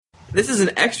This is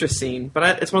an extra scene,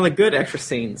 but it's one of the good extra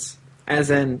scenes. As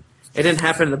in, it didn't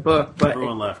happen in the book, but...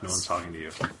 Everyone left. No one's talking to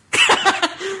you.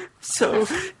 So,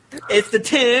 it's the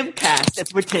Tim Cast.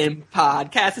 It's the Tim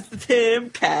Podcast. It's the Tim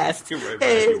Cast. You're right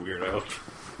back, you weirdo.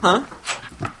 Huh?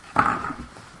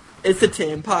 It's the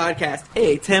Tim Podcast.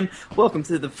 Hey, Tim. Welcome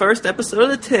to the first episode of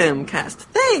the Tim Cast.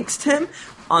 Thanks, Tim.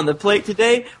 On the plate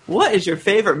today, what is your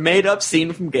favorite made-up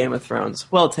scene from Game of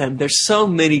Thrones? Well, Tim, there's so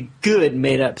many good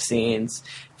made-up scenes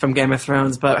from Game of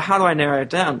Thrones, but how do I narrow it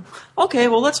down? Okay,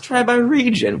 well, let's try by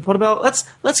region. What about,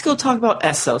 let's go talk about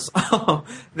Essos. Oh,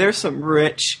 there's some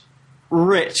rich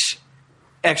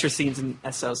extra scenes in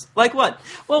Essos. Like what?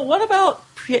 Well, what about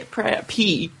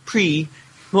P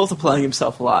multiplying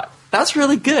himself a lot? That's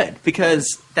really good,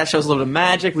 because that shows a little bit of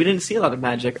magic. We didn't see a lot of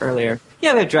magic earlier.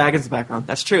 Yeah, we have dragons in the background.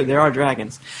 That's true. There are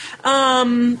dragons.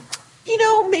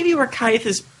 Maybe where Kaith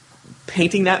is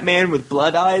painting that man with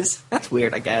blood eyes. That's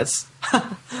weird, I guess.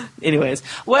 Anyways,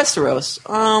 Westeros.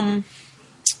 I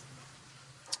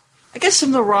guess some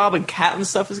of the Robb and Catelyn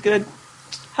stuff is good.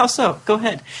 How so? Go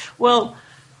ahead. Well,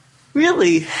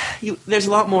 really, there's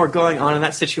a lot more going on in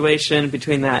that situation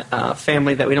between that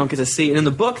family that we don't get to see. And in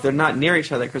the book, they're not near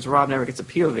each other because Robb never gets a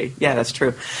POV. Yeah, that's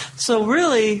true. So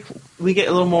really, we get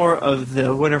a little more of the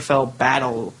Winterfell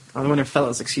battle. Or the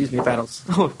Winterfellas, battles.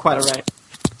 Oh, quite all right.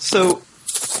 So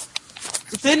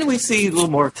then we see a little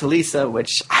more of Talisa,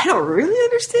 which I don't really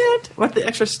understand what the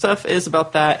extra stuff is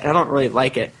about that, and I don't really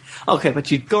like it. Okay, but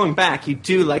going back, you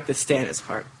do like the Stannis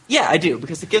part. Yeah, I do,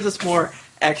 because it gives us more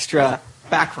extra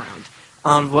background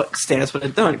on what Stannis would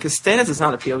have done, because Stannis is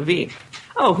not a POV.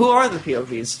 Oh, who are the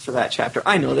POVs for that chapter?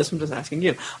 I know this, I'm just asking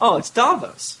you. Oh, it's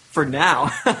Davos, for now. Oh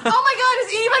my god,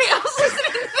 is anybody else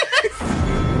listening to this?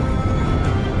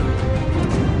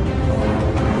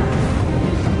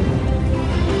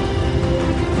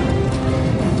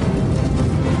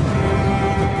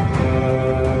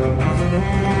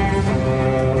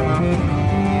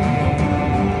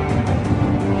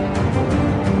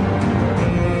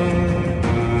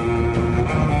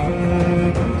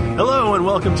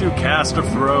 Welcome to Cast of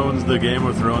Thrones, the Game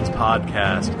of Thrones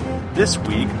podcast. This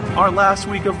week, our last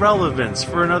week of relevance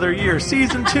for another year,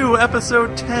 Season 2,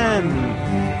 Episode 10,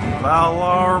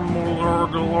 Valar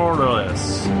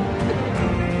Morghulis.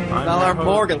 Valar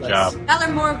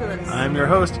Morghulis. I'm your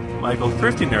host, Michael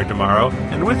Thrifty Nerd Tomorrow,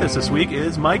 and with us this week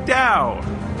is Mike Dow.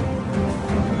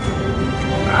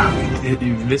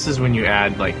 This is when you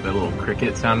add like the little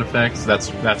cricket sound effects.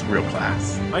 That's real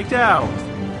class. Mike Dow.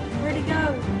 Where'd he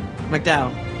go?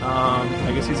 McDowell.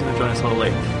 I guess he's going to join us a little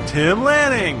late. Tim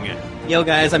Lanning. Yo,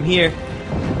 guys, I'm here.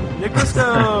 Nick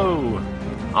Bristow.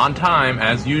 On time,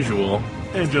 as usual.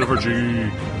 And Jennifer G.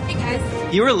 Hey,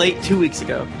 guys. You were late 2 weeks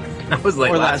ago. I was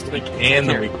late or last week and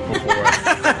the week before.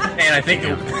 And I think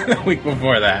the week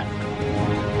before that.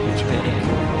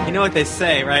 You know what they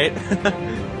say, right?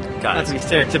 Not Guys, to be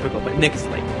stereotypical, but Nick is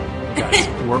late. guys,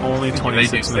 we're only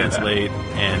 26 minutes late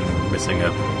and missing a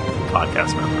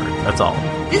podcast member. That's all.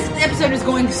 This episode is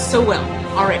going so well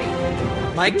already.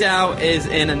 Mike Dow is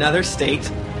in another state,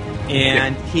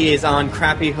 and he is on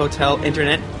crappy hotel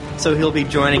internet, so he'll be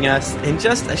joining us in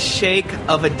just a shake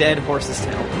of a dead horse's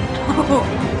tail.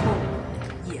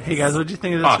 Yes. Hey guys, what did you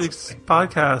think of this week's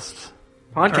podcast?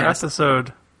 Or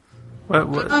episode? What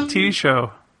TV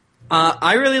show?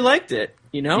 I really liked it,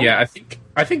 Yeah,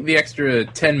 I think the extra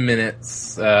 10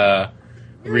 minutes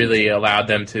really allowed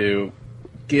them to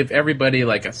give everybody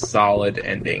like a solid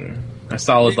ending, a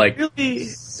solid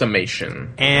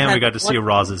summation, And we got to see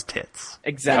Roz's tits.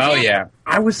 Exactly. Oh yeah,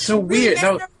 I was so weird.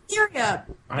 That was theory up.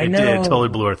 I It know. did. Totally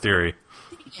blew our theory.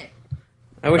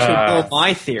 I wish it would blow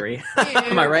my theory.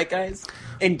 Am I right, guys?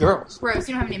 And girls. Gross,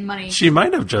 you don't have any money. She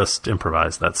might have just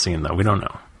improvised that scene, though. We don't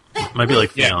know. Might be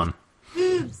like Yeah. Theon.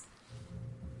 Boobs.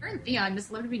 Her and Theon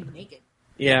just love to be naked.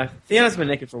 Yeah, Theon's been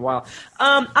naked for a while.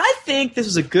 I think this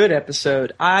was a good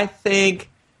episode. I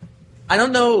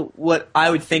don't know what I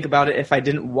would think about it if I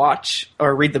didn't watch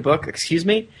or read the book,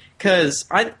 because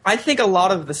I think a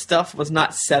lot of the stuff was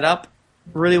not set up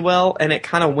really well, and it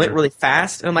kind of went really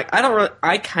fast. And I'm like,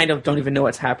 I kind of don't even know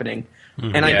what's happening,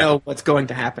 and I know what's going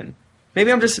to happen.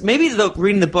 Maybe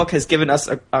reading the book has given us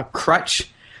a crutch,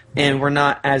 and we're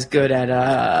not as good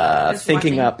at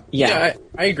thinking watching. up. Yeah,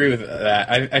 I agree with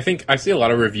that. I think I see a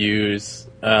lot of reviews.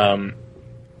 A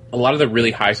lot of the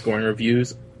really high scoring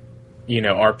reviews,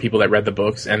 are people that read the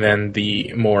books, and then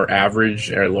the more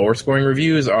average or lower scoring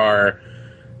reviews are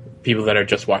people that are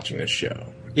just watching this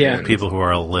show. yeah. And, People who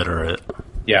are illiterate.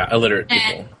 yeah, illiterate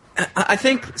people. I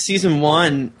think season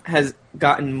 1 has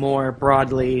gotten more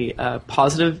broadly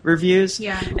positive reviews.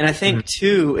 Yeah. And I think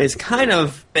 2 is kind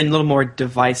of been a little more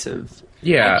divisive.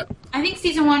 Yeah. I think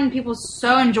season 1 people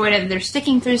so enjoyed it that they're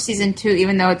sticking through season 2,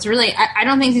 even though it's really. I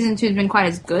don't think season 2 has been quite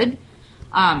as good.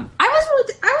 I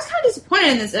was kind of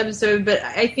disappointed in this episode, but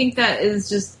I think that is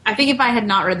just. I think if I had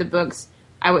not read the books,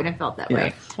 I wouldn't have felt that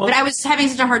way. Well, but I was having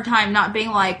such a hard time not being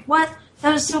like, "What?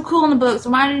 That was so cool in the books.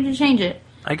 Why did you change it?"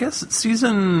 I guess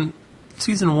season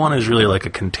 1 is really like a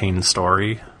contained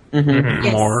story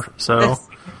Yes. more so. That's-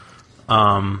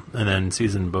 And then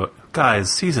season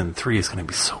 3 is going to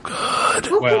be so good.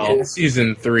 Well,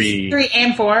 season 3. 3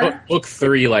 and 4. Book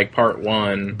 3, like part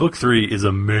 1. Book 3 is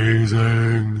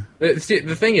amazing.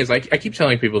 The thing is, I keep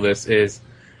telling people this, is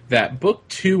that book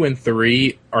 2 and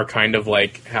 3 are kind of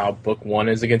like how book 1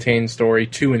 is a contained story.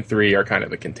 2 and 3 are kind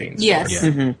of a contained story. Yes.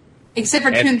 Yeah. Except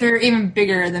for 2 and 3 are even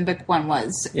bigger than book 1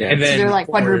 was. Yeah. And So then they're like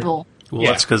four- quadruple. Well,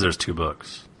 Yeah. that's because there's 2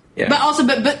 books. Yeah. But also,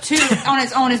 book 2 on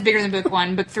its own is bigger than book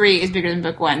 1. Book 3 is bigger than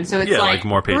book 1. So it's Yeah, like like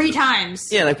more pages. 3 times.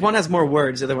 Yeah, like one has more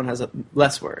words, the other one has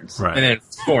less words. Right. And then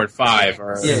 4 and 5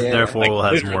 are... Yeah. Therefore, Like, it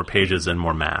has literally. more pages and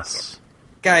more mass.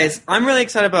 Guys, I'm really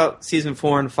excited about season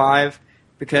 4 and 5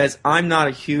 because I'm not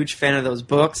a huge fan of those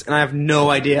books, and I have no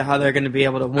idea how they're going to be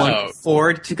able to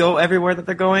afford to go everywhere that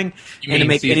they're going You and to mean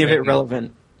make any of it season-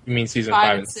 relevant. You mean season 5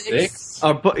 5 and and 6? 6?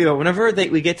 Whenever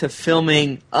we get to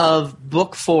filming of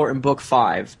book 4 and book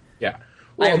 5, Yeah. I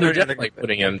Well, have no they're idea definitely they're-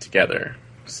 putting them together.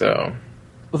 So...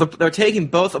 well, they're taking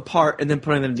both apart and then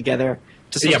putting them together.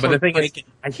 Yeah, but the thing is,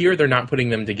 I hear they're not putting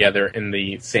them together in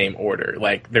the same order.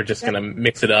 Like, they're just going to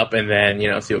mix it up and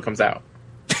then, see what comes out.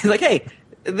 like, hey,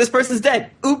 this person's dead.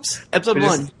 Oops, episode They're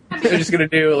 1. They're just going to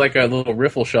do, like, a little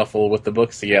riffle shuffle with the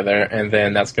books together, and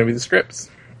then that's going to be the scripts.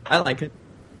 I like it.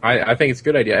 I think it's a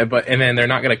good idea. And then they're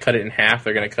not going to cut it in half.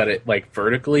 They're going to cut it, like,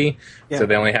 vertically, Yeah. so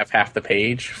they only have half the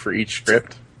page for each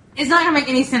script. It's not going to make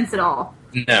any sense at all.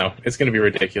 No, it's going to be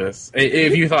ridiculous.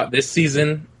 If you thought this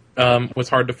season was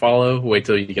hard to follow, wait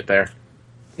till you get there.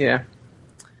 Yeah.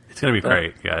 It's going to be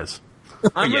great, guys.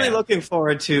 I'm really Yeah. looking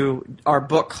forward to our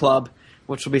book club,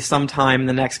 which will be sometime in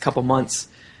the next couple months,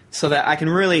 so that I can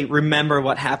really remember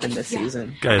what happened this Yeah.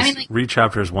 season. Guys, I mean, like- read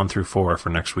chapters 1 through 4 for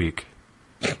next week.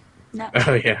 No.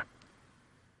 Oh, yeah.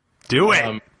 Do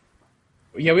it!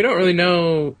 Yeah, we don't really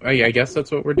know. I guess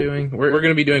that's what we're doing. We're going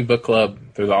to be doing book club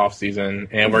through the off season,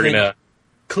 and we're going to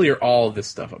clear all of this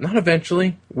stuff up. Not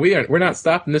eventually. We're not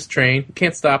stopping this train.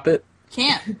 Can't stop it.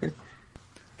 Can't.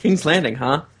 King's Landing,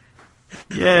 huh?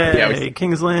 Yay! Yeah,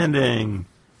 King's Landing.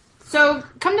 So,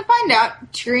 come to find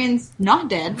out, Tyrion's not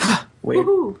dead. Weird.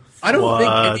 Woohoo. I don't What?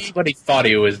 think anybody thought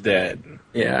he was dead.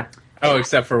 Yeah. Oh,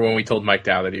 except for when we told Mike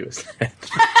Dow that he was dead.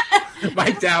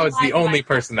 Mike Dow is the only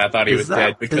person that thought he Is was that- dead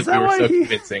is because that we were why so he-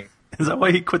 convincing. Is that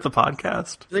why he quit the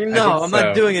podcast? Like, I no, think I'm so.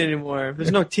 not doing it anymore.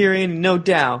 There's no Tyrion, no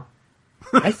Dow.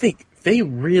 I think they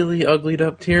really uglied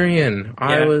up Tyrion.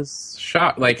 I Yeah. was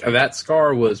shocked. Like, that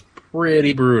scar was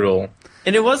pretty brutal.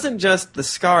 And it wasn't just the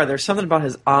scar. There's something about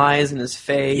his eyes and his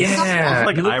face. Yeah.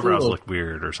 Like he looked eyebrows little- look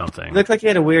weird or something. It looked like he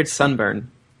had a weird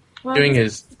sunburn. Well, Doing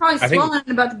his... he's probably I think- swollen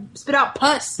and about to spit out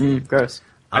pus. Gross.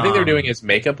 I think they're doing his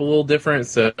makeup a little different,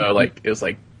 so like it was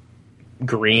like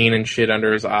green and shit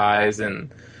under his eyes, and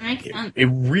Makes sense. it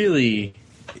really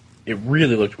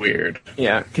looked weird.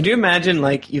 Yeah. Could you imagine,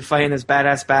 like, you fight in this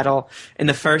badass battle, and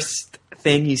the first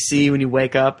thing you see when you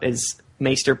wake up is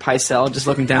Maester Pycelle just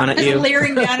looking down at Just you?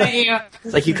 leering down at you.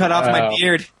 It's like, you cut off my Wow.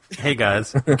 beard. Hey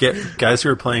guys, guys who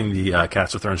are playing the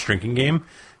Cast of Thrones drinking game,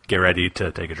 get ready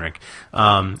to take a drink.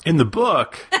 In the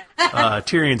book,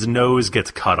 Tyrion's nose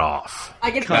gets cut off.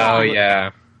 I get Oh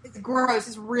yeah, It's gross.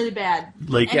 It's really bad.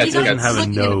 Like And he he doesn't doesn't have a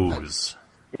look good. nose.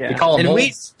 Yeah. they call him and old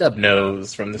we stub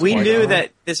nose from this. we point knew on.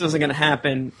 that this wasn't going to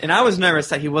happen, and I was nervous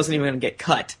that he wasn't even going to get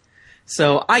cut.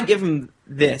 So I give him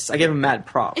this. I give him mad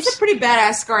props. It's a pretty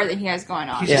badass scar that he has going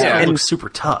on. He Yeah, just and- looks super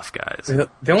tough, guys. The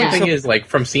only Yeah. thing is, like,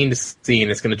 from scene to scene,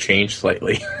 it's going to change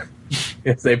slightly.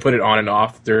 As they put it on and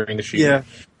off during the shoot. Yeah.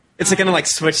 It's like going to, like,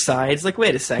 switch sides. Like,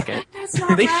 wait a second. That's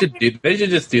not They right. should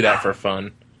just do that for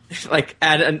fun. Like,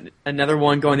 add another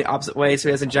one going the opposite way so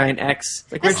he has a giant X.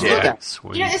 Like, where'd you That's get that?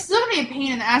 Sweet. You know, it's still gonna be a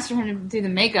pain in the ass for him to do the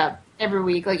makeup every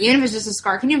week. Like, even if it's just a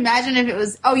scar. Can you imagine if it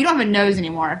was, oh, you don't have a nose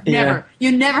anymore. Yeah. Never.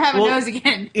 You never have a Well, nose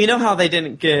again. You know how they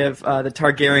didn't give the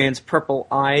Targaryens purple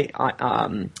eye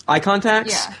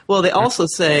contacts? Yeah. Well, they also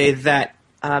say that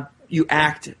you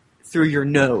act through your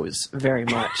nose very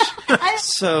much.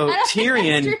 So I don't think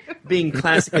Tyrion, that's true. being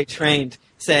classically trained,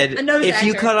 said, A nose if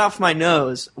you actor. cut off my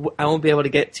nose, I won't be able to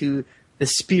get to the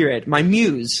spirit, my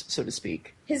muse, so to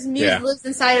speak. His muse Yeah. lives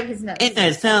inside of his nose. It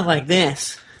does sound like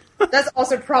this. That's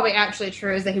also probably actually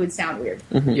true, is that he would sound weird.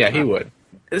 Yeah, he would.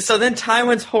 So then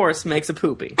Tywin's horse makes a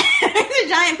poopy. It's a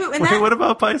giant poop. And Wait, that, what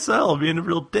about Pycelle being a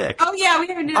real dick? oh yeah, we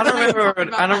haven't. I don't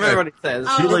remember what he says.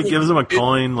 Oh. He like gives him a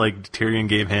coin like Tyrion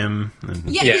gave him. And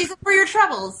Yeah, Yeah. he's like, for your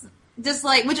troubles. Just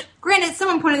like, which, granted,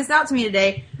 someone pointed this out to me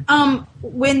today.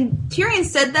 When Tyrion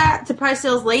said that to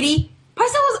Pycelle's lady,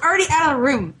 Pycelle was already out of the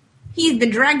room. He's been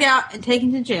dragged out and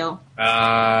taken to jail.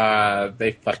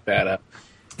 They fucked that up.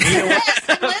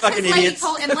 Fucking idiots.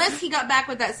 Unless he got back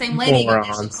with that same lady.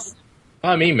 Morons.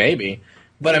 I mean, maybe,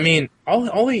 but I mean,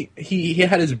 all he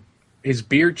had his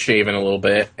beard shaven a little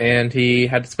bit, and he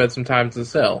had to spend some time in the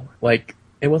cell. Like,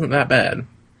 it wasn't that bad.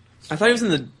 I thought he was in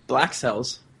the black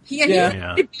cells. Yeah, Yeah. he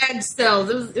was pretty bad still.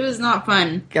 It was not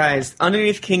fun. Guys,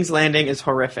 underneath King's Landing is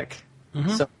horrific.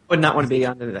 So I would not want to be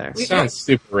under there. Sounds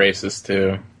super racist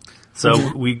too.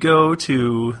 so we go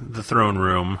to the throne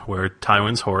room where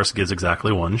Tywin's horse gives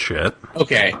exactly one shit.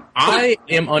 Okay, I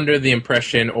am under the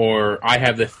impression, or I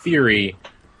have the theory,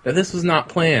 that this was not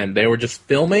planned. They were just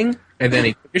filming, and then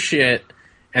he took a shit,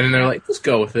 and then they're like, let's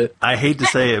go with it. I hate to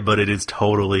say it, but it is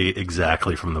totally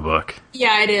exactly from the book.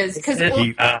 Yeah, it is. Because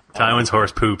Tywin's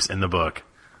horse poops in the book.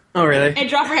 Oh, really? and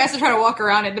Joffrey has to try to walk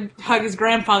around it to hug his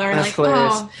grandfather, and That's like,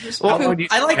 hilarious. oh, just Well, poop.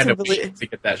 I like Had to to believe. wait to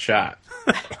get that shot.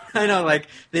 I know, like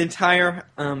the entire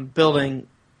building,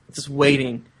 just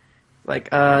waiting. Like,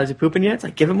 is it pooping yet? It's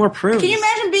like, give it more prunes. Can you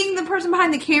imagine being the person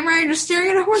behind the camera and just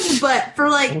staring at a horse's butt for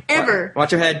like ever?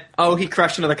 Watch your head. Oh, he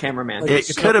crushed another cameraman.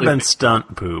 It could have been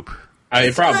stunt poop.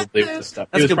 It probably was stuff.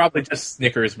 It That's was good. probably just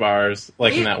Snickers bars,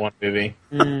 like in that one movie,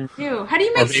 Ew. How do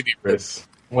you or make? maybe Riz,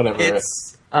 whatever.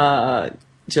 It's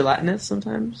gelatinous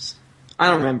sometimes. I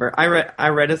don't remember. I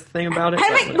read a thing about it. How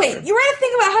to but make? Wait, you read a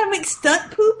thing about how to make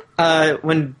stunt poop?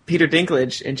 when Peter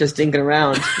Dinklage and Just Dinking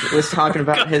Around was talking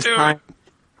about his time.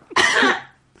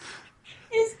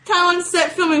 Is Tywin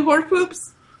set filming horse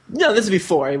poops? No, this is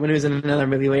before when he was in another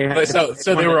movie where he had,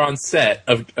 So they were on set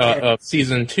of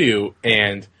season 2,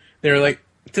 and they were like,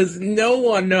 "Does no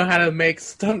one know how to make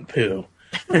stunt poo?"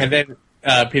 And then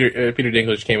Peter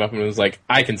Dinklage came up and was like,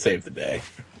 "I can save the day."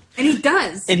 And he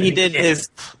does. and he did his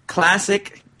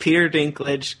classic Peter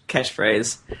Dinklage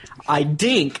catchphrase, "I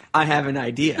dink, I have an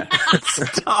idea."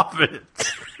 Stop it.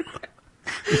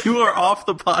 You are off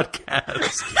the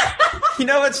podcast. You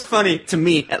know what's funny, to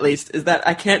me at least, is that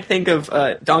I can't think of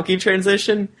a donkey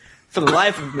transition for the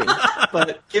life of me,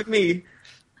 but give me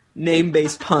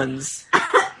name-based puns.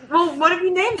 Well, what if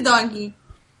you named the donkey?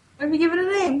 What if you give it a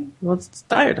name? Well, it's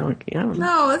Dire Donkey, I don't know.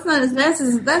 No, that's not his.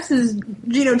 That's his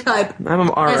genotype. I'm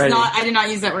already. I did not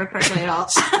use that word correctly at all.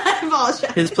 I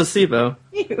apologize. His placebo.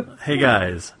 Ew. Hey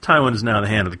guys, Tywin is now in the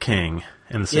hand of the king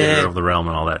and the savior Yeah. of the realm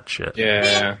and all that shit.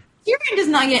 Yeah. Tyrion does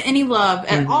not get any love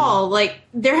at all. Like,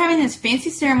 they're having this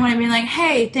fancy ceremony being like,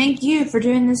 hey, thank you for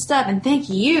doing this stuff, and thank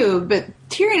you. But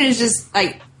Tyrion is just,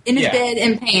 like, in his Yeah. bed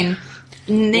in pain.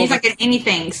 And he's not getting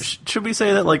anything. Should we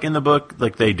say that, like, in the book,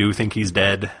 like, they do think he's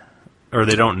dead? Or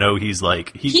they don't know he's,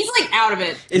 like... He's, like, out of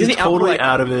it. Isn't he's he totally like,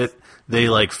 out of it. They,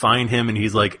 like, find him, and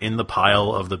he's, like, in the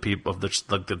pile of the people, of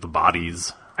the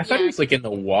bodies. I thought he was like in the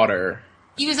water.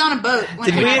 He was on a boat when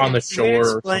Did it we happened. on the did we shore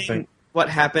or explain something. what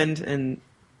happened in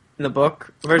the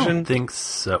book I version? don't think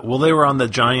so. Well, they were on the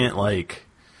giant, like...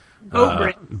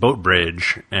 boat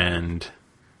bridge, and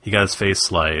he got his face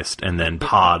sliced, and then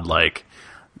Pod, like,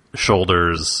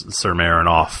 shoulders Sir Maren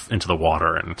off into the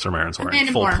water, and Sir Maren's wearing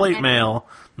full Mandamore. plate mail,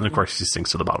 and of course he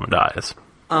sinks to the bottom and dies.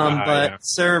 But yeah.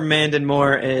 Sir Mandon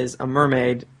Moore is a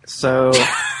mermaid, so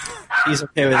he's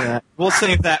okay with that. We'll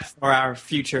save that for our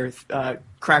future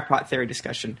crackpot theory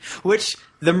discussion. Which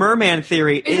the merman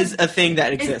theory is a thing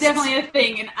that It's exists. definitely a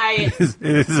thing, and I...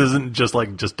 This isn't just,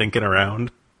 like, just dinking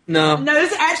around. No. No,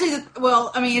 this is actually...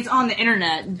 Well, I mean, it's on the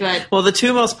internet, but... Well, the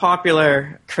two most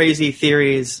popular crazy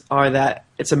theories are that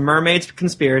it's a mermaid's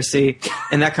conspiracy,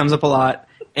 and that comes up a lot,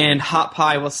 and Hot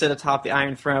Pie will sit atop the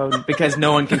Iron Throne because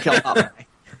no one can kill Hot Pie.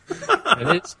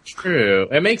 It is true.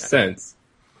 It makes sense.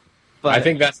 But I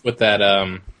think that's what that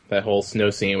whole snow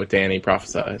scene with Danny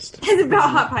prophesized. It's about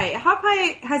Hot Pie. Hot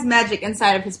Pie has magic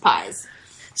inside of his pies.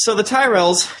 so. The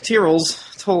Tyrells,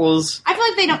 Tolls, I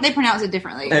feel like they pronounce it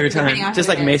differently every depending on time, just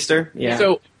who like it is. Maester. Yeah.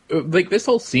 So, like, this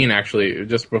whole scene, actually,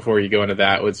 just before you go into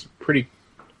that, was pretty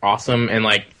awesome. And,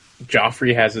 like,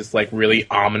 Joffrey has this, like, really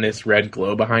ominous red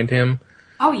glow behind him.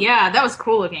 Oh yeah, that was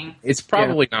cool looking. It's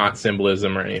probably not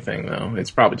symbolism or anything, though.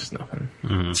 It's probably just nothing.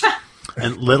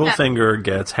 And Littlefinger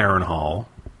gets Harrenhal,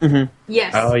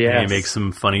 Yes. Oh, yeah. and he makes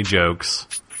some funny jokes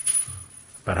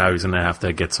about how he's going to have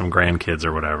to get some grandkids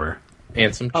or whatever.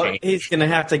 And some Oh, change. he's gonna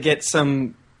have to get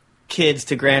some kids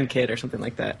to grandkid or something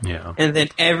like that. Yeah. And then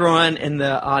everyone in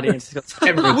the audience goes,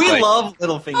 Everyone's "We like- love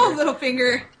Littlefinger." Oh,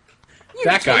 Littlefinger. You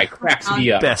That guy joke cracks around.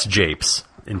 me up. Best japes.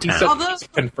 in He's 10. such Although- a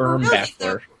confirmed really,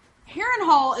 bachelor.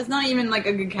 Harrenhal is not even like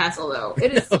a good castle, though.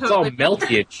 It is It's all totally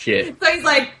melty and shit. So he's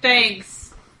like,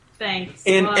 thanks.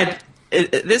 And but-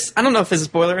 this, I don't know if it's a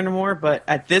spoiler anymore, but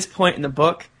at this point in the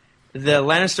book, the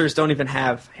Lannisters don't even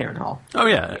have Harrenhal. Oh,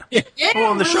 yeah. Yeah,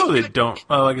 Well, in the show, really they don't.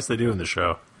 Oh, I guess they do in the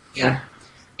show. Yeah.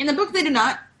 In the book, they do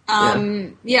not.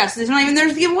 Yeah, so there's not even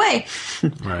theirs to give away.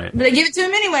 Right. But they give it to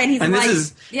him anyway, and he's And like, this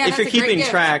is, yeah, if that's you're a great keeping gift.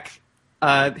 track,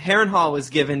 Harrenhal was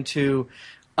given to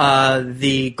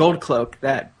the Gold Cloak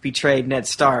that betrayed Ned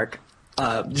Stark.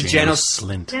 Janos.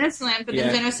 Slint. Janos Slint, but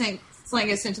Yeah. then Janos Slint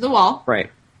gets sent to the wall. Right.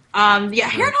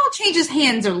 Harrenhal changes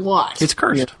hands a lot. It's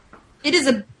cursed.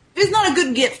 It's not a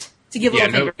good gift to give Yeah,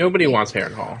 Littlefinger. nobody wants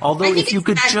Harrenhal. Although, I think if you it's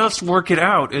could bad. just work it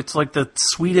out, it's like the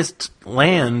sweetest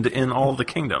land in all of the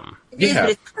kingdom. It is, Yeah, but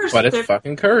it's cursed. but it's They're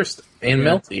fucking cursed and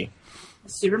melty.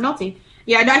 super melty.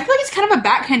 Yeah, no, I feel like it's kind of a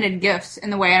backhanded gift in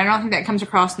the way, and I don't think that comes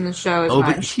across in the show as Oh,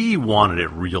 but much. he wanted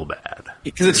it real bad.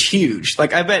 Because it's huge.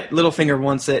 Like, I bet Littlefinger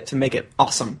wants it to make it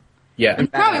awesome. Yeah,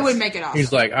 It probably badass. would make it awesome.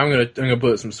 he's like, I'm gonna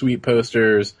put some sweet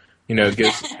posters.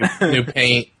 Get some new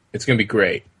paint. It's gonna be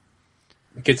great.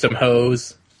 Get some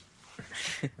hose.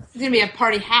 It's gonna be a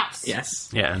party house. Yes.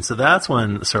 Yeah, and so that's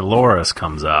when Sir Loras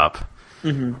comes up,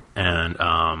 and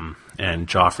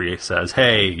Joffrey says,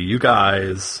 "Hey, you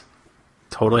guys,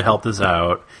 totally helped us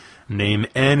out. Name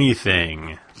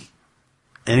anything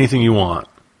you want."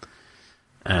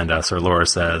 And Sir Loras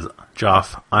says,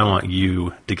 "Joff, I want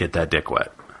you to get that dick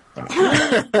wet."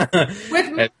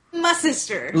 With my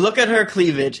sister. Look at her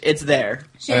cleavage. It's there.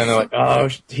 She's, And they're like, oh,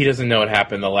 he doesn't know what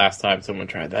happened the last time someone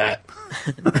tried that.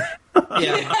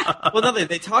 Yeah. Well, no,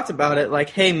 they talked about it. Like,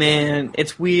 hey, man,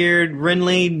 it's weird.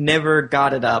 Renly never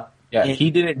got it up. Yeah, And-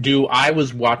 he didn't do. I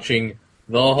was watching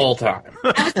the whole time.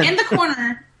 I was in the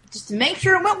corner just to make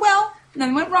sure it went well,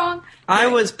 nothing went wrong. I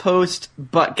was post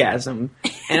buttgasm,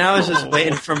 and I was just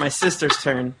waiting for my sister's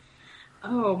turn.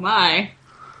 Oh my.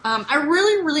 I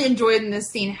really, really enjoyed in this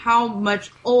scene how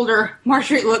much older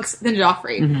Marjorie looks than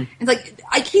Joffrey. It's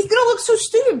like he's gonna look so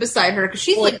stupid beside her because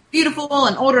she's like beautiful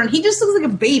and older, and he just looks like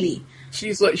a baby. She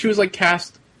was like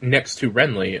cast next to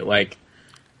Renly. Like,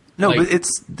 No, Like, but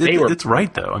it's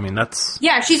right though. I mean, that's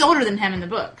Yeah, she's older than him in the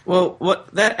book. Well,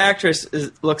 that actress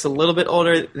looks a little bit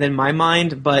older than my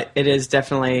mind, but it is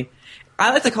definitely.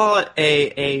 I like to call it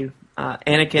a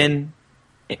Anakin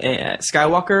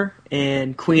Skywalker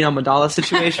and Queen Amidala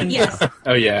situation. Yes.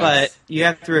 oh yeah, But you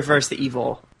have to reverse the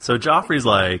evil. so. Joffrey's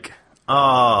like,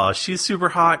 "Oh, she's super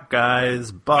hot,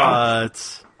 guys,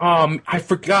 but I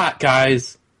forgot,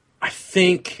 guys. I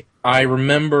think I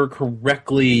remember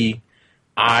correctly.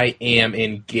 I am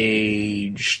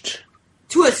engaged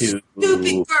To a to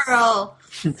stupid girl.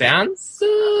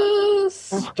 Sansa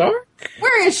Stark.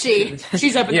 Where is she?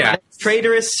 She's up in Yeah. the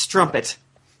Traitorous strumpet.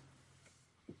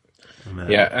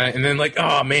 Yeah, and then like,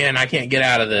 oh man, I can't get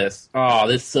out of this. Oh,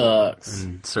 this sucks.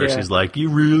 And Cersei's Yeah. like, "You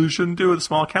really shouldn't do it. The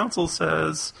small council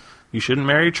says you shouldn't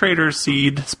marry traitors,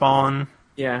 seed spawn."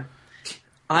 Yeah.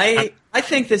 I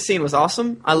think this scene was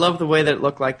awesome. I love the way that it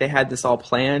looked like they had this all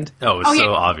planned. Oh, it's Oh, so yeah.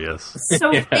 obvious.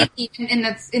 so fake,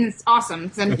 and it's awesome.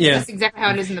 'Cause Yeah. That's exactly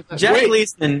how it is in the book. Jack Wait.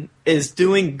 Gleason is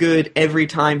doing good every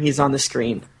time he's on the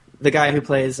screen. The guy who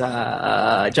plays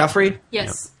Joffrey.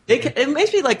 Yes. It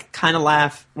makes me like kind of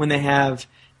laugh when they have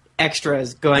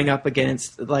extras going up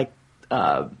against like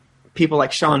people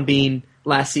like Sean Bean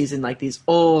last season, like these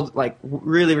old, like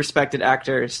really respected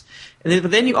actors.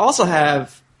 But then you also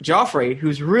have Joffrey,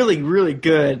 who's really, really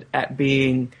good at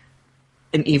being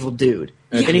an evil dude,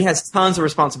 and he has tons of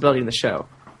responsibility in the show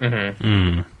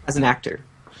as an actor.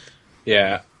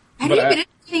 Yeah, Have but you been in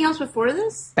anything else before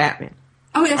this? Batman.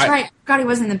 Oh, that's I- right. God, he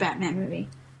was in the Batman movie.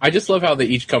 I just love how they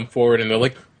each come forward and they're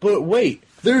like, but wait,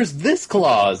 there's this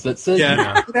clause that says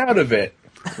Yeah. you can get out of it.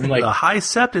 I'm like, The High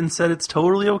Septon said it's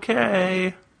totally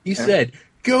okay. you said,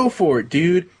 go for it,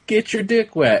 dude. Get your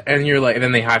dick wet. And you're like, and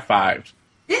then they high fived.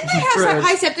 Didn't they have some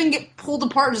High Septon get pulled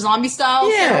apart zombie style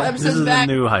Yeah. several This episodes is back?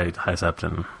 the new High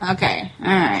Septon. Okay,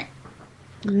 alright.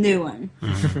 New one.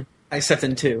 Except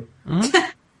in 2.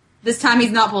 This time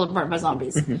he's not pulled apart by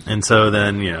zombies. And so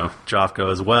then, Joff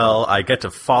goes, "Well, I get to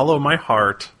follow my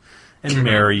heart and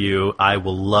marry you. I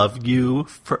will love you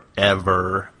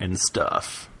forever and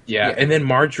stuff." Yeah. And then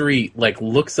Marjorie, like,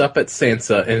 looks up at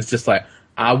Sansa and is just like,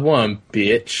 I won,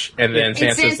 bitch. And then And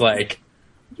Sansa's like,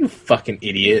 you fucking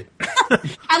idiot.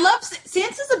 I love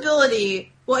Sansa's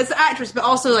ability. Well, it's the actress, but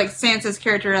also like Sansa's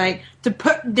character, like to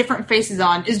put different faces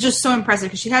on is just so impressive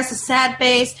because she has a sad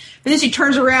face, but then she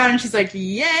turns around and she's like,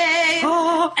 "Yay!"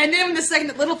 And then the second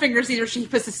that Littlefinger sees her, she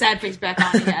puts the sad face back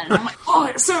on again. And I'm like, "Oh,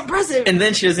 it's so impressive!" And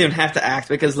then she doesn't even have to act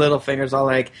because Littlefinger's all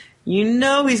like,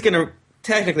 he's gonna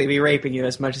technically be raping you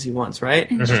as much as he wants, right?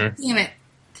 Mhm. Damn it.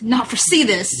 Did not foresee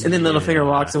this. And then Littlefinger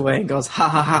walks away and goes, ha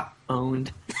ha ha,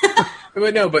 owned.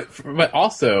 But no, but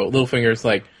also Littlefinger's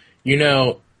like, you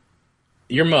know,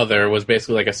 your mother was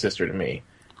basically like a sister to me,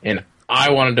 and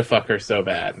I wanted to fuck her so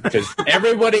bad because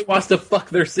everybody wants to fuck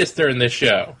their sister in this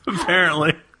show.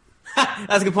 Apparently.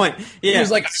 That's a good point. Yeah, She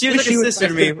was like, she was like a sister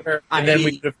to me. and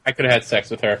then I could have had sex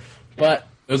with her. But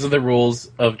those are the rules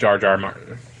of Jar Jar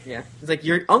Martin. Yeah, it's like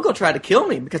your uncle tried to kill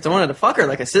me because I wanted to fuck her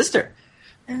like a sister.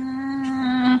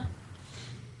 I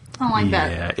don't like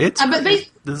that. Yeah, it's. But this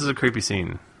is a creepy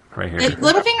scene right here.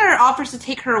 Littlefinger offers to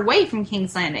take her away from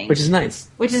King's Landing, Which is nice.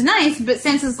 but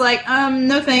Sansa's like,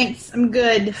 no thanks, I'm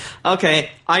good. Okay,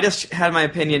 I just had my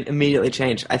opinion immediately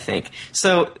changed, I think.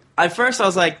 So, at first I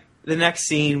was like, the next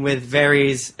scene with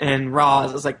Varys and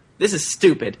Roz, I was like, this is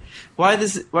stupid. Why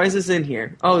is this in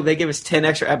here? Oh, they give us 10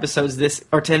 extra episodes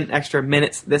 10 extra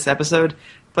minutes this episode,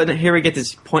 but here we get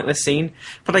this pointless scene.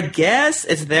 But I guess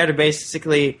it's there to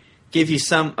basically give you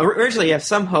originally you have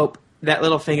some hope that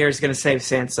Littlefinger is going to save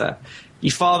Sansa.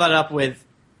 You follow that up with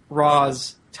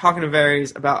Roz talking to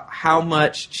Varys about how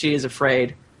much she is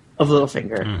afraid of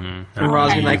Littlefinger. Mm-hmm. And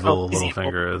Roz being like, evil oh,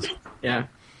 Littlefinger is. yeah.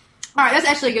 All right, that's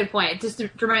actually a good point. Just to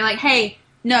remember, like, hey,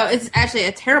 no, it's actually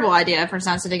a terrible idea for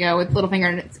Sansa to go with Littlefinger,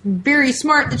 and it's very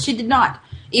smart that she did not,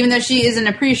 even though she is in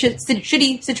a pretty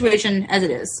shitty situation as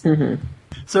it is. Mm-hmm.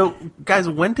 So, guys,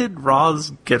 when did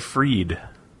Roz get freed?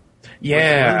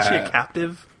 Yeah. Wasn't she a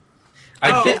captive?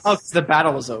 I think, 'cause the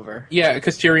battle was over. yeah,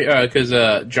 because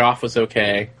Joff was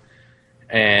okay.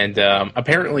 And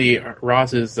apparently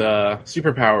Roz's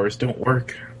superpowers don't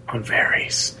work on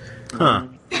Varys. Huh.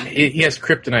 He has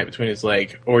kryptonite between his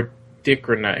leg, or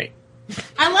dickronite.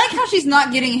 I like how she's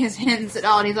not getting his hints at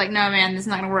all, and he's like, no, man, this is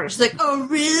not going to work. She's like, oh,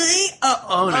 really?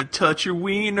 I want to touch your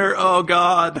wiener. Oh,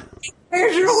 God.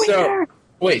 Where's your wiener?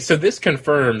 Wait, so this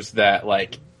confirms that,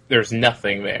 like, there's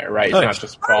nothing there, right? It's Oh, not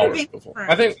just followers before.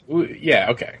 I think, yeah,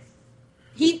 okay.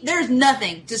 There's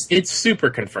nothing. Just It's super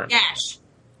confirmed. gash.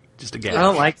 Just a I gash.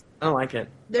 don't like it.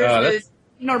 There's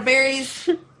no berries,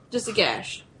 just a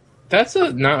gash. That's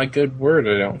not a good word,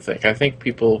 I don't think. I think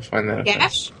people find that offensive.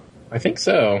 Gash? I think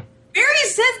so.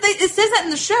 It says that in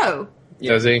the show.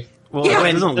 Does he? Well, Yeah.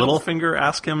 doesn't Littlefinger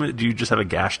ask him, do you just have a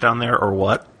gash down there, or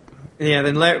what? Yeah,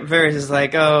 then Varys is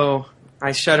like, oh,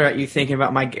 I shudder at you thinking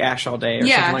about my gash all day, or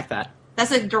something like that.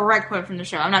 That's a direct quote from the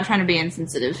show. I'm not trying to be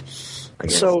insensitive. I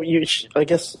guess. So I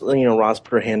guess Roz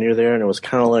put her hand near there, and it was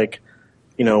kind of like,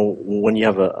 when you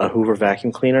have a Hoover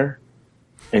vacuum cleaner,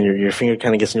 and your finger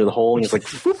kind of gets into the hole, and it's like,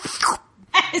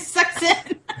 It sucks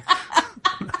in.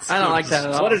 I don't like that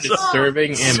at all. What a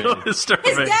disturbing So image.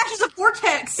 disturbing. His gash is a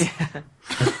vortex.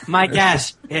 My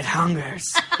gash, it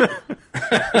hungers.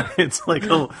 It's like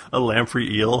a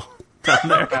lamprey eel down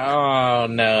there. Oh,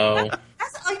 no.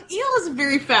 That's like eel is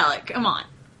very phallic. Come on.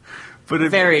 But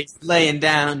if, Varys laying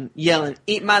down, yelling,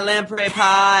 "Eat my lamprey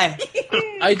pie!"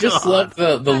 I just love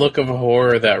the look of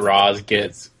horror that Roz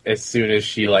gets as soon as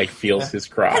she, like, feels his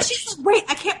And crotch. she's like, wait,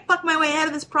 I can't fuck my way out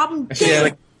of this problem. She's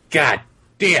like, God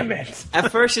damn it.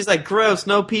 At first, she's like, "Gross,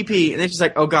 no pee pee," and then she's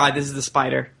like, "Oh God, this is the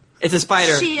spider. It's a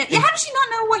spider." How does she not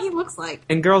know what he looks like?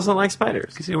 And girls don't like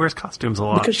spiders. because he wears costumes a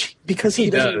lot. because he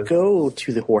doesn't does. go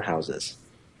to the whorehouses.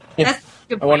 That's a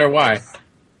good I wonder point. why.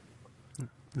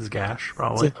 His gash,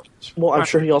 probably. Well, I'm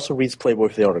sure he also reads Playboy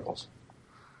for the articles.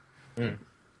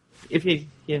 If he,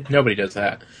 yeah. Nobody does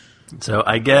that. So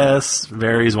I guess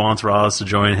Varys wants Roz to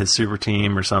join his super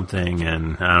team or something,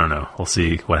 and I don't know. We'll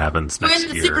see what happens Join next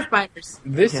the year. super spiders.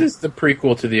 This is the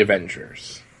prequel to the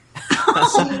Avengers.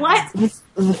 What?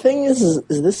 The thing is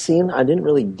this scene I didn't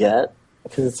really get,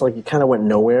 because it's like you kind of went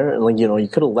nowhere, and you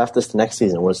could have left this the next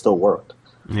season where it still worked.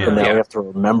 Yeah. But now Yeah. we have to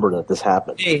remember that this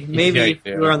happened. Hey, maybe Yeah, if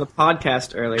yeah. you were on the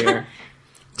podcast earlier.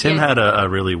 Tim Yeah. had a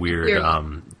really weird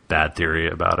Weird. bad theory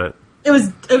about it. It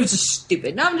was just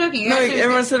stupid. No, I'm joking. No, Actually,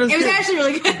 everyone said it was good. actually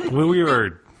really good. We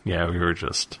were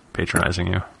just patronizing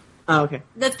you. Oh, okay.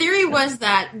 The theory was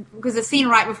that because the scene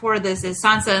right before this is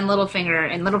Sansa and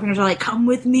Littlefinger's are like, "Come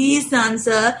with me,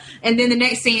 Sansa," and then the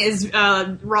next scene is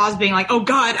Roz being like, "Oh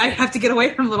God, I have to get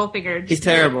away from Littlefinger." He's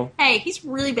terrible. Hey, he's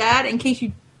really bad. In case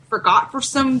you forgot for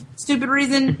some stupid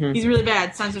reason, he's really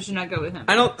bad. Sansa should not go with him.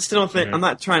 Still don't think. I'm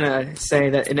not trying to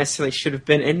say that it necessarily should have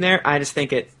been in there. I just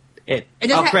think it doesn't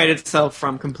upgraded itself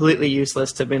from completely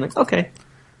useless to being like, okay.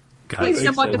 Guys, He's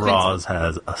somewhat defensive. Roz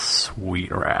has a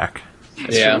sweet rack.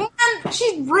 Yeah. Man,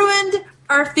 she ruined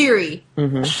our theory.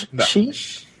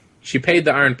 She paid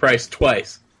the iron price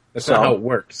twice. That's not So? how it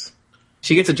works.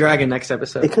 She gets a dragon next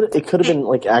episode. It could have been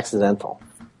like accidental.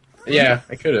 Yeah,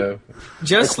 I could have.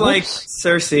 Just like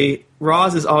Cersei,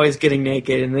 Roz is always getting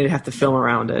naked, and they'd have to film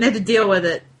around They it. have to deal with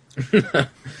it.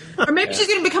 Or maybe she's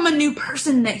going to become a new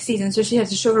person next season, so she has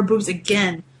to show her boobs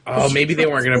again. Oh, maybe they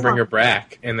weren't going to bring her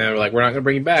back, and they were like, "We're not going to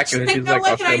bring you back." And then she's like,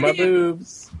 "I'll show my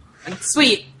boobs."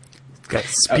 Sweet. Okay,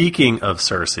 speaking of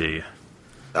Cersei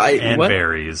and What?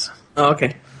 Varys, Oh,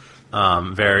 okay.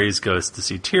 Varys goes to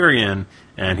see Tyrion,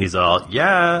 and he's all,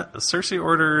 "Yeah, Cersei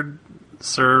ordered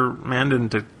Sir Mandon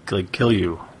to kill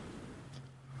you."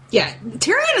 Yeah,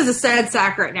 Tyrion is a sad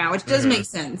sack right now, which does make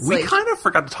sense. We kind of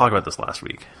forgot to talk about this last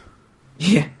week.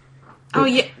 Yeah. Oh,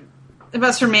 yeah.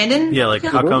 About Sir Mandon? Yeah, like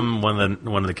how come one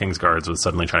of the King's Guards was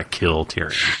suddenly trying to kill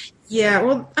Tyrion? Yeah,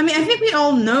 well, I mean, I think we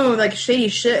all know, like, shady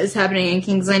shit is happening in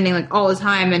King's Landing, like, all the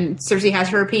time, and Cersei has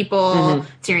her people,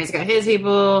 Tyrion's got his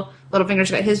people,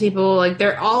 Littlefinger's got his people, like,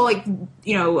 they're all, like,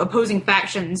 you know, opposing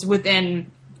factions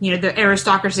within, you know, the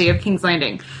aristocracy of King's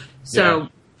Landing. So,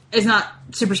 it's not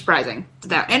super surprising to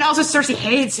that. And also, Cersei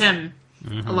hates him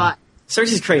a lot.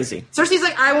 Cersei's crazy. Cersei's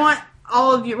like, I want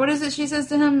all of you, what is it she says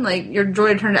to him? Like, your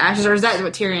joy to turn to ashes, or is that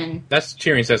what Tyrion... That's what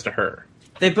Tyrion says to her.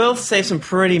 They both say some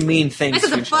pretty mean things. I said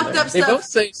to the each fucked other. up They stuff. both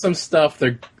say some stuff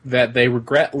that they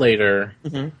regret later,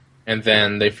 and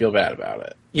then they feel bad about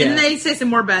it. Yeah. And then they say some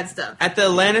more bad stuff. At the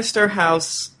Lannister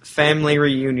house family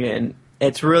reunion,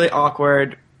 it's really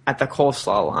awkward at the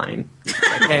coleslaw line.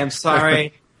 Like, hey, I'm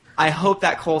sorry. I hope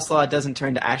that coleslaw doesn't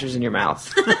turn to ashes in your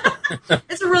mouth.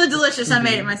 It's really delicious. I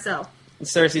made it myself. And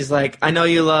Cersei's like, I know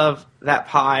you love that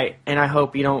pie, and I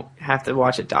hope you don't have to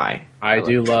watch it die. I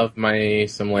do love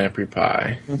some lamprey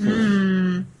pie.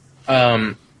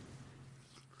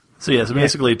 So yeah, so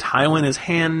basically Tywin is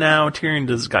hand now.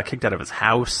 Tyrion got kicked out of his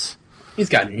house. He's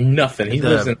got nothing. He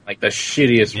lives in like the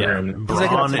shittiest Yeah, room.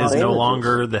 Bronn like is a no images.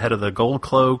 longer the head of the Gold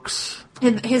Cloaks.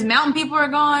 His mountain people are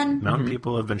gone. Mountain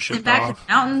people have been shipped Back to off.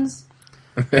 the mountains.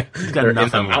 He's got They're in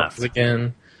nothing the mountains left.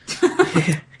 again.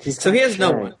 So he has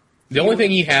no one. The only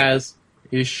thing he has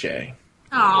is Shay.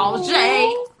 Oh,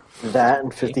 Jay. That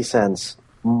and 50 cents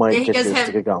might Yeah, he get does you a have-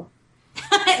 stick of gum.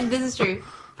 This is true.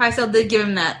 Pycelle did give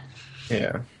him that.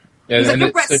 Yeah. He's like, And go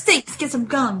it's Brett the- Steaks, get some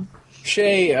gum.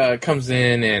 Shay comes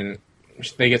in and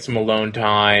they get some alone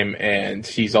time, and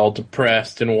she's all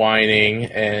depressed and whining,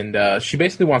 and she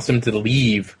basically wants him to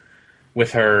leave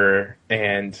with her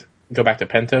and go back to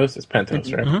Pentos. It's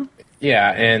Pentos, right?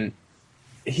 Yeah, and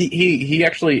he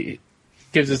actually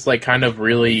gives this like kind of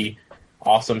really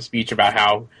awesome speech about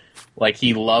how like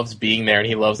he loves being there and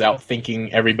he loves outthinking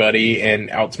everybody and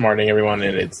outsmarting everyone,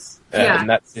 and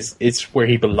and it's where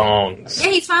he belongs.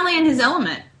 Yeah, he's finally in his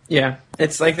element. Yeah,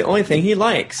 it's like the only thing he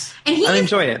likes. And I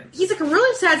enjoy it. He's like a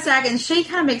really sad sack, and Shay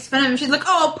kind of makes fun of him. She's like,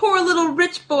 "Oh, poor little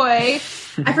rich boy."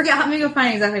 I forget. Let me go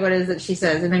find exactly what it is that she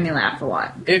says. It made me laugh a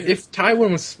lot. If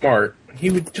Tywin was smart, he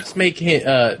would just make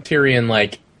Tyrion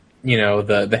like, you know,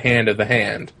 the hand of the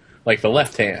hand, like the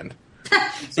left hand,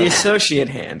 The associate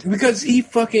hand. because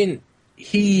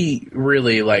he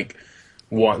really like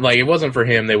won. Like, it wasn't for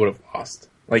him, they would have lost.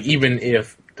 Like, even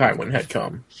if Tywin had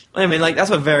come. I mean, like, that's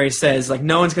what Varys says. Like,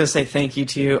 no one's going to say thank you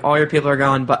to you. All your people are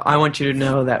gone, but I want you to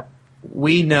know that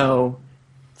we know,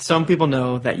 some people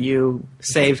know that you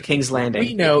saved King's Landing.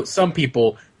 We know some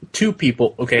people, 2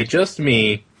 people, okay, just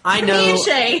me. I Me know. and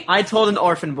Shay. I told an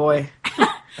orphan boy.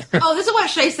 Oh, this is what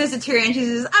Shay says to Tyrion. She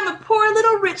says, "I'm a poor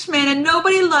little rich man, and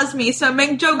nobody loves me, so I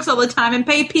make jokes all the time and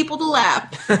pay people to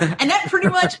laugh." And that pretty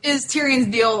much is Tyrion's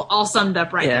deal, all summed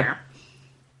up right Yeah. there.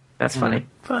 That's funny.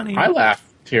 Funny. I laughed,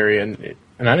 Tyrion,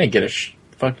 and I didn't get a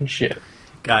fucking shit.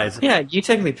 Guys, Yeah, you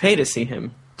technically pay to see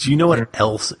him. do you know what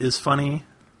else is funny?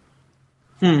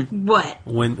 What?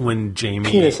 When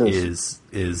Jamie Penises.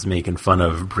 is making fun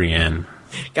of Brienne.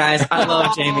 Guys, I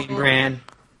love Jamie and Bran.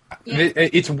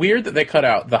 It's weird that they cut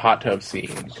out the hot tub scene,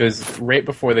 because right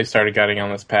before they started getting on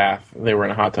this path, they were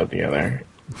in a hot tub together.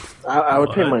 I would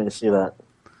pay What? money to see that.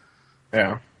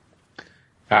 Yeah.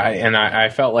 I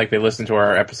felt like they listened to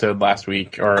our episode last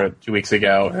week or 2 weeks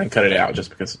ago and cut it out just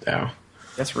because of Dow.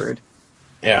 That's rude.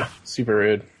 Yeah, super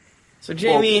rude. So Well,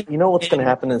 Jamie, you know what's going to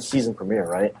happen in season premiere,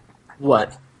 right?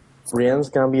 what? Brienne's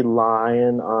going to be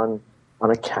lying on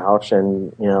a couch,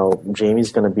 and you know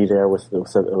Jamie's going to be there with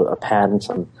a pad and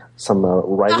some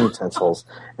writing utensils,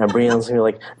 and Brienne's going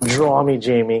to be like, "Draw me,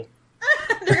 Jamie."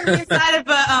 They're gonna be inside of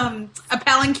a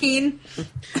palanquin.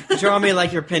 Draw me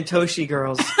like your Pentoshi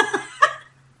girls.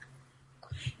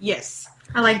 Yes,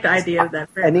 I like the idea of that.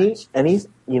 Very Any much.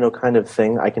 you know kind of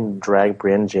thing I can drag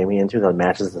Brienne and Jamie into that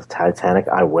matches the Titanic,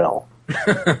 I will.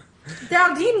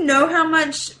 Dow, do you know how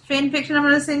much fan fiction I'm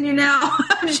going to send you now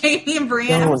of Jamie and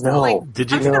Brienne? I'm still like,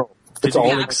 Did you No, did it's you all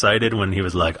get excited when he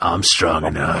was like, "I'm strong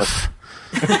enough"?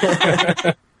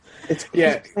 It's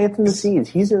Yeah. he's planting the seeds.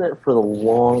 He's in it for the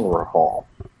long haul.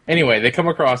 Anyway, they come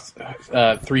across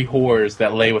 3 whores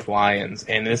that lay with lions,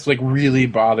 and this like really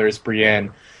bothers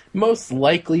Brienne. Most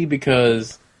likely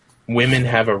because women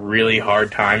have a really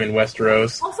hard time in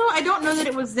Westeros. Also, I don't know that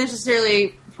it was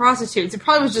necessarily prostitutes. It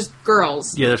probably was just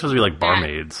girls. Yeah, they're supposed to be like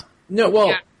barmaids. No,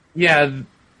 well, yeah,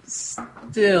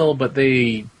 still, but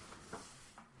they.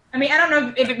 I mean, I don't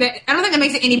know if I don't think that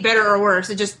makes it any better or worse.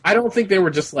 It just I don't think they were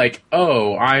just like,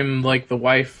 oh, I'm like the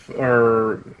wife of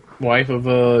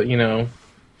a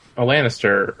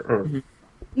Lannister. Or,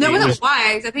 no, it it wasn't was-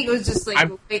 wives. I think it was just like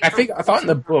I thought in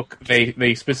the book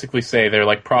they specifically say they're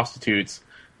like prostitutes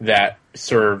that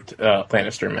served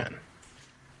Lannister men.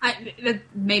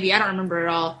 Maybe I don't remember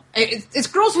at all. It's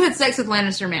girls who had sex with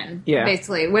Lannister men, Yeah.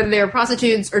 basically, whether they're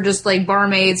prostitutes or just like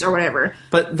barmaids or whatever.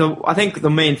 But I think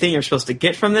the main thing you're supposed to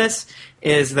get from this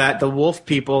is that the wolf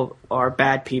people are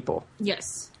bad people.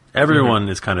 Yes. Everyone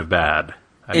is kind of bad.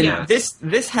 And Yeah.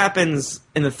 this happens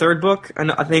in the third book.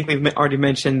 And I think we've already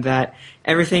mentioned that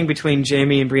everything between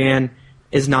Jaime and Brienne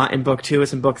is not in book 2;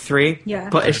 it's in book 3. Yeah.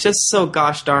 But it's just so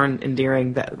gosh darn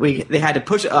endearing that they had to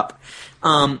push it up.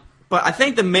 But I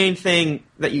think the main thing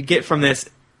that you get from this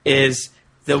is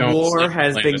the Don't war sleep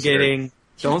has with been Lannisters. getting.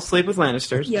 Don't sleep with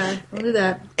Lannisters. Yeah, we'll do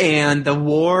that. And the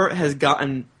war has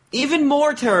gotten even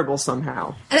more terrible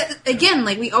somehow. And again,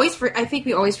 like I think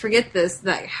we always forget this,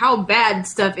 that how bad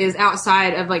stuff is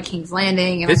outside of like King's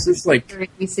Landing. And This is like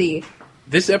we see.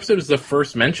 this episode is the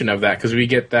first mention of that because we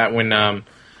get that when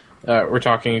we're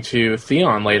talking to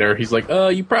Theon later. He's like,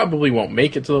 you probably won't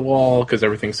make it to the wall because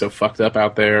everything's so fucked up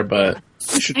out there, but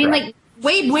you should I mean, try." like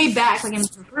way back, like in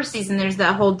the first season, there's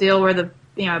that whole deal where the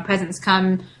peasants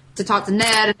come to talk to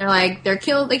Ned, and they're like, they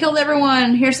killed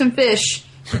everyone. Here's some fish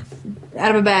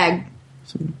out of a bag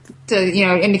to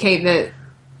indicate that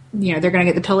they're gonna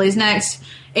get the Tullys next.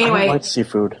 I Anyway, don't like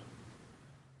seafood.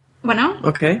 what now?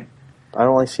 Okay. I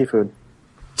don't like seafood.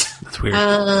 That's weird.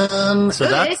 So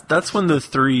Okay. that's when the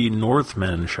 3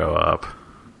 Northmen show up,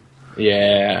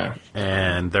 yeah.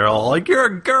 and they're all like, "You're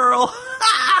a girl."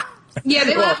 Yeah,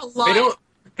 they laugh a lot.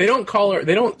 They don't call her.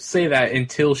 They don't say that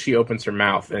until she opens her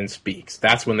mouth and speaks.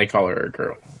 That's when they call her a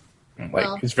girl. Like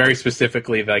Well. it's very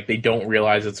specifically like they don't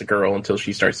realize it's a girl until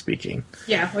she starts speaking.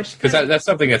 Yeah, which Because that's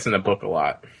something that's in the book a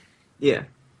lot. Yeah.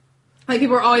 like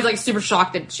people are always like super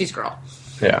shocked that she's a girl.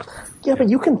 Yeah, Yeah, but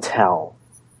you can tell.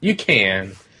 you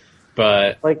can,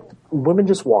 but Like, women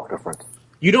just walk different.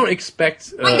 you don't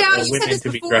expect Wait, now, you said women this to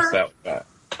be before. dressed out like that.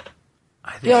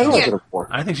 I think, Yeah, I know Yeah. it's before.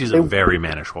 I think she's They- a very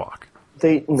mannish walk.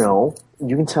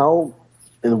 You can tell,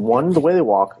 one, the way they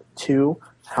walk, 2,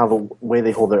 how the way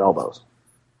they hold their elbows.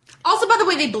 Also, by the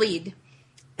way, they bleed.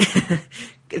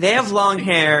 They have long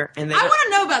hair, and they I want to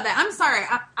know about that. I'm sorry.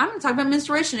 I'm going to talk about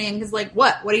menstruation again because, like,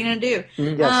 what? What are you going to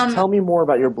do? Yes, tell me more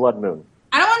about your blood moon.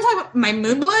 I don't want to talk about my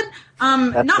moon blood.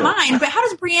 That's Not it. mine, but how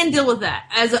does Brienne deal with that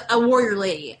as a warrior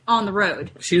lady on the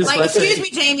road? She just like, lets excuse it-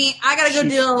 me, Jamie, I got to go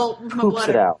deal with my Poops blood.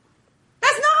 it out.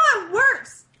 That's not how it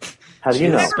works. How do you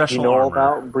She know? has Do special you know armor.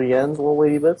 about Brienne's little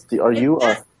lady bits? Are you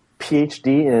a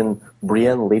PhD in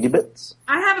Brienne lady bits?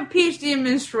 I have a PhD in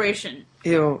menstruation.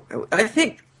 I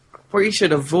think we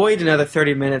should avoid another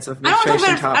 30 minutes of I don't want to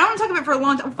menstruation talk about it. I talk. don't want to talk about it for a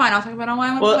long time. Fine, I'll talk about it on why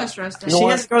I'm Well, moisturized. She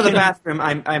has to go to the Can- bathroom.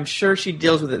 I'm sure she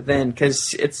deals with it then because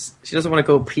she doesn't want to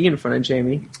go pee in front of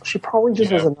Jamie. She probably just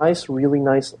has a really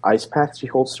nice ice pack she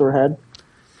holds to her head.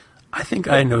 I think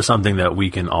I know something that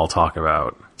we can all talk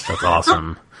about. That's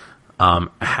awesome.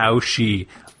 How she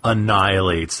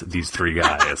annihilates these 3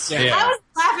 guys. I was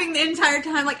laughing the entire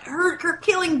time. Like, her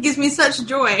killing gives me such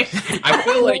joy. I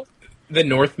feel like the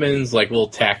Northman's like little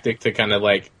tactic to kind of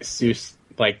like suss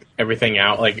like everything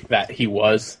out, like that he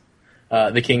was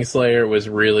the Kingslayer, was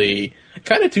really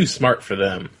kind of too smart for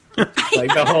them.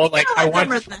 Like the whole like I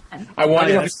want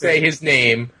him to say his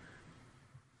name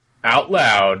out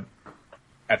loud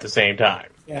at the same time.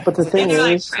 Yeah. But the thing They're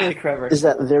like, is, really clever. is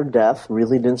that their death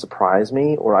really didn't surprise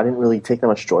me, or I didn't really take that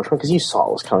much joy from it, because you saw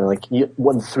it was coming. Like,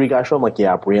 when the 3 guys showed, I'm like,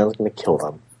 yeah, Brienne's going to kill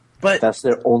them. But That's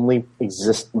their only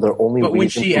But when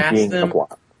reason she for asked being them- the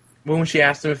plot. when she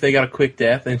asked him if they got a quick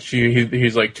death, and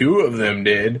he's like 2 of them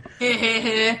did.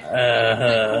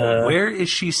 Where is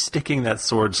she sticking that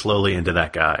sword slowly into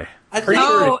that guy? Pretty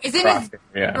sure Oh, it's is it his Crockett,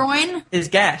 yeah. groin? His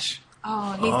gash.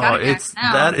 Oh, he's Oh, got it it's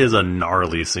now. that is a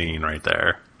gnarly scene right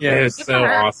there. Yeah. It is Good so for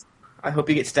her. awesome. I hope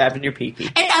you get stabbed in your pee-pee.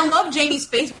 And I love Jamie's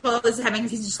face while this is happening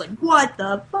because he's just like, what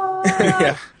the fuck?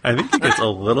 Yeah. I think he gets a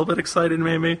little bit excited,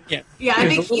 maybe. Yeah, Yeah, I He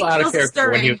think was a little he out of feels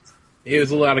character when he disturbing. was. It was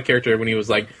a little out of character when he was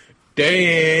like,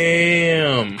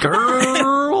 "Damn."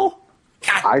 Girl.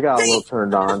 I got a little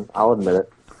turned on. I'll admit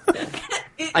it.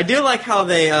 I do like how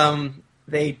they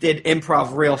they did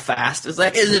improv real fast. It's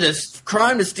like, is it a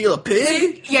crime to steal a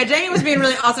pig? Yeah, Jamie was being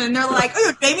really awesome, and they're like,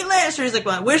 "Oh, Jamie Lannister." He's like,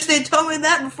 "Well, I wish they'd told me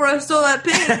that before I stole that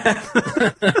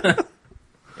pig."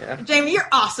 Yeah. Jamie, you're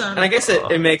awesome. And I guess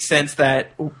it makes sense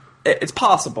that it's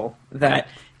possible that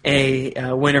a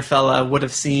Winterfell would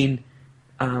have seen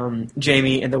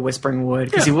Jamie in the Whispering Wood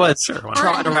because he was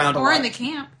trotting around or a lot. in the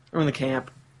camp. Or in the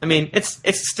camp. I mean, it's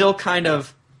still kind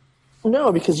of...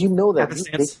 No, because you know that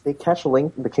Happenstance. they catch the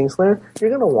Kingslayer, you're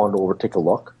going to want to over take a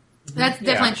look. That's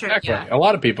definitely true. Exactly. Yeah. A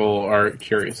lot of people are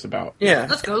curious about. Yeah.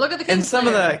 Let's go look at the And some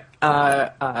of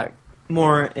Kingslayer. the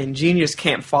more ingenious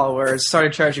camp followers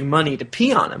started charging money to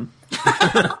pee on him.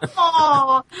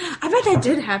 Oh, I bet that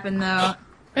did happen though.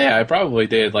 Yeah, I probably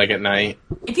did, like, at night.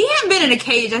 If he hadn't been in a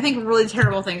cage, I think really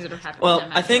terrible things would have happened. Well, to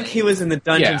him, I think actually. he was in the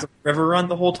dungeons Yeah. of River Run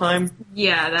the whole time.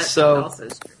 Yeah, that So- also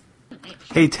is true.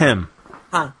 Hey, Tim.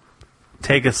 Huh.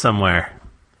 Take us somewhere.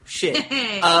 Shit.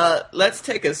 Let's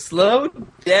take a slow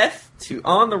death to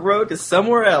On the Road to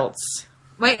Somewhere Else.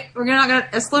 Wait, we're not gonna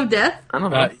a slow death? I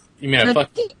don't know. You mean a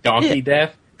fucking donkey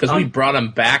death? Because we Um, brought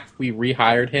him back, we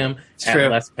rehired him at true.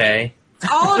 less pay.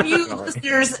 All of you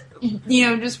listeners,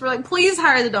 just were like, please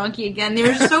hire the donkey again. They were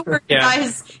just so hurt Yeah. by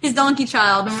his donkey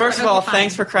child. And we're First like, of all, okay, fine.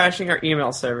 thanks for crashing our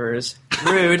email servers.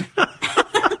 Rude.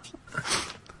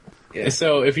 Yeah.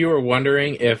 So, if you were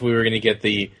wondering if we were going to get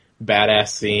the badass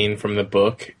scene from the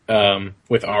book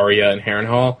with Arya and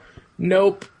Harrenhal,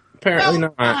 nope, apparently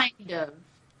Well, not. kind of.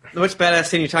 Which badass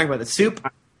scene are you talking about? The soup?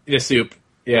 The soup,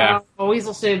 yeah. Oh,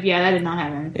 weasel soup. Yeah, that did not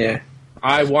happen. Yeah.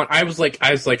 I was like,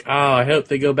 oh, I hope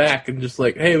they go back and just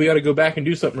like, hey, we got to go back and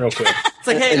do something real quick. It's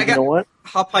like, hey, And I you got... know what?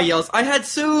 Hot Pie yells, I had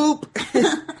soup!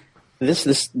 This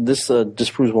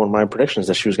disproves one of my predictions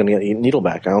that she was going to get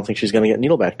Needleback. I don't think she's going to get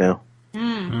Needleback now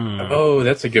Oh,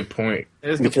 that's a good point. It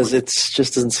is a good because point. it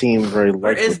just doesn't seem very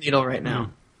Where likely. is Needle right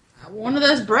now? One of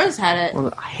those bros had it.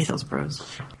 Well, I hate those bros.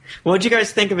 What'd you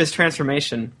guys think of his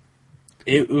transformation?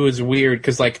 It was weird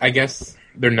because, like, I guess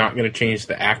they're not going to change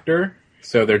the actor,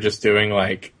 so they're just doing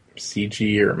like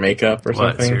CG or makeup or What,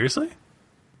 something. seriously?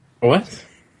 What?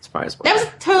 Surprise. That was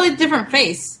a totally different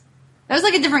face. That was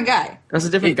like a different guy. That's a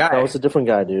different guy. That was a different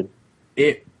guy, dude.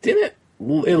 It didn't.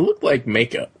 It looked like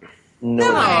makeup.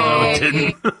 No, No, it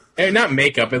didn't. Not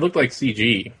makeup. It looked like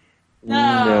CG.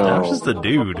 That was just a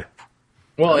dude.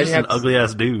 Well, it Just had an ugly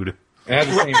ass dude. It had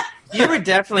the same. You were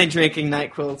definitely drinking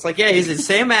NyQuil. It's like, yeah, he's the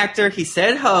same actor. He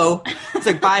said ho. It's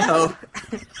like, bye ho.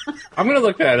 I'm gonna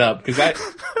look that up because that.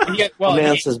 The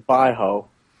man says bye ho.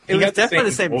 It He was got the definitely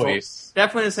the same same voice. voice.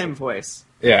 Definitely the same voice.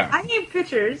 Yeah. I need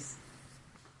pictures.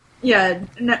 Yeah,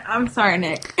 no, I'm sorry,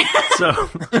 Nick. So,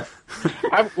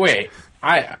 I'm gonna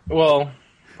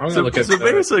look at so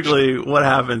the- basically, what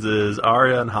happens is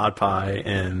Arya and Hot Pie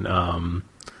and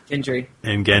Injury.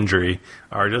 Gendry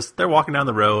are they're walking down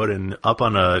the road, and up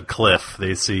on a cliff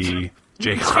they see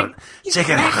Jacob.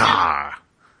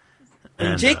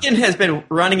 And Jakin has been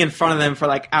running in front of them for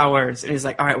like hours, and he's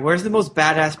like, all right, where's the most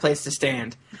badass place to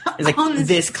stand? He's like, On this-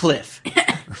 this cliff.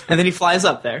 And then he flies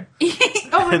up there.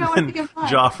 Oh my And god, then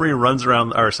what a Joffrey runs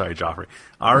around,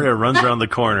 Arya runs around the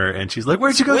corner, and she's like,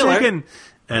 "Where'd you go, Spoiler. Jacob?"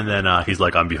 And then he's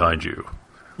like, "I'm behind you."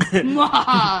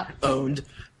 I Owned.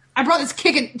 brought this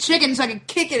chicken so I can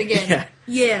kick it again.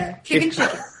 Yeah, kicking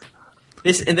chicken.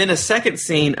 And then a second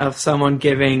scene of someone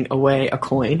giving away a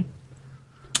coin.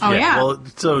 Oh yeah. Well,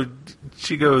 so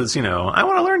she goes, I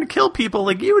want to learn to kill people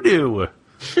like you do.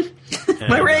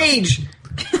 My rage!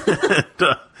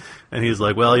 And he's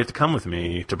like, "Well, you have to come with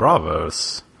me to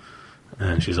Bravos."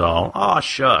 And she's all, "Aw,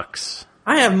 shucks."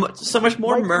 I have so much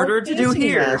more murder to do dancing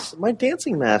here. My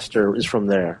dancing master is from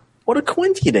there. What a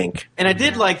quinty-dink. And I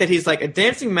did like that he's like, a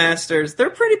dancing masters, they're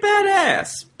pretty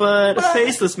badass, but a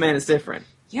faceless man is different.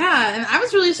 Yeah, and I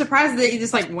was really surprised that he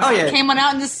just like went Oh, yeah. came on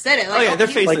out and just said it. Like, Oh yeah, they're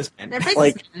you- faceless men. They're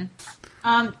faceless Like-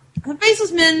 men. The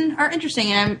faceless men are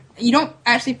interesting, and you don't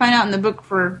actually find out in the book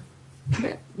for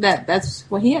that's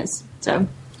what he is. So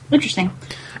interesting.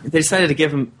 They decided to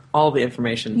give him all the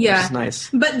information, Yeah. which is nice.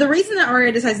 But the reason that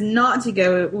Arya decides not to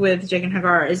go with Jake and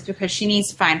Hagar is because she needs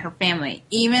to find her family,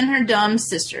 even her dumb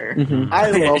sister.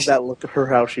 I Yeah, love that look of her,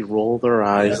 how she rolled her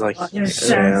eyes like, Yes.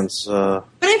 Sansa.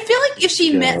 But I feel like if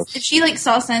she Yes. if she like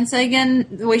saw Sansa again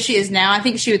the way she is now, I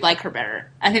think she would like her better.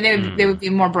 I think they would be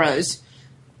more bros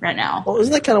right now. Well,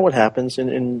 isn't that kind of what happens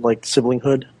in like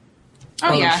siblinghood?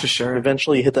 Oh, yeah, for sure.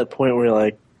 Eventually you hit that point where you're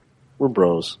like, we're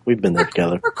bros. We've been there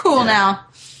together. we're cool now.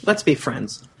 Let's be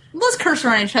friends. Let's curse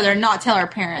around each other and not tell our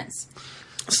parents.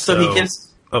 So he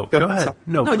gives. Oh, go ahead. So-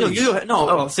 No, no, please. you go ahead. No,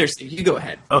 oh, seriously, you go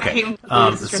ahead. I Okay. hate when people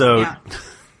do this, it stresses me out.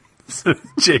 So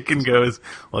Jacob goes,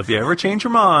 "Well, if you ever change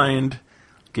your mind,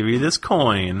 I'll give you this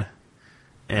coin,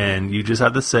 and you just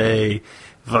have to say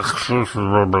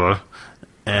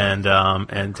and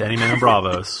to any man in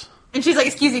Bravos. And she's like,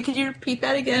 "Excuse me, could you repeat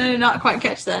that again?" I did not quite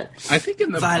catch that. I think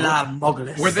in the Vala book,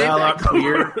 Mogulus. were they that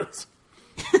clear?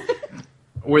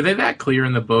 Were they that clear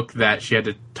in the book that she had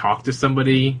to talk to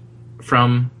somebody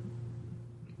from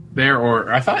there?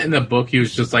 Or I thought in the book he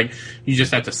was just like, you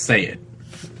just have to say it.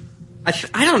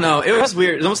 I don't know. It was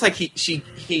weird. It was almost like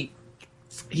he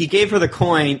gave her the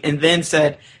coin and then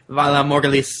said Vala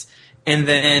Morgulis and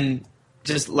then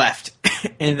just left.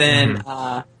 And then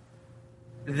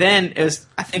then it was,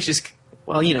 I think she's,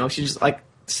 well, you know, she just like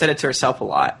said it to herself a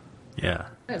lot. Yeah.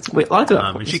 Wait, a lot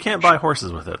of And she can't buy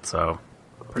horses with it, so.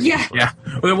 Yeah. Yeah.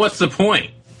 Well, then what's the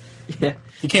point? Yeah.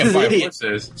 You can't She's buy an idiot.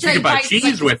 horses. She Right, can buy right,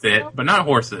 cheese like- with it, but not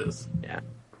horses. Yeah.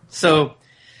 So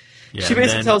Yeah, she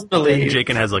basically and tells him to then leave.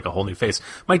 Jaken has like a whole new face.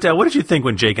 Mike, Dad, what did you think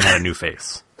when Jaken had a new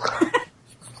face?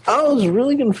 I was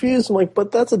really confused. I'm like,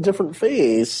 but that's a different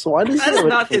face. Why does he That is have a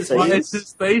not different his face? Why Why is is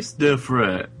his face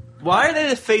different? Why are they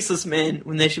the faceless men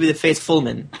when they should be the faceful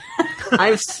men?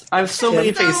 I have so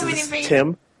many So faces. many faces.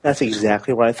 Tim, that's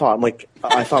exactly what I thought. I'm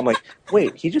like,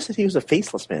 wait, he just said he was a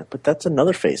faceless man, but that's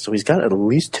another face. So he's got at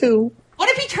least two. What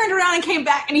if he turned around and came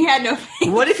back and he had no face?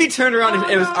 What if he turned around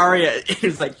and it was no. Arya? It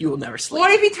was like, you will never sleep.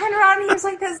 What if he turned around and he was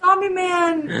like that zombie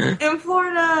man in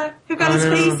Florida who got his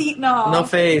no. face eaten off? No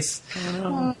face.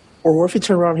 Or what if he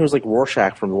turned around and he was like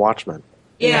Rorschach from The Watchmen?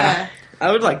 Yeah.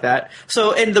 I would like that.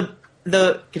 So in the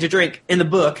get your drink in the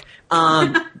book,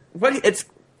 what it's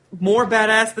more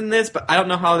badass than this, but I don't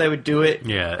know how they would do it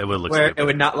Yeah, it would look where stupid. it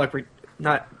would not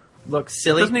look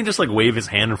silly. Doesn't he just like wave his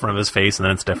hand in front of his face and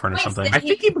then it's different or Wait, something? so I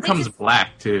think he becomes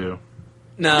black too.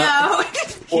 No. No.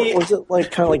 Or is it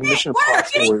like kind of like Mission What are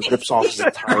Impossible where he you rips off his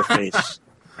entire face?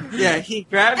 Yeah, he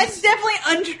grabs. That's definitely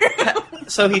untrue.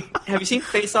 So have you seen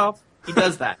Face Off? He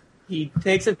does that. He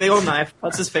takes a big old knife,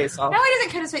 cuts his face off. No, he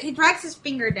doesn't cut his face. He drags his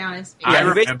finger down his face. Yeah, I he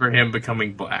remember him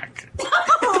becoming black.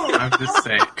 I'm just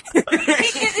saying.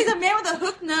 He's a man with a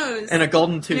hooked nose And a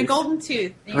golden tooth. and a golden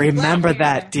tooth. And he's Remember black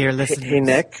hair. that, dear listeners. Hey,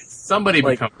 Nick, Somebody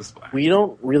Like, becomes black. we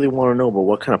don't really want to know about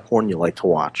what kind of porn you like to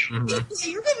watch. Yeah,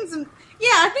 you're getting some. Yeah,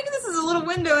 I think this is a little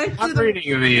window into I'm the.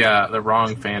 reading the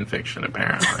wrong fan fiction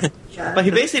apparently. But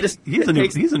he basically just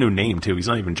He's a new name too. He's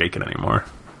not even Jaken anymore.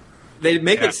 they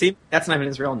make Yeah. it seem that's not even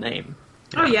his real name.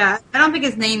 Oh yeah, I don't think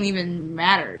his name even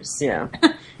matters. Yeah.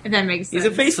 If that makes sense.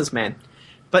 He's a faceless man.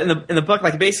 But in the book,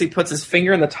 like, he basically puts his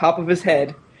finger in the top of his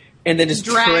head and then just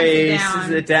Drags it traces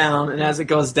down. it down, and as it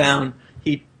goes down,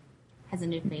 he Has a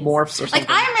new face. morphs or something. Like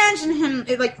I imagine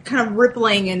him like kind of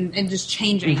rippling and just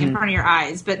changing in front of your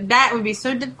eyes, but that would be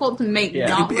so difficult to make. Yeah.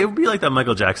 not It would be like that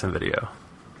Michael Jackson video.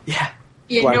 Yeah.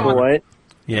 yeah, Black no or one- white?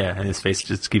 Yeah, and his face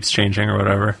just keeps changing or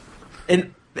whatever.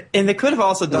 And they could have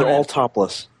also done They're all it,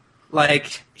 topless.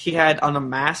 like, he had on a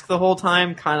mask the whole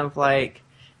time, kind of like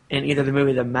in either the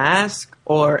movie The Mask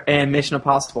or in Mission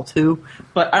Impossible 2,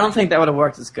 but I don't think that would have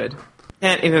worked as good.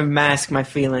 Can't even mask my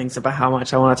feelings about how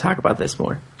much I want to talk about this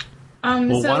more.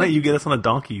 Well, so, why don't you get us on a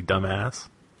donkey, you dumbass?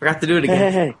 Forgot to do it Hey,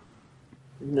 again. hey,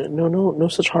 hey. No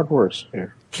such hard words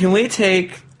here. Can we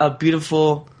take a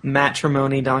beautiful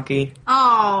matrimony donkey?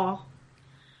 Oh,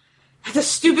 the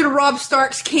stupid Rob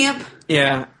Stark's camp.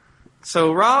 Yeah.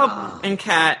 So Rob and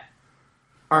Kat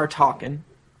are talking.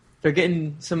 They're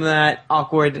getting some of that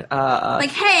awkward. Like,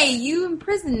 hey, you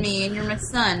imprisoned me and you're my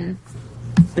son.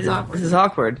 This awkward. is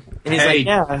awkward. And he's Hey. like,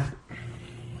 yeah.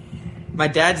 My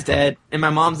dad's dead, and my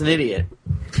mom's an idiot.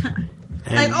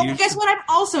 And Like, oh, you- guess what? I'm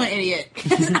also an idiot.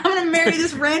 'Cause I'm gonna marry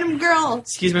this random girl.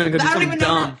 Excuse me, I'm going to I do don't something even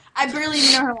know her. dumb. I barely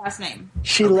even know her last name.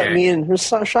 She let Okay. me in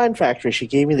her shine factory. She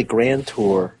gave me the grand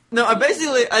tour. No, I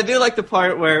do like the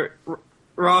part where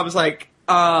Rob's like,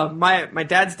 my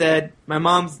dad's dead, my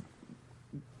mom's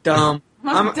dumb.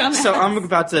 Mom's dumbass. So I'm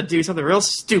about to do something real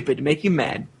stupid to make you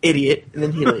mad, idiot, and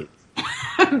then he leaves.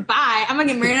 Bye. I'm gonna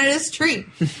get married under this tree.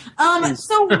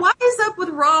 So what is up with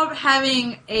Rob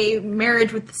having a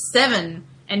marriage with the Seven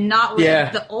and not with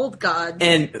Yeah. the old gods?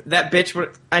 And that bitch,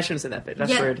 I shouldn't say that bitch.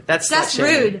 That's Yeah, rude. That's That's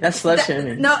slut-shaming. rude. That's slut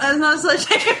shaming. No, that's not slut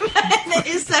shaming. That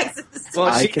is sexist. Well,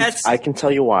 I she has. can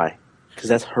tell you why. Because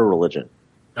that's her religion.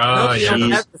 Oh no, she yeah. don't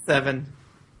She's- have the 7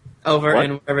 over What?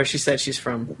 in wherever she said she's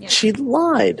from. Yeah. She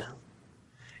lied.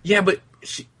 Yeah, but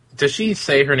does she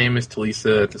say her name is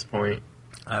Talisa at this point?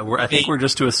 I think we're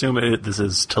just to assume this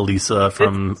is Talisa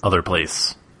from Other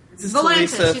Place. This is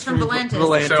Volantis. Talisa She's from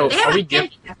Volantis. So- They Are have we a giving-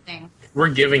 that thing. We're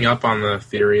giving up on the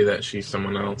theory that she's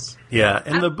someone else. Yeah,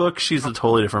 in the book, she's a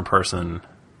totally different person,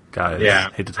 guys. Yeah.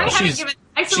 Hate to I tell you. haven't given.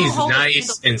 I feel She's whole-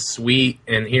 nice and sweet,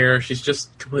 and here she's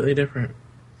just completely different.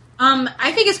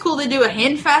 I think it's cool to do a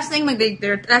hand fasting. Like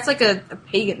that's like a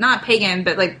pagan, not pagan,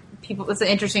 but like people. It's an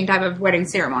interesting type of wedding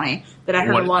ceremony that I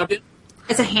heard What a lot did of.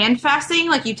 It's a hand fasting,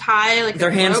 like you tie like Their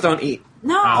a hands rope. don't eat.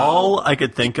 No. All I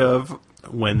could think of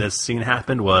when this scene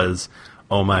happened was,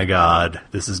 oh my god,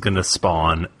 this is going to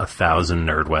spawn 1,000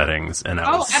 nerd weddings, and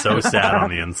I was so sad on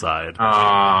the inside.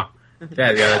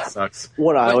 Yeah, that sucks.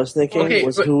 What I was thinking okay,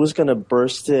 was but- who was going to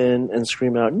burst in and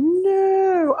scream out,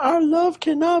 "No, our love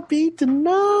cannot be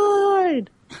denied."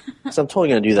 So I'm totally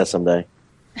going to do that someday.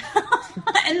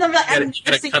 And then You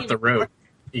gotta cut the road.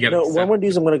 You gotta. No, what I'm going to do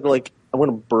is I'm going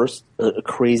to burst a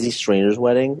crazy stranger's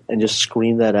wedding and just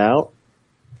scream that out,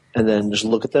 and then just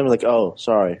look at them like, "Oh,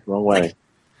 sorry, wrong wedding."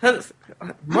 I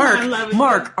love it.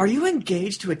 Mark, are you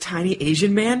engaged to a tiny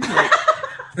Asian man? Like,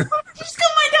 Just call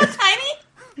my dog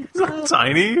tiny.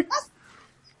 Tiny?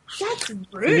 That's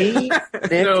rude. Me,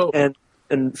 Nick, No.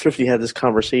 and Thrifty had this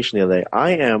conversation the other day.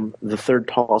 I am the third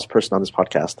tallest person on this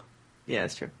podcast. yeah,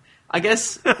 it's true. I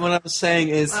guess what I was saying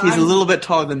is he's a little bit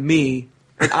taller than me,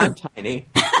 and I'm tiny.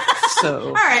 So,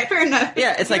 All right, fair enough.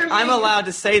 yeah, it's like I'm allowed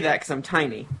to say that because I'm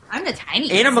tiny. I'm the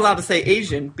tiniest. And I'm allowed to say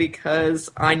Asian because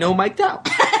I know Mike Dow.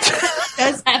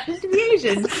 does happen to be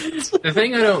Asian. The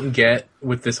thing I don't get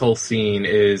with this whole scene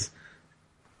is,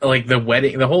 like, the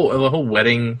wedding, the whole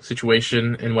wedding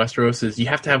situation in Westeros is you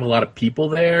have to have a lot of people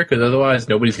there because otherwise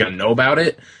nobody's gonna know about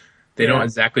it. They don't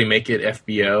exactly make it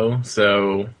FBO,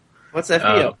 so What's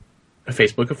FBO? a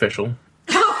Facebook official.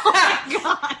 Oh my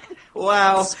god.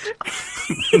 Wow.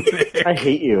 I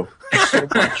hate you so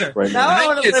much right Now now. I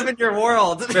want to is- live in your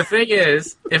world. The thing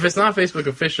is, if it's not Facebook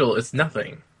official, it's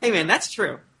nothing. Hey, man, that's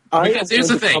true. I am Because here's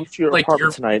going the to come thing, to your like,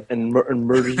 apartment tonight and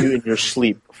murder you in your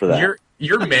sleep for that.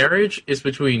 Your marriage is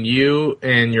between you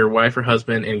and your wife or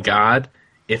husband and God.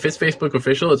 If it's Facebook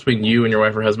official, it's between you and your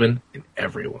wife or husband and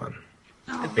everyone.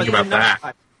 Think about that.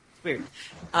 It's weird.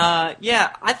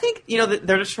 Yeah, I think, that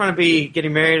they're just trying to be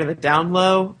getting married in the down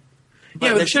low. But Yeah,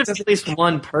 there but should be at least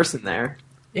one person there.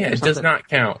 Yeah, it does not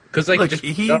count because Look, just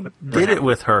he did it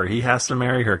with her. He has to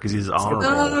marry her because he's honorable,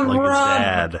 like his Rob.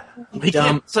 dad. He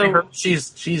can't So- marry her.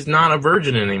 She's not a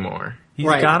virgin anymore. He's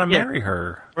Right, got to yeah. marry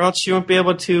her. Or else she won't be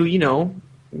able to,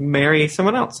 marry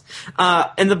someone else.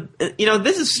 And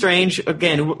this is strange.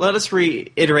 Again, let us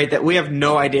reiterate that we have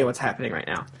no idea what's happening right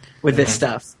now with this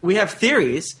stuff. We have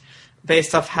theories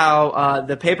based off how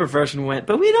the paper version went,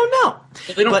 but we don't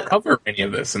know. They don't But- cover any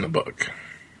of this in the book.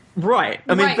 Right.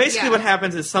 I mean, Right, basically yeah. what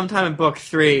happens is sometime in book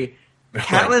 3,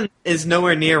 Catelyn is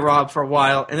nowhere near Rob for a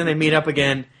while, and then they meet up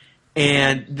again,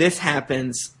 and this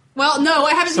happens. Well, no,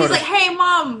 what happens? Sort He's of. like, "Hey,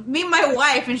 mom, meet my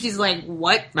wife," and she's like,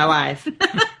 "What?" My wife.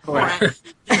 Alright.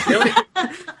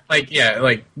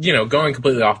 Going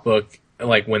completely off book,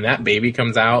 like when that baby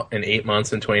comes out in 8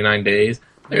 months and 29 days,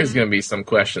 there's going to be some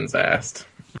questions asked.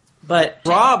 But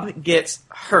Rob gets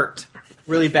hurt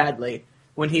really badly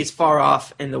when he's far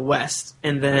off in the west,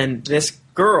 and then this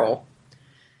girl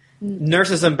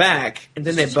nurses him back, and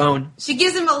then they bone. She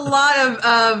gives him a lot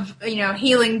of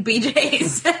healing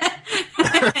BJs.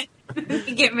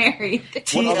 They get married.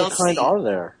 What other kind are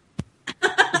there?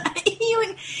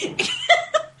 Healing. Can you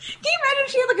imagine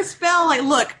if she had like a spell? Like,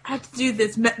 look, I have to do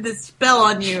this spell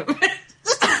on you.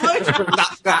 Just a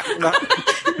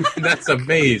blowjob. That's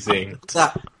amazing.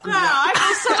 Wow, I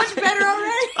feel so much better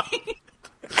already.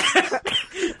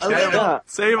 A little, Yeah.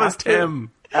 Save us,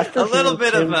 Tim. After a little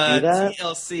hearing bit of Tim do that,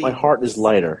 TLC. my heart is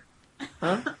lighter.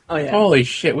 Oh yeah. Holy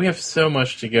shit, we have so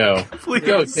much to go. Please.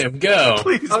 Go, Tim, go.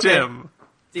 Please, Okay. Tim.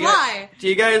 Fly. Do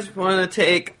you guys want to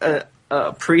take a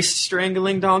priest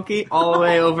strangling donkey all the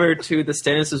way over to the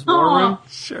Stannis' war Aw. room?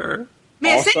 Sure.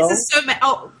 Man, Also- Stannis is so mad.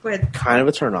 Oh, go ahead. Kind of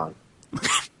a turn on.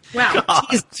 Wow.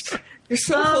 You're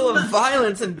so full of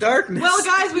violence and darkness. Well,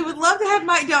 guys, we would love to have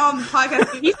Mike Dell on the podcast.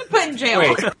 But he's been put in jail.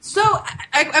 Wait. So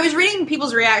I was reading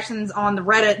people's reactions on the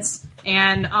Reddits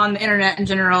and on the internet in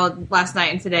general last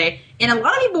night and today, and a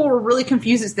lot of people were really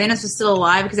confused that Stannis was still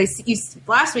alive because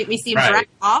last week we see him Right. dragged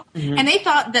off, and they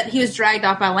thought that he was dragged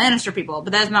off by Lannister people,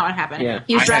 but that's not what happened. Yeah.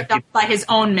 He was I dragged had off by his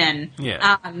own men.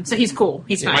 Yeah. So he's cool.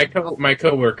 He's fine. My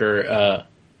coworker,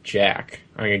 Jack,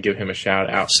 I'm going to give him a shout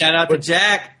out. Shout out to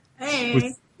Jack.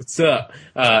 Hey. What's up?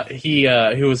 He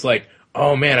was like,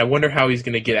 "Oh man, I wonder how he's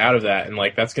gonna get out of that," and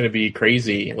like that's gonna be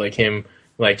crazy. Like him,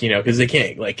 because they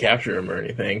can't like capture him or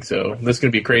anything. So that's gonna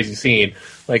be a crazy scene.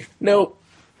 Like, nope.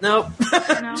 Nope.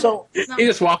 No, So it's not- He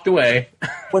just walked away.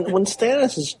 when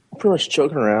Stannis is pretty much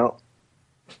choking her out,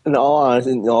 in all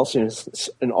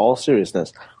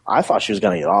seriousness, I thought she was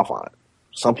going to get off on it.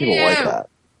 Some people like Ew. that.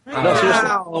 No, seriously,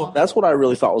 Wow. that's what I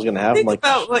really thought was going to happen. Think Like,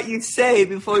 about what you say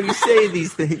before you say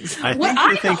these things. I What think I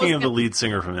you're thought thinking was of the gonna- lead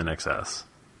singer from NXS.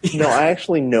 no, I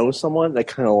actually know someone that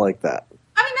kind of like that.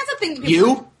 I mean, that's a thing. That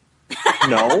You?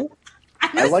 No, I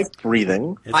I like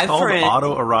breathing. It's My called friend-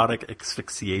 autoerotic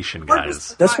asphyxiation, Or guys.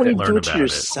 just- That's when you Learn do it to about it.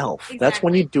 yourself. Exactly. That's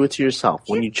when you do it to yourself.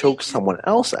 When you choke someone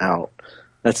else out,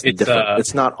 that's different.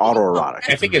 It's not autoerotic.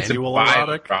 I think it's a Manual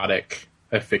erotic? bioerotic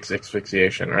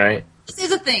asphyxiation, right? This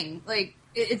is a thing. Like,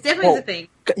 it's definitely a thing.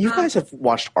 You guys have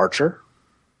watched Archer?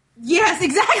 Yes,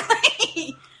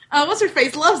 exactly. What's her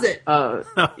face? Loves it.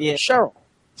 Yeah. Cheryl.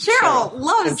 Cheryl And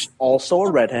loves. she's also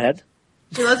a redhead.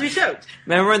 She loves to be choked.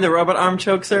 Remember when the robot arm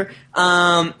chokes her?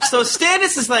 So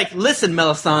Stannis is like, listen,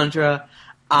 Melisandre,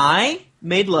 I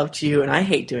made love to you, and I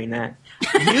hate doing that.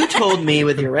 You told me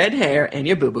with your red hair and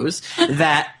your boo-boos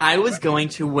that I was going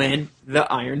to win the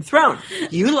Iron Throne.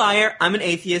 You liar, I'm an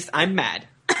atheist, I'm mad.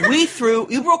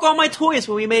 You broke all my toys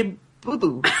when we made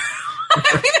boo-boo.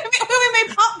 we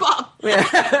made Pop Pop.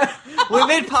 Yeah. We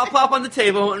made pop-pop on the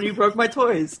table, and you broke my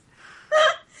toys.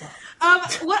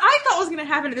 What I thought was going to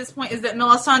happen at this point is that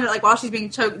Melisandre, like while she's being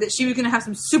choked, that she was going to have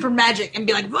some super magic and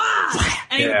be like, "Wah!"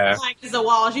 And he Yeah. would fly against the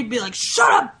wall. She'd be like, "Shut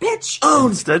up, bitch!"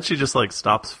 Instead, she just like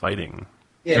stops fighting.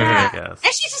 Yeah. I guess.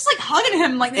 And she's just like hugging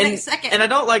him like the next second. And I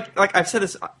don't like I've said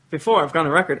this before, I've gone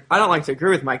on record, I don't like to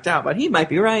agree with Mike Dow, but he might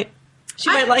be right. She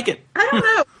might like it. I don't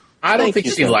know. I don't Thank think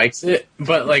you, she Sam. likes it,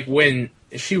 but like when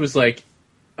she was like,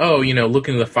 "Oh, look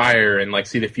into the fire and like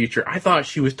see the future," I thought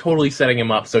she was totally setting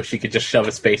him up so she could just shove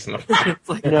his face in the fire. It's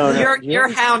like, No, you're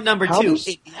hound number How two.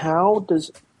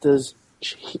 does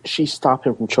she stop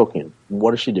him from choking him?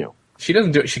 What does she do? She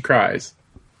doesn't do it; she cries.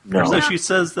 No. So she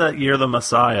says that you're the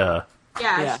Messiah.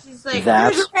 Yeah, she's like,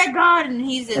 That's- "Where's your red god?" And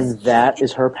he's just, And that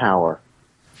is her power.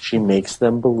 She makes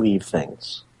them believe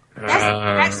things. that's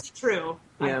actually true.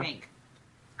 Yeah. I think.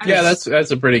 Yeah,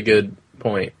 that's a pretty good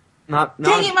point. Not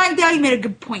Dang it, Mike Dow, you made a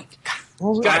good point.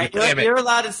 God damn it! You're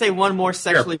allowed to say one more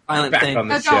sexually violent back thing. on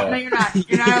No, the don't. show. No, you're not.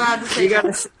 You're not allowed to say You got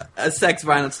that. a sex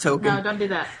violence token. No, don't do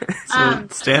that. So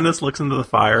Stannis looks into the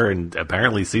fire and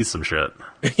apparently sees some shit.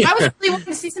 I was really wanting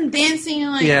to see some dancing,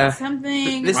 like Yeah.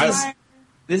 something. This is-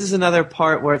 This is another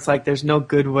part where it's like there's no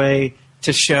good way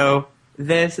to show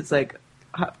this. It's like,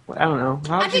 I don't know.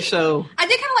 How would you think- show? I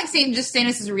did kind of like seeing just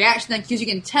Stannis' reaction, like, because you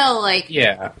can tell, like,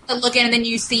 Yeah, the look in, and then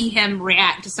you see him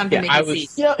react to something Yeah, that you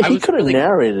see. Yeah, I he was could have really-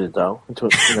 narrated it though into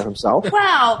himself.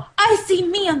 Wow, I see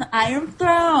me on the Iron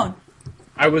Throne.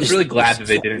 I was really glad that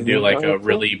they didn't do like a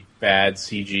really bad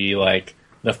CG, like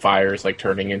the fire's like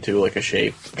turning into like a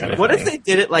shape kind of What thing. if they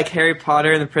did it like Harry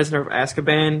Potter and the Prisoner of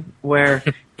Azkaban, where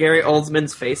Gary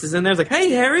Oldman's face is in there? It's like, hey,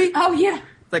 Harry. Oh yeah,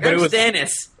 It's like, But I'm it was-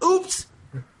 Stannis. Oops.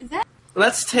 is that?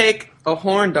 Let's take a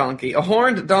horned donkey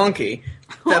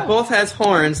that both has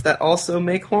horns that also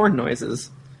make horn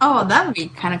noises. Oh, that would be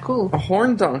kind of cool. A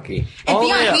horned donkey. And All the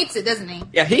way Theon up. hates it, doesn't he?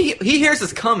 Yeah, he hears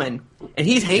us coming, and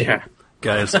he's hating. Yeah.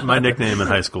 Guys, my nickname in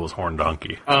high school was Horn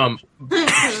Donkey.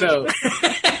 So,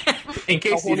 in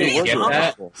case you didn't get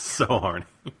that, So horny.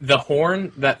 the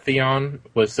horn that Theon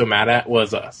was so mad at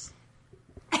was us.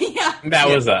 Yeah. That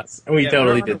was us. We Yeah,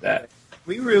 totally we're- did that.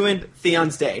 We ruined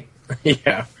Theon's day.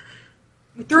 Yeah.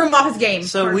 Threw him off his game.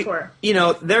 So hardcore.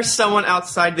 there's someone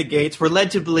outside the gates. We're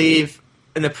led to believe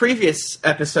in the previous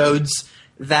episodes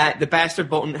that the Bastard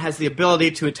Bolton has the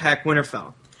ability to attack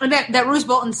Winterfell. And that Roose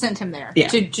Bolton sent him there Yeah.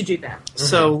 to do that.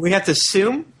 So we have to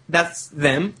assume that's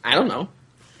them. I don't know.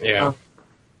 Yeah.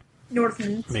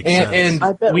 Northman. Makes sense. And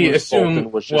I bet we Roose assume.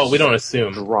 Bolton was Well, just we don't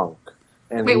assume. drunk,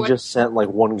 and Wait, he what? just sent like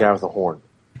one guy with a horn.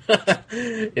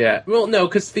 Yeah. Well, no,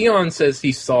 because Theon says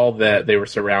he saw that they were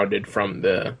surrounded from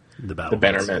the battle.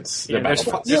 Bannerments. Yeah, the there's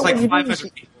battlements. Yeah, like well,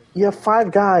 500 people. You have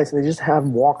 5 guys, and they just have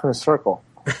them walk in a circle.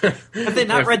 Have they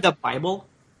not read the Bible?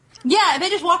 Yeah, they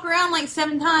just walk around like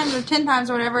 7 times or 10 times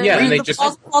or whatever. Yeah, and and they the just-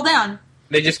 walls fall down.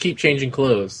 They just keep changing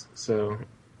clothes. So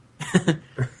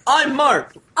I'm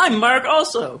Mark. I'm Mark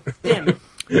also. Damn it.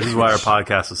 This is why our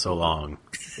podcast is so long.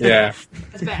 yeah.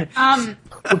 That's bad.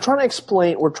 We're trying to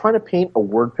explain. We're trying to paint a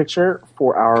word picture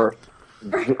for our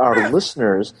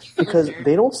listeners because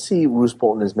they don't see Roose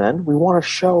Bolton as men. We want to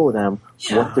show them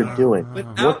what they're doing,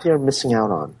 what they're missing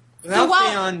out on. Without while-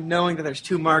 Theon knowing that there's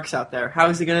 2 Marks out there, how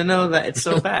is he going to know that it's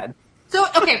so bad? So,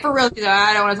 okay, for real, though,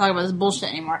 I don't want to talk about this bullshit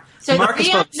anymore. So Marcus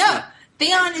Theon, Bolton.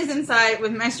 Theon is inside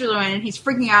with Maester Luwin, and he's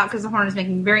freaking out because the horn is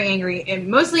making him very angry. And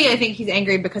mostly, I think he's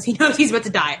angry because he knows he's about to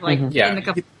die. Like Yeah. in the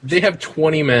couple. They have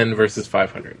 20 men versus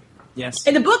 500. Yes.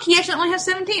 In the book, he actually only has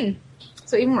 17,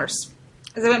 so even worse.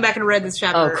 As I went back and read this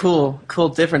chapter, Oh, cool. Cool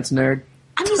difference, nerd.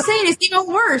 I'm just saying it's even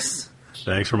worse.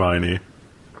 Thanks, Hermione.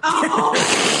 Oh,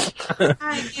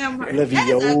 I am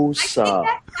Leviosa.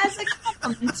 As a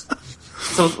compliment.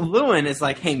 So Lewin is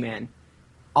like, hey, man,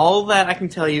 all that I can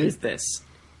tell you is this.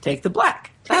 Take the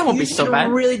black. That won't You be so should bad.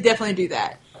 really definitely do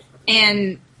that.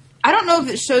 And I don't know if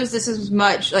it shows this as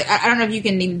much. Like I don't know if you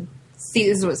can even see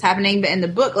this is what's happening. But in the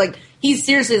book, like, he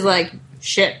seriously is like,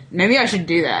 shit, maybe I should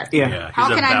do that. Yeah. Yeah, How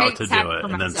he's can I about make to this do happen it, for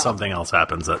and then myself? something else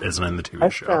happens that isn't in the TV I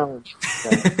show. found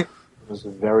that it was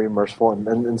very merciful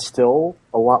and still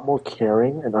a lot more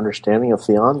caring and understanding of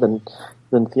Theon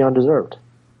than Theon deserved.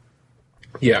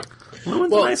 Yeah.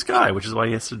 Luwin's Well- a nice guy, which is why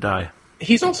he has to die.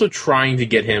 He's also trying to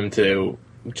get him to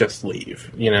just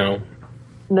leave, you know?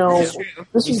 No, It's true.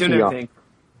 this He's is doing Theon. everything.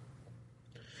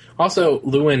 Also,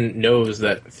 Lewin knows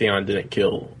that Theon didn't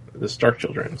kill the Stark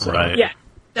children. So. Right. Yeah,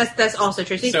 that's also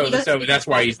true. So that's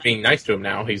why he's being nice to him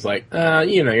now. He's like,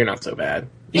 you're not so bad.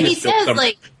 You And he just killed says, some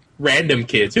like, random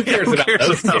kids. Who cares Who about cares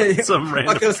those about kids? some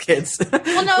random... Fuck those kids.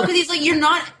 well, no, because he's like, you're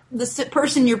not the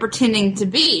person you're pretending to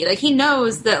be. Like, he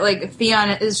knows that, like, Theon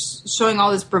is showing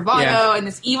all this bravado Yeah. and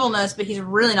this evilness, but he's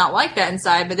really not like that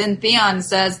inside. But then Theon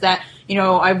says that,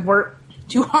 I've worked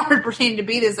too hard pretending to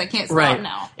be this. I can't stop Right.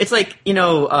 now. It's like,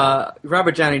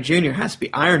 Robert Downey Jr. has to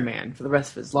be Iron Man for the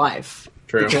rest of his life.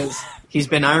 True. Because he's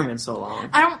been Iron Man so long.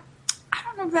 I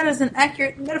don't know if that is an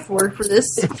accurate metaphor for this.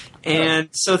 And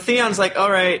so Theon's like, all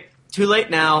right, too late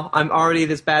now. I'm already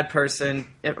this bad person.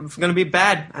 If I'm going to be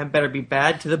bad, I better be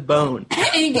bad to the bone. And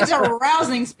he gives a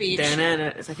rousing speech.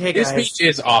 It's like, hey, His guys. speech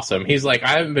is awesome. He's like,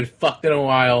 I haven't been fucked in a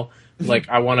while. Like,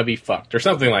 I want to be fucked, or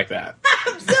something like that.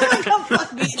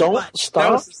 Don't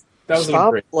stop. That was stop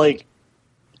great. like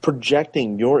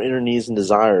projecting your inner needs and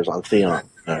desires on Theon.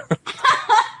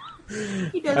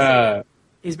 He does.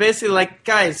 He's basically like,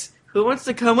 guys, who wants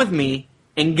to come with me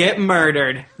and get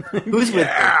murdered? Who's with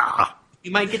me?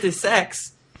 You might get to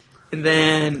sex. And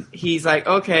then he's like,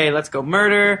 okay, let's go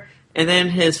murder. And then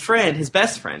his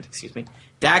best friend,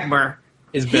 Dagmar,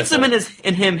 His hits best him friend.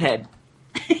 in him head.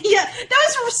 Yeah,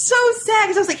 that was so sad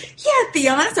because I was like, yeah,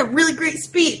 Theon, that's a really great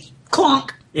speech.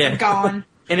 Clonk. Yeah. Gone.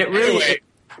 And it really... Anyway,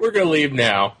 we're gonna leave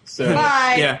now. So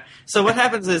Bye. Yeah. So what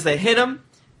happens is they hit him,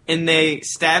 and they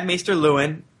stab Maester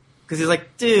Lewin, because he's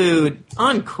like, dude,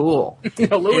 uncool.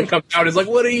 Lewin comes out. He's like,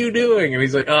 "What are you doing?" And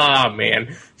he's like, "Ah,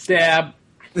 man, stab."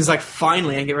 He's like,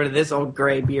 finally, I can get rid of this old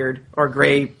gray beard, or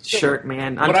gray shirt,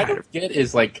 man. I'm What I tired of don't get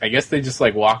is like, I guess they just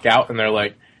like walk out and they're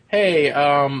like, "Hey,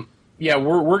 yeah,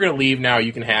 we're gonna leave now.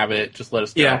 You can have it. Just let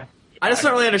us go." Yeah. I just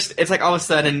don't really understand. It's like all of a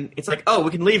sudden, it's like, oh,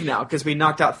 we can leave now because we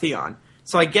knocked out Theon.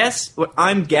 So I guess what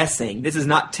I'm guessing, this is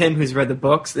not Tim who's read the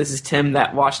books. This is Tim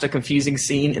that watched a confusing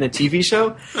scene in a TV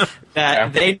show that Yeah.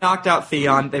 they knocked out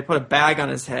Theon. They put a bag on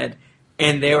his head,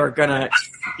 and they were gonna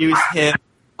use him.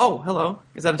 Oh, hello.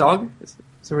 Is that a dog? Is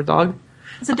there a dog?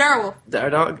 It's a direwolf. Is that a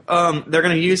dog? They're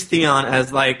gonna use Theon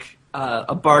as like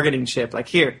a bargaining chip. Like,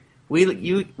 here,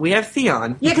 we have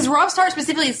Theon. Yeah, because Robb Stark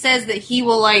specifically says that he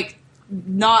will, like,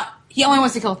 not... He only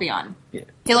wants to kill Theon. Yeah.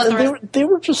 He'll let the rest... They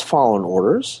were just following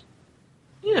orders.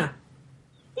 Yeah.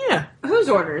 Yeah. Whose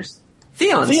orders?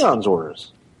 Theon's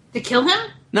orders To kill him?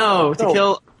 No, to No.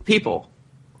 kill people.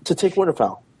 to take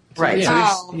Winterfell. Right.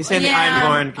 Yeah. So he's saying yeah. the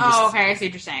Ironborn can Oh, just... okay, I see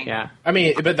what you're saying. Yeah. I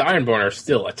mean, but the Ironborn are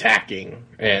still attacking,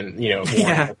 and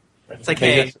Yeah. It's like,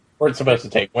 they hey, just weren't supposed to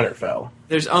take Winterfell.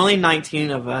 there's only 19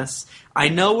 of us. I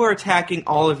know we're attacking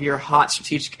all of your hot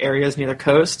strategic areas near the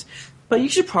coast, but you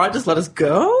should probably just let us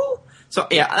go? So,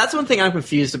 yeah, that's one thing I'm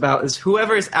confused about is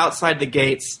whoever is outside the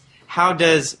gates, how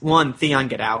does, one, Theon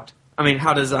get out? I mean,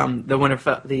 how does the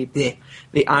Winterfell, the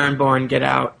Ironborn get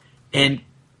out? And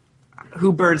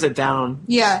who burns it down?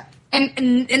 Yeah.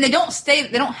 And they don't stay,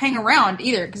 they don't hang around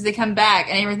either because they come back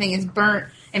and everything is burnt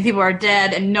and people are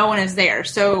dead and no one is there.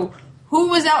 So who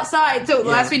was outside? So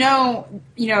last we know,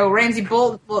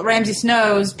 Ramsay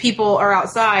Snow's people are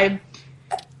outside,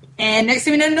 and next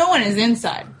thing we know, no one is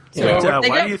inside. So Yeah. where'd they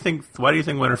Why go? do you think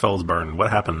Winterfell's burned? What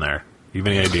happened there? You have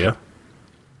any idea?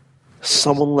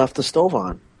 Someone left the stove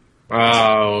on.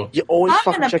 Oh, You always I'm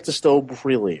fucking gonna- check the stove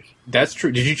before you leave. that's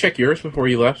true. Did you check yours before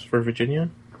you left for Virginia?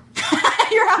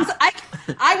 Your house?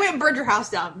 I went and burned your house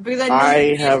down because I knew I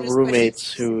you have was roommates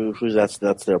suspicious. who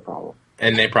that's their problem.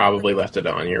 And they probably left it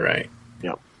on. You're right.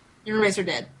 Yep. Your roommates are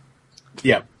dead.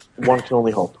 Yep. One can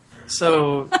only hope.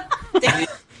 So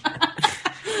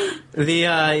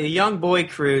the young boy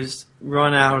crews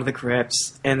run out of the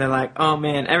crypts, and they're like, "Oh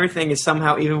man, everything is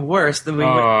somehow even worse than we." You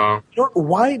know what,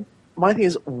 why? My thing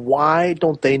is, why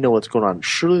don't they know what's going on?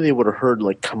 Surely they would have heard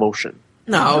like commotion.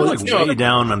 No, Like way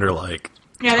down under like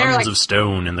Yeah, they were tons like of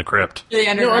stone in the crypt. really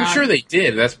No, underground. I'm sure they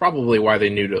did. That's probably why they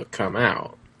knew to come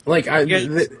out. Like,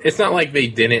 it's not like they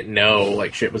didn't know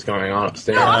like shit was going on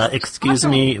upstairs. Excuse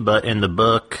me, but in the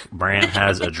book, Bran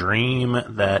has a dream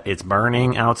that it's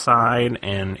burning outside,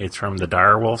 and it's from the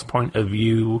direwolf's point of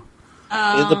view.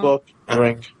 In the book,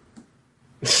 drink.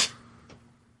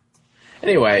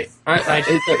 Anyway, I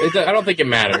don't think it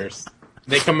matters.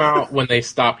 They come out when they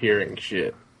stop hearing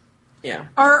shit. Yeah.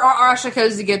 Or Asha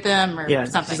goes to get them or Yeah.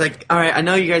 something. She's like, all right, I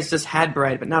know you guys just had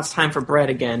bread, but now it's time for bread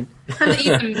again.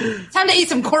 time to eat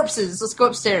some corpses. Let's go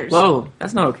upstairs. Whoa,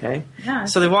 that's not okay. Yeah.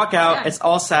 So they walk out. Yeah. It's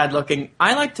all sad looking.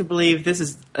 I like to believe this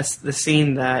is the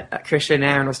scene that Christian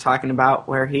Aaron was talking about,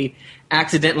 where he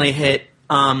accidentally hit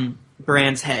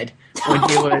Bran's head when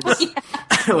he was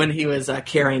when he was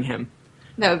carrying him.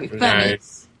 That would be funny.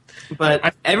 Nice.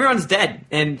 But everyone's dead,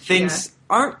 and things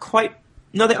aren't quite.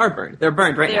 No, they are burned. They're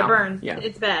burned right now. They're burned. Yeah.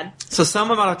 It's bad. So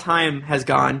some amount of time has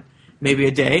gone. Maybe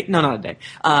a day. No, not a day.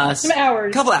 Some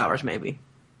hours. A couple hours, maybe.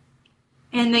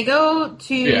 And they go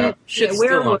to Shit's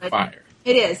still on Weirwood. fire.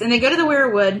 It is. And they go to the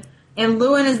Weirwood, and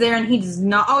Lewin is there, and he does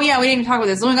not... Oh, yeah, we didn't even talk about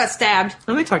this. Lewin got stabbed.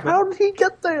 Let me talk about. How did he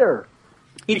get there?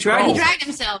 He dragged. He dragged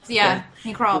himself. Yeah.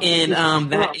 He crawled.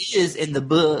 And that is in the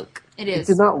book. It It is.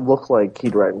 did not look like he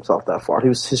dragged himself that far.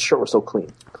 His shirt was so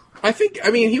clean. I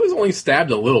mean, he was only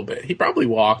stabbed a little bit. He probably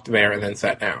walked there and then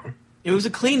sat down. It was a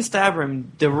clean stab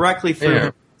him directly through Yeah.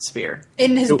 the spear.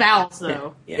 In his bowels,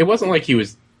 though. Yeah. It wasn't like he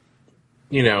was,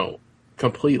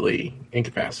 completely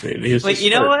incapacitated. He was Wait, just you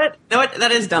know hurt. what? No, what?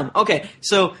 That is dumb. Okay,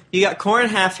 so you got Corin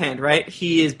Halfhand, right?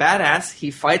 He is badass.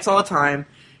 He fights all the time.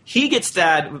 He gets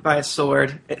stabbed by a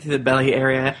sword through the belly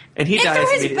area, and he And dies through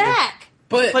his immediately. back.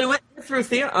 But But it went through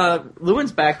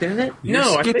Lewin's back, didn't it? You're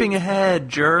No, I skipping think- ahead,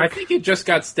 jerk. I think it just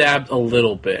got stabbed a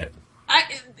little bit.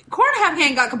 Corin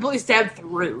Halfhand got completely stabbed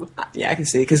through. Yeah, I can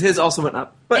see because his also went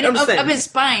up. But And I'm just saying, up his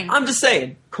spine. I'm just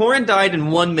saying, Corin died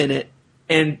in 1 minute,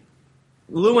 and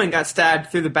Lewin got stabbed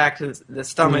through the back to the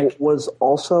stomach. Was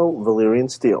also Valyrian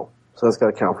steel, so that's got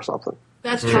to count for something.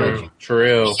 That's true.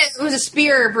 True. It was a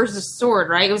spear versus a sword,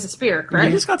 right? It was a spear, He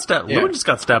correct? just got stabbed. Yeah. Lewin just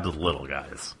got stabbed with little,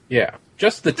 guys. Yeah.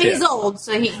 Just the But tip. he's old,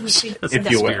 so he That's If a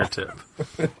you spear will.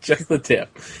 tip. Just the tip.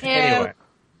 Yeah. Anyway.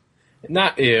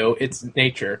 Not ew, it's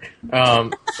nature.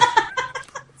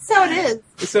 So it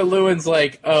is. So Lewin's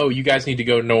like, "Oh, you guys need to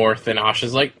go north," and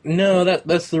Asha's like, "No,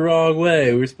 that's the wrong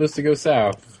way. We're supposed to go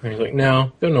south." And he's like,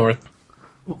 "No, go north."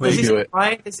 Does he do say it.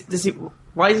 why? Does he?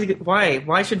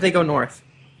 Why should they go north?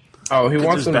 Oh, he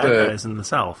wants There's them bad to. guys in the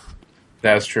south.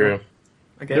 That's true.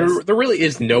 I guess. There really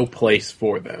is no place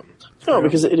for them. No,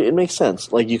 because it makes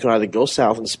sense. Like, you can either go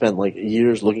south and spend, like,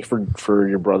 years looking for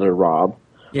your brother Rob,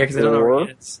 Yeah, because they don't know where Or-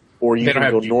 it is. or you They don't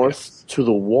can have go GPS. north to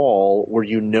the wall where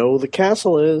you know the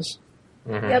castle is.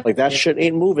 Yep. Like, that shit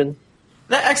ain't moving.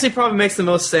 That actually probably makes the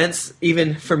most sense,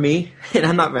 even for me, and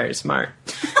I'm not very smart.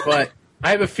 But I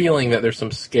have a feeling that there's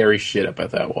some scary shit up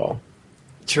at that wall.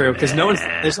 True, because no one's.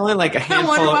 There's only like a I handful.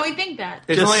 wonder why Of, we think that.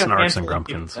 there's Just only a Snarks handful and of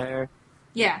people Grumpkins. there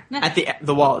Yeah. at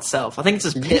the wall itself. I think it's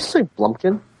just Did you pit. say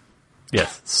Blumpkin?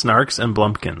 Yes, Snarks and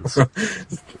Blumpkins.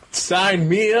 Sign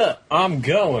me up. I'm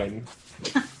going.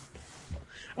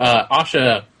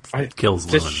 Asha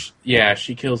Kills Lewin. Yeah,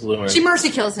 she kills Lewin She mercy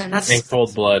kills him. in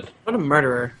cold blood. What a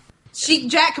murderer! She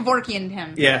Jack Kevorkian'd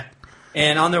him. Yeah,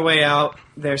 and on their way out,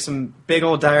 there's some big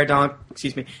old dire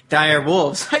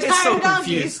wolves. I get so Dire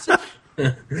donkeys.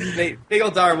 confused. Big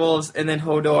old dire wolves, and then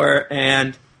Hodor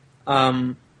and Hodor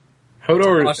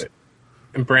Asha-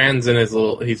 and Bran's in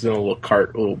he's in a little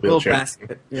cart, a little little wheelchair.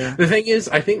 basket. Yeah. The thing is,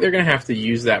 I think they're gonna have to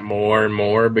use that more and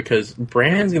more because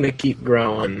Bran's gonna keep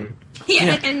growing.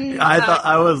 Yeah. And, I thought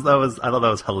that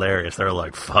was hilarious. They were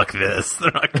like, "Fuck this!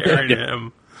 They're not carrying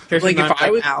him." Christian Like, if Bale's I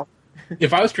was- ow.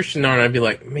 If I was Christian Narn, I'd be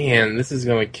like, man, this is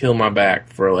gonna kill my back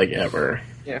for like ever.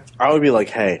 I would be like,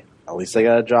 hey, at least I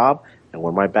got a job, and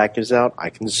when my back gives out, I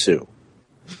can sue.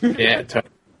 Yeah,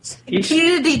 He should, He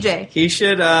did a DJ. he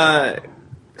should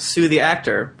sue the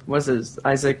actor. What's his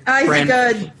Isaac? Isaac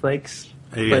Good. Flakes.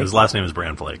 His last name is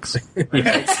Bran Flakes.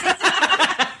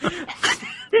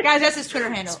 Guys, that's his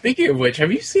Twitter handle. Speaking of which,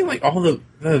 have you seen like all the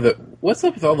what's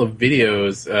up with all the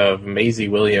videos of Maisie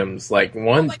Williams? Like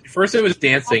first it was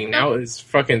dancing, now it's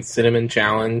fucking cinnamon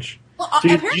challenge. Well,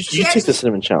 Dude, apparently you she take the actually,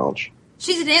 cinnamon challenge.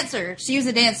 she's a dancer. She was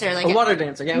a dancer. Like A water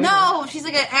dancer. Yeah. we know. No, she's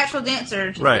like an actual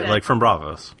dancer. She's Right, good. like from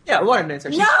Bravos. Yeah, a water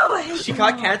dancer. She, No, she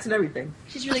caught cats and everything.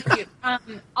 she's really cute.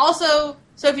 Also,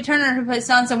 Sophie Turner, who plays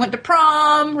Sansa, went to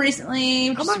prom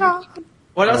recently. Oh my god.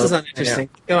 What else is uninteresting?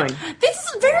 Going. This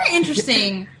is very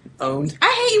interesting. Owned.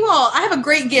 I hate you all. I have a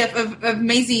great gif of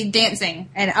Maisie dancing,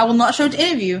 and I will not show it to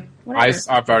any of you. Whatever.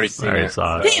 I've already seen I already it.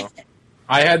 saw it. Damn.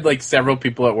 I had like several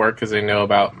people at work because they know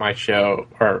about my show,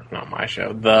 or not my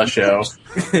show, the show.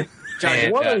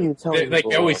 And, what are you telling they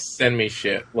people? always send me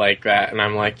shit like that, and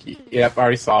I'm like, yep, I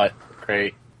already saw it.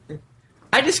 Great,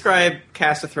 I describe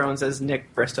Cast of Thrones as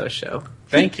Nick Bristow's show.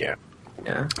 thank you.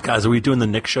 Yeah. Guys, are we doing the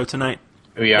Nick show tonight?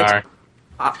 We are.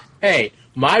 Ah. Hey,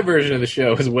 my version of the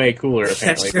show is way cooler. That's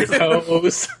Apparently, true. there's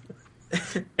hoes.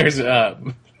 There's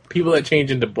people that change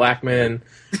into black men.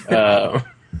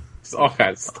 Just all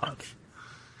kinds of stuff.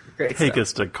 Great Take stuff.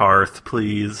 us to Karth,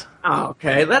 please.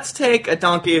 Okay, let's take a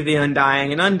donkey of the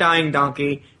undying, an undying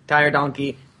donkey, dire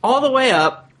donkey, all the way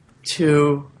up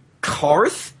to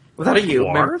Karth, without a U,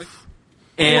 remember? Karth?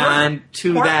 And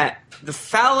to Karth? the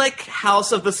phallic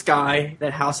house of the sky,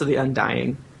 that house of the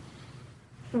undying.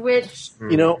 Which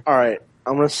You know, all right,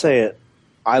 I'm going to say it.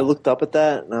 I looked up at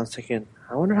that, and I was thinking,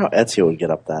 I wonder how Ezio would get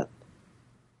up that.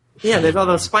 Yeah, there's all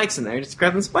those spikes in there. Just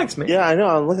grab them spikes, man. Yeah, I know.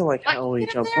 I'm looking like, Like, how will he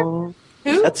get up jump there? on?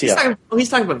 who? Ezio. He's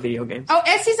talking about video games. Oh,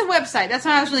 Etsy's a website. That's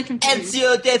why I was really confused.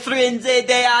 Ezio de Frenze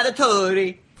de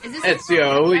Auditore. Is this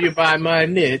Ezio, will you buy my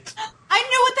knit? I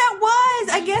know what that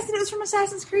was. I guessed it was from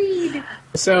Assassin's Creed.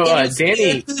 So,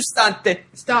 Danny,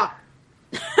 Stop.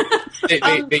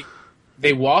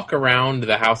 they walk around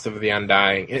the House of the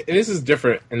Undying. And this is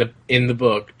different in the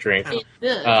book, Drink.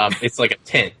 It's like a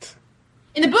tent.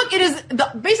 In the book, it is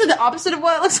basically the opposite of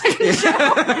what it looks like in the show,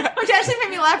 which actually made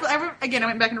me laugh. I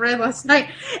went back and read last night,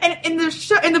 and in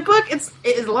the book, it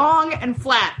is long and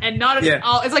flat and not at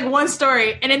all. It's like one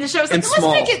story, and in the show, it's like And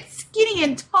small. let's make it skinny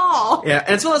and tall. Yeah,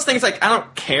 and it's one of those things like I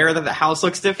don't care that the house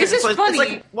looks different. It's just funny. It's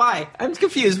like why? I'm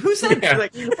confused. Who said Yeah.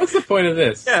 like? What's the point of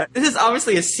this? Yeah, this is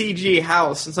obviously a CG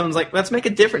house, and someone's like, let's make a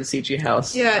different CG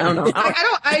house. Yeah, I don't know.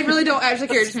 I really don't actually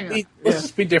care. Let's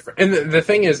just be different. And the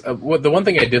thing is, the one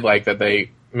thing I did like that they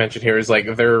mentioned here is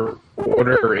like their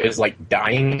order is like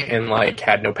dying and like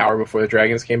had no power before the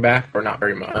dragons came back, or not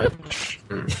very much.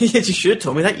 You should have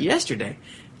told me that yesterday.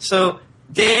 So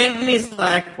Danny's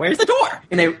like, "Where's the door?"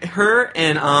 And her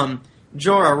and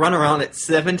Jorah run around it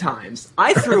 7 times.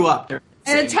 I threw up. during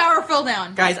the And a scene. tower fell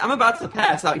down. Guys, I'm about to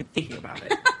pass out thinking about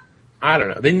it. I don't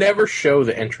know. They never show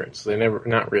the entrance. They never,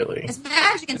 not really. It's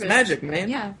magic. It's magic, man.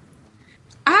 Yeah.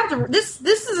 I have to. This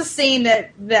is a scene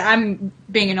that I'm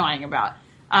being annoying about.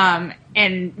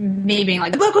 And me being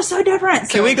like, the book was so different.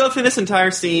 So, Can we go through this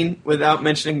entire scene without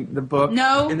mentioning the book?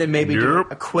 No. And then maybe do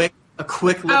Yep. a quick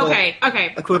little Okay.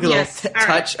 a quick little Yes. All right.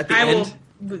 touch at the I end.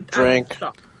 Will, Drink.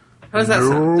 Stop. How does that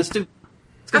sound? Nope. Just do.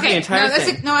 Let's go through the Okay, entire no, thing.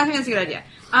 I think that's a good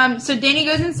idea. So Danny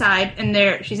goes inside,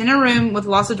 and she's in a room with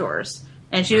lots of doors,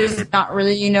 and she does not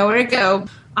really know where to go.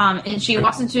 And she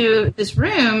walks into this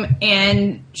room,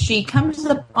 and she comes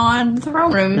up on the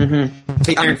throne room,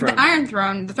 The Iron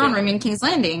Throne. the throne room in King's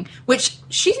Landing, which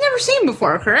she's never seen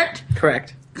before, correct?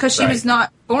 Correct. Because she Right. was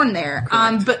not born there.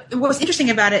 Correct. But what's interesting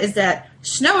about it is that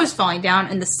snow is falling down,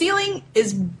 and the ceiling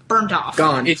is burnt off.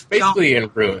 Gone. It's basically in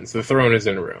ruins. The throne is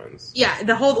in ruins. Yeah,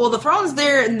 the throne's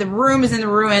there, and the room is in the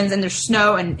ruins, and there's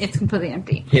snow, and it's completely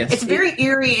empty. Yes. It's very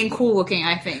eerie and cool looking,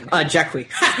 I think. Jacqui.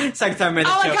 Second time I made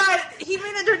that Oh my joke. god, he made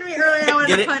that joke to me earlier. I wanted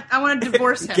Get to it? I wanted to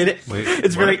divorce him. Get it? Wait,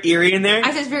 it's what? very eerie in there.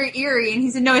 I said it's very eerie, and he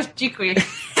said no, it's Jikwi.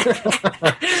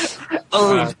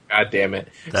 Oh, God damn it!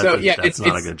 That's so a, yeah, that's it's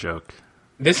not a good joke.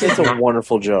 This is It's a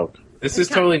wonderful joke. this is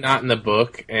totally not in the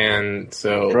book, and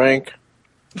so Drink.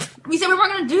 We said we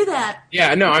weren't going to do that.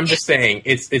 yeah. No, I'm just saying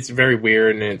it's very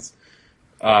weird, and it's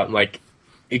like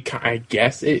I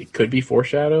guess it could be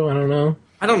foreshadow. I don't know.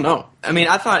 I don't know. I mean,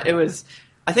 I thought it was.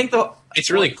 I think the. It's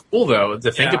really cool though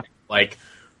to think Yeah. about, like,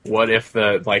 what if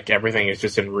everything is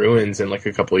just in ruins in like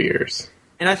a couple of years.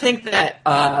 And I think that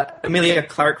Emilia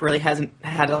Clarke really hasn't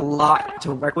had a lot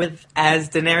to work with as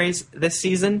Daenerys this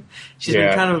season. She's been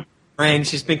Yeah. kind of boring.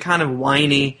 She's been kind of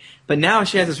whiny. But now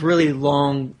she has this really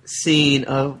long scene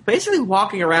of basically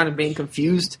walking around and being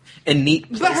confused in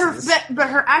neat places. But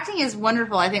her acting is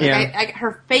wonderful. I think Yeah. like,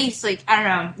 her face, like I don't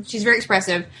know, she's very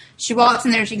expressive. She walks in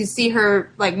there, she can see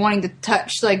her like wanting to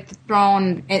touch like the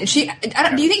throne, and do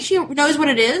you think she knows what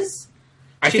it is?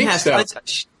 I She think has so.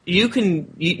 you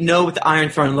know what the Iron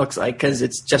Throne looks like because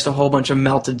it's just a whole bunch of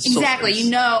melted swords. Exactly.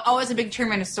 You know, it's a big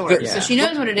Tyrannosaurus, Yeah. so she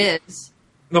knows what it is.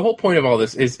 The whole point of all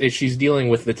this is she's dealing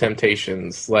with the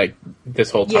temptations like this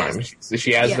whole time. Yes.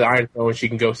 She has Yes. the Iron Throne, she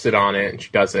can go sit on it, and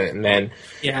she doesn't. And then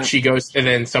Yeah. she goes, and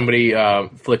then somebody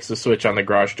flicks the switch on the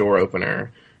garage door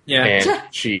opener, Yeah. and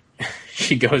she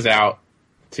goes out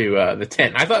to the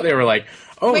tent. I thought they were like,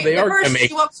 oh, Wait, they at are first gonna make.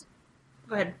 she walks.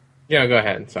 Go ahead. Yeah, go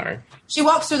ahead. Sorry. She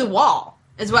walks through the wall.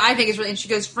 Is what I think is really. And she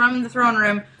goes from the throne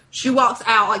room. She walks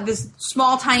out like this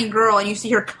small, tiny girl, and you see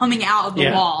her coming out of the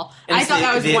Yeah. wall. And I it's thought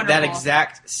that was wonderful. that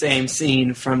exact same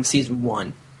scene from season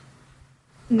 1.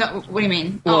 No, what do you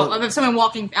mean? Well- of someone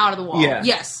walking out of the wall. Yeah.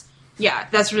 Yes. Yeah,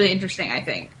 that's really interesting, I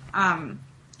think. And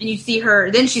you see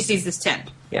her, then she sees this tent,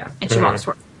 Yeah. and she walks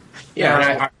toward. Yeah.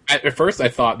 Yeah. And at first, I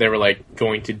thought they were like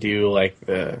going to do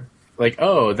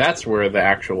oh, that's where the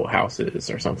actual house is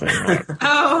or something.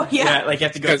 Oh, Yeah, like you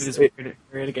have to go through this Because weird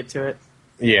area to get to it.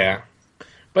 Yeah,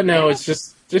 but no, it's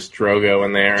just Drogo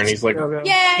in there, and he's like, Drogo.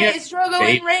 Yay, Yeah. it's Drogo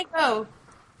They- and Rango.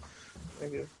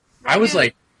 I was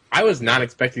like, I was not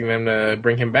expecting them to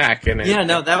bring him back. And Yeah,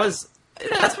 no,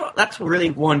 that's really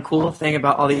one cool thing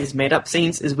about all these made up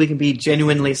scenes is we can be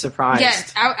genuinely surprised.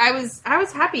 Yes, I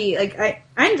was happy. Like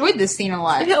I enjoyed this scene a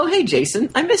lot. Oh, hey, Jason,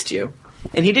 I missed you.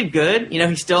 And he did good. You know,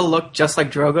 he still looked just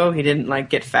like Drogo. He didn't, like,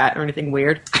 get fat or anything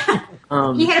weird.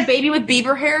 He had a baby with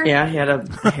Bieber hair. Yeah, he had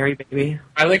a hairy baby.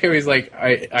 I like how he's like,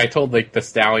 I told like the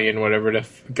stallion whatever to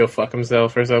go fuck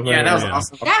himself or something. Yeah, that was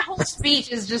awesome. That whole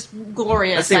speech is just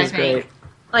glorious. That I seems think. great.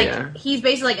 Like Yeah. he's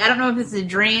basically like, I don't know if this is a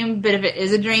dream, but if it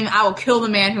is a dream, I will kill the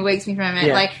man who wakes me from it.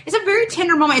 Yeah. Like it's a very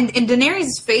tender moment, and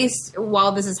Daenerys' face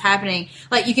while this is happening,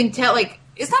 like you can tell, like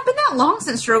it's not been that long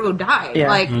since Drogo died. Yeah.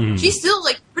 Like she's still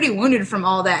like pretty wounded from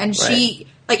all that, and she.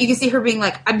 Like, you can see her being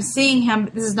like, I'm seeing him,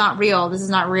 this is not real, this is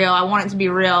not real, I want it to be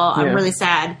real, I'm Yeah. really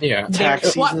sad. Yeah.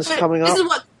 Tax season's coming This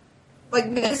up.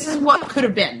 this is what could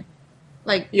have been.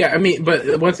 Like, Yeah, I mean,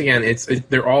 but once again,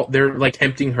 they're like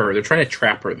tempting her. They're trying to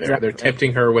trap her there. Exactly. They're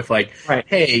tempting her with like, Right.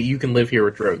 hey, you can live here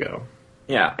with Drogo.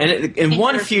 Yeah, and in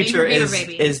one Bieber, future Bieber,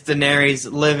 baby. is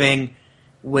Daenerys living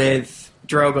with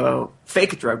Drogo,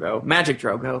 fake Drogo, magic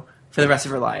Drogo, for the rest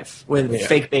of her life with Yeah.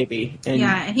 fake baby. And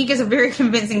yeah, and he gives a very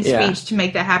convincing Yeah. speech to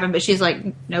make that happen, but she's like,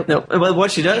 nope. No, but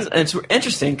what she does, and it's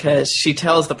interesting because she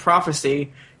tells the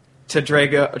prophecy to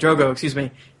Drogo,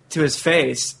 to his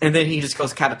face, and then he just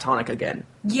goes catatonic again.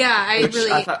 Yeah, I Which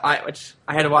really. which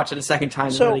I had to watch it a second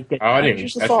time So- to really get. Oh, I didn't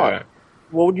Here's the catch thought. that.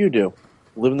 What would you do?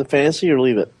 Live in the fantasy or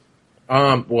leave it?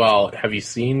 Well, have you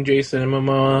seen Jason and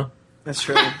Momoa? That's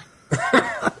true.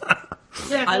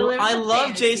 Yeah, I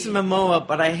love Jason Momoa,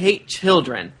 but I hate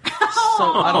children. So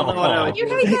I don't know what I would You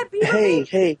do. hate that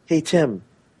Bieber? Hey, Tim.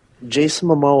 Jason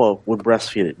Momoa would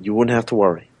breastfeed it. You wouldn't have to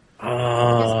worry.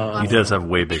 He does have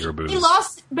way bigger boobs. He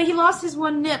lost his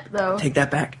one nip though. Take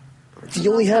that back.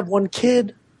 You only have one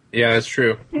kid. Yeah, that's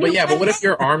true. But yeah, but what if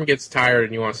your arm gets tired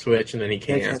and you want to switch and then he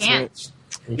can't? Can't.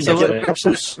 You So can't what,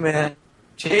 switch. man,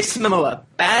 Jason Momoa,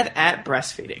 bad at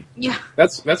breastfeeding. Yeah.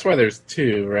 That's why there's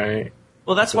two, right?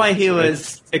 Well, that's why he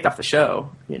was kicked off the show.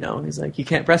 You know, he's like, you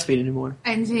can't breastfeed anymore.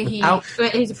 And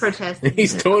he's a protest.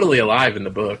 He's totally alive in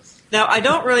the books. Now, I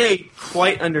don't really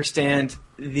quite understand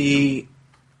the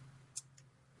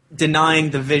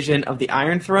denying the vision of the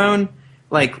Iron Throne.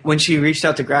 Like, when she reached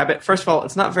out to grab it, first of all,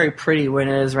 it's not very pretty when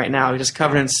it is right now. It's just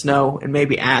covered in snow and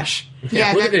maybe ash.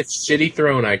 Yeah, Look at that's- this shitty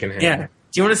throne I can have. Yeah.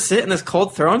 Do you want to sit in this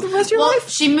cold throne for the rest of your Well, life?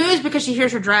 she moves because she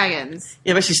hears her dragons.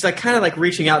 Yeah, but she's like kind of like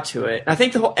reaching out to it. I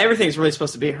think everything is really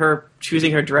supposed to be her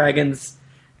choosing her dragons.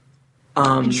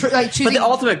 But choosing- the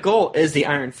ultimate goal is the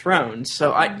Iron Throne.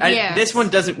 So Yes. this one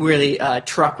doesn't really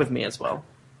truck with me as well.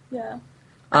 Yeah.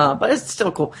 But it's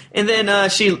still cool. And then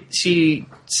she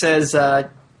says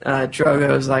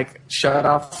Drogo's like shut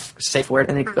off safe word,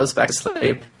 and he goes back to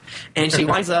sleep. And she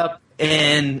winds up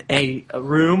in a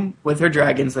room with her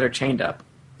dragons that are chained up.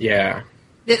 Yeah.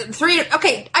 Okay,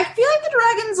 I feel like the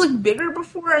dragons look bigger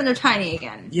before and they're tiny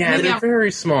again. Yeah, Maybe they're I'm-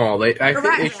 very small. I think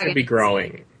rat they should be dragons.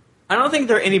 growing. I don't think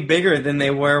they're any bigger than they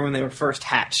were when they were first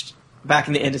hatched back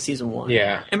in the end of season 1.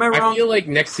 Yeah. Am I wrong? I feel like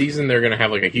next season they're going to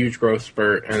have like a huge growth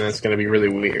spurt, and it's going to be really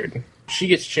weird. She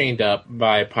gets chained up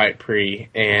by Pipe Pre,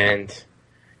 and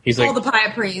he's like, all the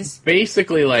Pyapres.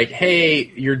 basically like, hey,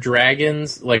 your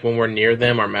dragons, like when we're near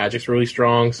them, our magic's really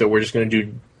strong, so we're just going to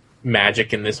do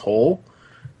magic in this hole.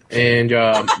 And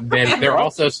then they're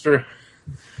also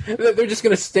they're just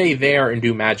going to stay there and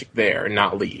do magic there and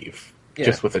not leave, Yeah.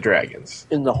 just with the dragons.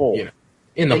 In the hole. Yeah.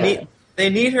 In the hole. They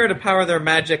need her to power their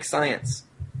magic science.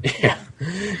 Yeah. And,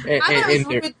 I thought it was they're-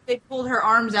 weird they pulled her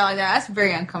arms out like that. That's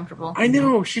very uncomfortable. I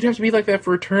know, she'd have to be like that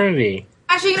for eternity.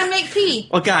 How's she gonna make pee?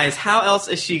 Well, guys, how else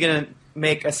is she going to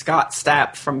make a Scott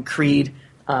Stapp from Creed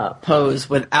pose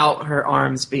without her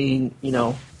arms being,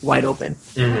 wide open?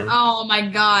 Oh my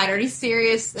god, are you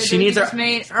serious? She needs her-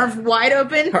 made arms wide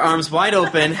open. Her arms wide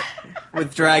open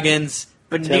with dragons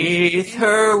beneath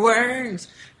her wings.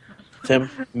 Tim,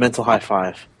 mental high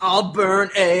five. I'll burn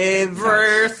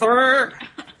everything.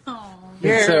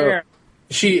 And so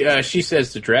she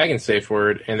says the dragon safe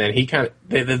word, and then he kind of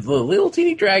the little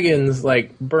teeny dragons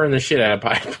like burn the shit out of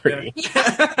Piper.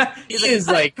 He is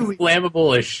like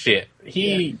flammable as shit.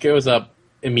 He goes up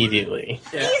immediately.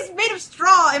 Yeah. He's made of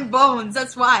straw and bones.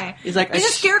 That's why. He's like, He's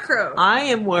a scarecrow. I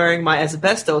am wearing my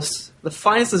the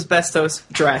finest asbestos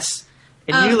dress,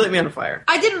 and you lit me on fire.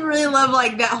 I didn't really love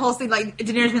like that whole thing, like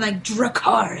Daenerys being like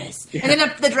Dracarys, and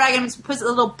then the dragon puts a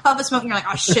little puff of smoke, and you're like,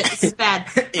 oh shit, this is bad.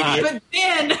 But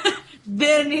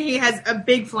then he has a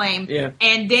big flame, Yeah.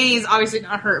 and Dany's obviously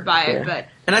not hurt by it, Yeah. but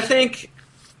And I think,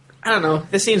 I don't know,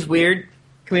 this seems weird.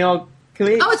 Can we? oh,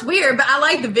 it's weird. But I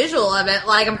like the visual of it,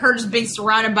 like I'm her just being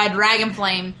surrounded by dragon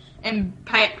flame and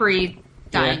Pipe Pre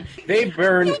dying. They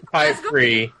burn Pipe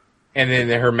free, And then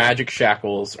her magic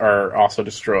shackles are also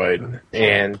destroyed,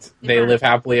 and they live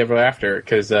happily ever after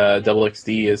because Double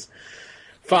XD is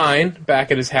fine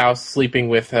back at his house sleeping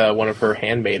with one of her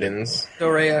handmaidens.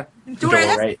 Dorea. Dory,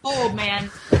 that's Right. old, man.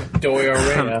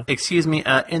 Doria. Excuse me,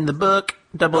 in the book,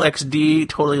 Double XD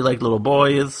totally like little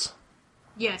boys.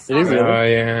 Yes. It is Also, Oh,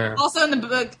 yeah. also in the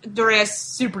book, Dorea's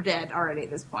super dead already at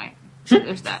this point.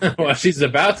 There's that. Well, she's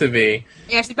about to be.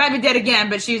 Yeah, she's about to be dead again,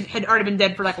 but she had already been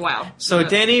dead for like a while. So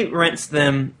Danny rents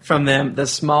from them the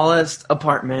smallest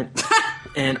apartment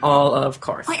in all of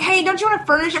Karth. Like, hey, don't you want to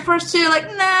furnish it first too? Like,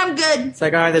 nah, I'm good. It's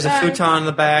like, all right, there's a futon in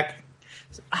the back.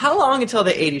 How long until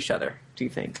they ate each other, do you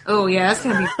think? Oh yeah, that's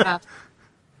gonna be tough.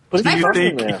 But Do you first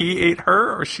think in there. he ate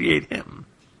her or she ate him?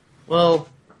 Well,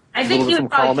 I A think little he bit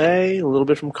would from column probably. A, a little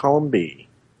bit from column B.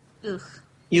 Ugh.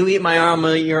 you eat my arm,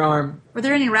 I'll eat your arm. Were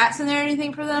there any rats in there or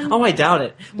anything for them? Oh, I doubt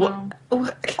it. No.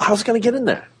 How's it going to get in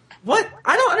there? What?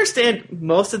 I don't understand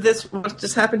most of this, what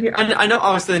just happened here. I know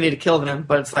obviously they need to kill them,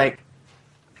 but it's like,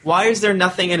 why is there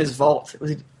nothing in his vault?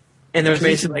 And there's He's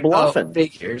basically like, bluffing.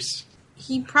 figures.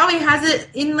 He probably has it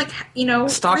in like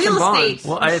Stocks real and bonds. estate.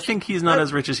 Well, I think he's not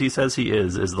as rich as he says he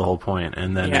is the whole point.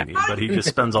 And then, Yeah. but he just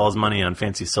spends all his money on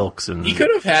fancy silks and. He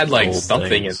could have had like gold something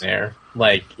things. in there,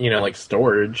 like like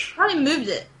storage. Probably moved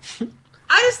it.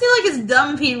 I just feel like it's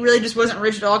dumb if he really just wasn't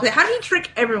rich at all. 'Cause how did he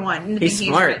trick everyone into He's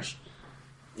thinking smart. he's rich?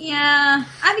 Yeah,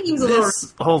 I think he was a little.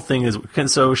 This whole thing is.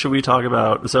 So should we talk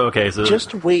about? So okay, so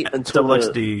Just wait until Double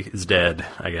the XD is dead.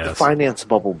 I guess. finance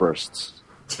bubble bursts.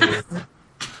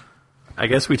 I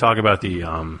guess we talk about the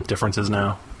differences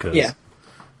now. 'Cause Yeah.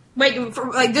 Wait,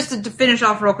 just to finish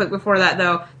off real quick before that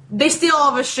though, they steal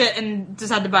all of his shit and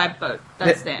decide to buy a boat.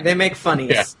 That's They, Dan. they make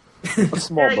funnies. Yeah. A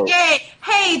small They're like, boat. yay!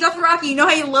 Hey, Dothraki, you know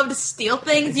how you love to steal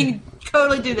things? You can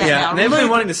totally do that Yeah, now. they've been Loot-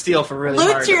 wanting to steal for really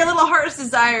loot hard. to your little heart's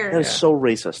desire. That is so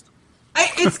racist.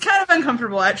 It's kind of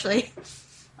uncomfortable, actually.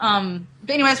 But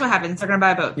anyway, that's what happens. They're gonna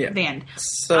buy a boat. Yeah. The end.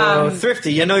 So,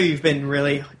 Thrifty, you've been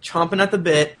really chomping at the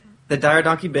bit, the dire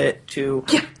donkey bit, to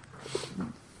Yeah.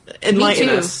 enlighten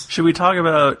Me too. us. Should we talk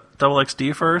about Double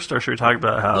XD first, or should we talk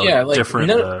about how Yeah, like, different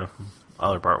none- the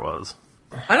other part was?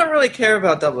 I don't really care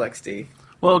about Double XD.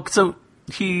 Well, so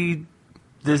he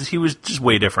was just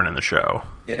way different in the show.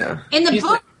 Yeah. In the He's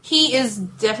book, he is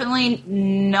definitely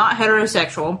not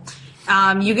heterosexual.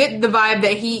 You get the vibe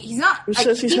that he's not. Who like,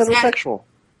 says he's at- heterosexual?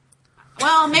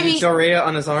 well, maybe Dorea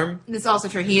on his arm? that's also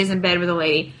true. He is in bed with a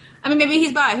lady. I mean, maybe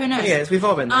he's bi. Who knows? Yes, we've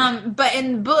all been there. But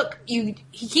in the book, he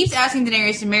keeps asking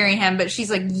Daenerys to marry him, but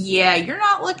she's like, "Yeah, you're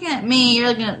not looking at me. You're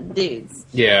looking at dudes."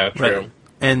 Yeah, true. Right.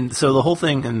 And so the whole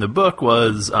thing in the book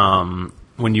was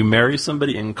when you marry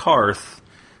somebody in Karth,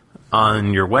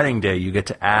 on your wedding day, you get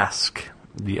to ask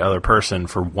the other person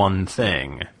for one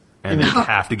thing, and they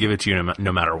have to give it to you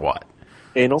no matter what.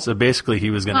 Anal? So basically, he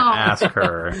was going to Oh. ask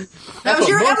her. That was what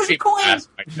your most people coin. ask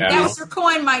Mike Dow. That was your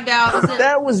coin, Mike Dow. That's it.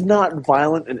 That was not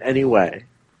violent in any way.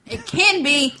 It can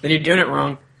be. Then you're doing it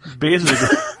wrong.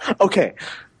 Basically, Okay.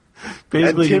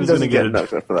 basically he Tim was going to doesn't get. get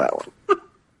nothing for that one.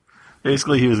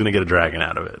 Basically, he was going to get a dragon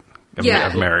out of it. Yeah.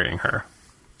 Of marrying her.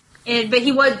 But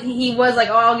he was like,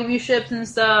 "Oh, I'll give you ships and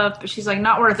stuff," but she's like,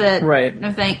 "Not worth it. Right.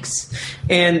 No thanks."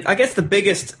 And I guess the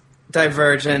biggest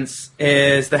divergence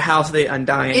is the House of the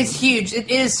Undying. It's huge. It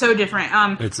is so different.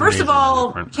 It's First of amazingly all,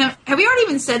 different. have we already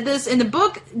even said this in the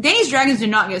book? Danny's dragons do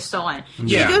not get stolen.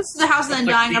 Yeah. He goes to the House of the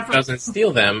Undying. Like, he doesn't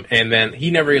steal them, and then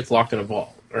he never gets locked in a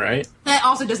vault, right? That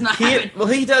also does not happen.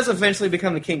 he does eventually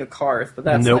become the king of Karth, but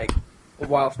that's Nope. like a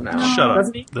while from now. Shut up.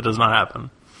 Doesn't he? That does not happen.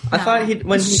 I thought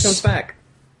when he comes back.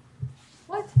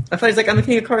 What? I thought he's like, I'm the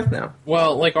king of Karth now.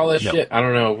 Well, like all that Yep. shit. I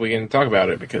don't know if we can talk about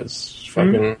it because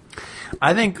fucking.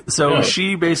 I think so. Yeah.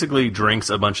 She basically drinks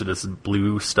a bunch of this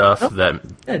blue stuff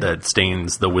that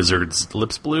stains the wizard's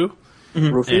lips blue,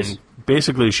 Rufus? and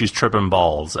basically she's tripping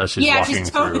balls as she's Yeah, walking she's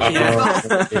through.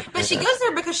 totally. But she goes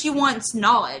there because she wants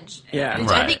knowledge. Yeah. Which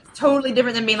Right. I think totally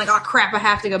different than being like, "Oh crap, I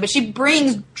have to go." But she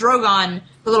brings Drogon,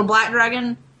 the little black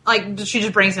dragon. Like she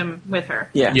just brings him with her.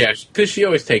 Yeah. Yeah, because she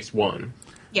always takes one.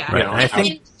 Yeah. Right,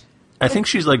 and I think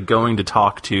she's like going to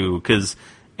talk to, because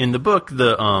in the book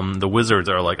the wizards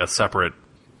are like a separate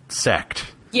sect.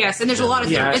 Yes, and there's a lot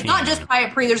of. Yeah. It's not just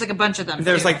Pirate Pri. There's like a bunch of them.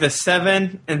 There's too. like the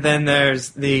 7, and then there's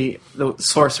the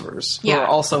sorcerers, who Yeah. are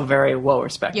also very well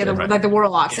respected. Yeah, like the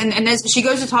warlocks, and as she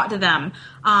goes to talk to them.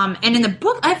 And in the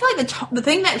book, I feel like the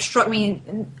thing that struck me,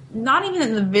 not even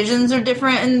that the visions are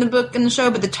different in the book and the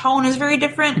show, but the tone is very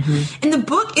different. Mm-hmm. In the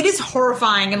book, it is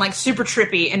horrifying and like super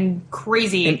trippy and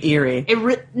crazy And eerie.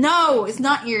 No, it's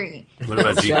not eerie. What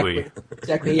about Jiqui?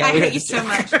 Exactly. Yeah, I we hate had you to- so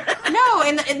much. No,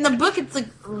 in the book, it's like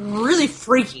really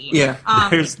freaky. Yeah.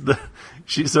 There's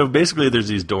So basically, there's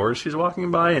these doors she's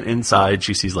walking by, and inside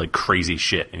she sees like crazy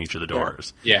shit in each of the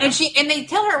doors. Yeah. And they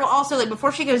tell her also, like,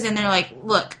 before she goes in, they're like,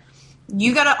 look,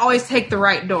 you gotta always take the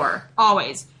right door.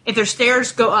 Always. If there's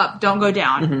stairs, go up, don't go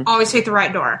down. Mm-hmm. Always take the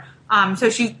right door. So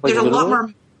there's a lot literally?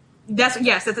 more. That's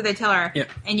what they tell her. Yeah.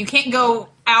 And you can't go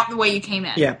out the way you came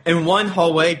in. Yeah, and one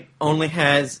hallway only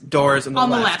has doors on the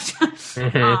left. So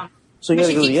you But gotta she go to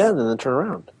the keeps- end and then turn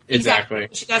around. Exactly.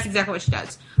 That's exactly what she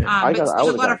does. I But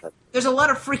would've done that. there's a lot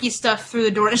of freaky stuff through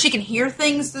the door, and she can hear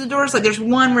things through the doors. Like there's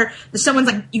one where someone's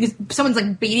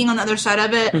like beating on the other side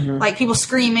of it, like people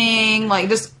screaming, like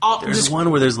just all. There's just,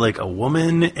 one where there's like a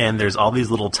woman, and there's all these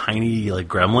little tiny like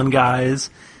gremlin guys,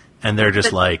 and they're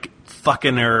just like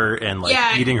fucking her and like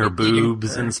Yeah, eating her eating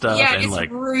boobs and stuff, yeah, and it's like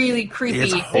really creepy.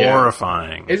 it's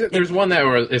horrifying. There's one that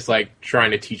where it's like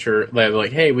trying to teach her,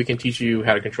 like, hey, we can teach you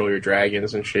how to control your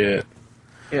dragons and shit.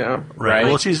 Yeah. Right. Right.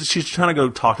 Well, she's trying to go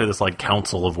talk to this like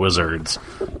council of wizards.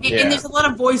 And there's a lot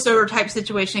of voiceover type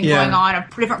situation Yeah. going on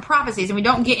of different prophecies, and we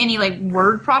don't get any like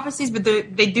word prophecies, but they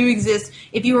do exist.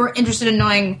 If you were interested in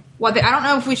knowing what I don't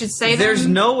know if we should say There's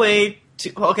them. no way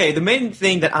to. Okay, the main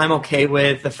thing that I'm okay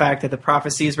with, the fact that the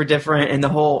prophecies were different and the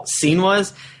whole scene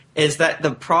is that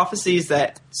the prophecies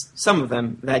that, some of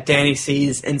them, that Dany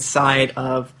sees inside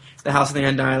of the House of the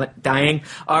Undying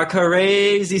are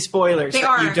crazy spoilers. They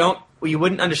that are. You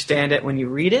wouldn't understand it when you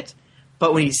read it,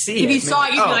 but when you see it. If you saw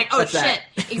it, you'd be like, "Oh that's shit!"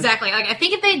 that. Exactly. Like I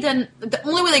think if they'd done the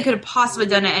only way they could have possibly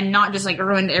done it and not just like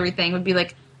ruined everything would be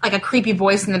like a creepy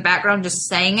voice in the background just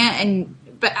saying it.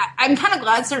 But I'm kind of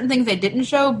glad certain things they didn't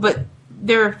show, but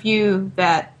there are a few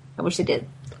that I wish they did.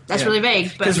 That's Yeah. really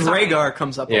vague. But Because sorry. Rhaegar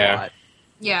comes up a Yeah. lot.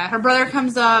 Yeah, her brother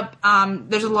comes up.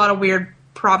 There's a lot of weird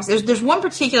prophecies. There's one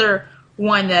particular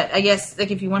one that I guess,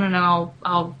 like, if you want to know,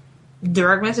 I'll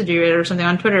direct message you or something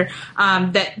on Twitter.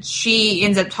 That she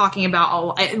ends up talking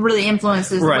about. It really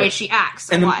influences the Right. way she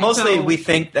acts. And a lot. mostly So we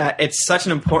think that it's such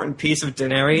an important piece of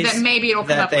Daenerys that maybe it'll come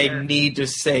that up they later. need to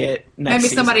say it next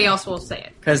Maybe somebody season. else will say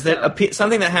it. Because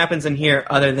something that happens in here,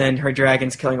 other than her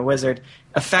dragons killing a wizard,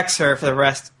 affects her for the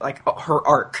rest, like her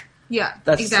arc. Yeah,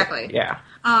 That's exactly. Yeah.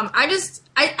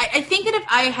 I think that if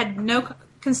I had no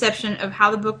conception of how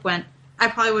the book went, I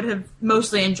probably would have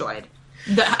mostly enjoyed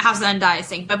the House of the Undying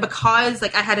thing. But because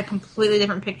like I had a completely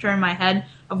different picture in my head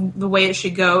of the way it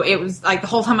should go, it was like the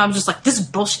whole time I was just like, "This is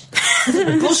bullshit. This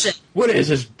is bullshit." What is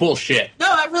this bullshit? No,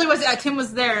 I really was. Tim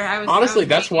was there. Honestly, I was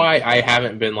that's thinking- why I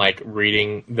haven't been like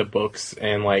reading the books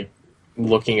and like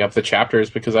looking up the chapters,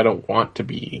 because I don't want to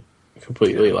be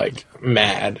completely like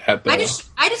mad at the. I just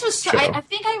was. So, show. I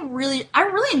think I really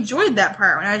enjoyed that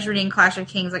part when I was reading Clash of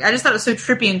Kings. Like I just thought it was so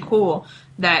trippy and cool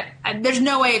that there's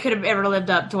no way it could have ever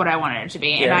lived up to what I wanted it to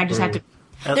be, and Yeah. I just had to.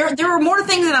 There were more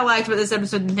things that I liked about this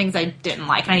episode than things I didn't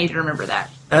like, and I need to remember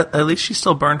that. At least she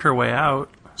still burned her way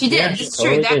out. She did. Yeah, she It's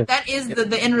true. totally did. That is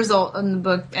the end result in the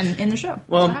book and in the show.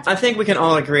 Well, I think we can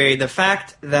all agree the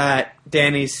fact that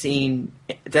Dany's scene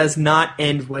does not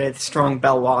end with strong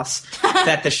bell loss,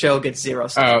 that the show gets 0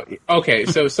 stars. Okay,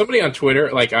 so somebody on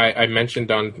Twitter, like I mentioned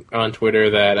on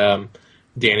Twitter that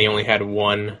Dany only had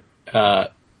one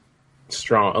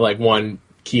one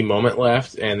key moment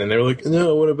left, and then they were like,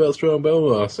 "No, what about strong bell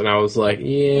loss?" And I was like,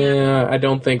 "Yeah, I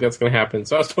don't think that's going to happen."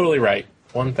 So I was totally right.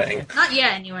 One thing. Not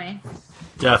yet, anyway.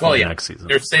 Definitely Well, yeah, next season.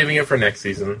 they're saving it for next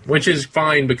season, which is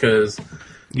fine because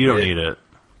You don't Yeah. need it.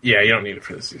 you don't need it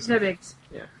for this season. No bigs.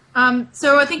 Yeah.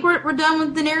 So I think we're done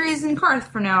with Daenerys and Karth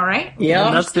for now, right? Yeah.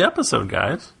 And that's the episode,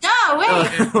 guys. No,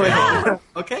 wait. No.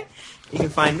 Okay. You can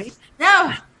find me.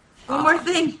 No. One more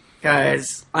thing.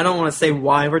 Guys, I don't want to say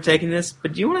why we're taking this,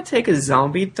 but do you want to take a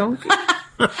zombie donkey?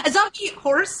 A zombie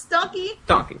horse donkey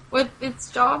Donkey. with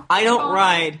its jaw? I don't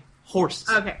ride horses.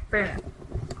 Okay, fair enough.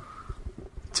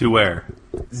 To where?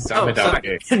 sorry.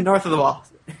 North of the Wall.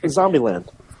 Zombieland.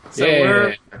 So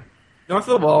we're north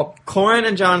of the Wall. Corran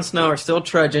and Jon Snow are still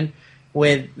trudging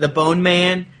with the Bone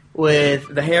Man,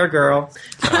 with the Hair Girl.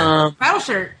 Rattle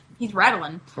shirt. He's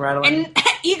rattling. Rattling. And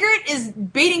Ygritte is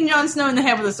beating Jon Snow in the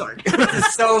head with a sword.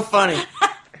 It's so funny.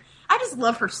 I just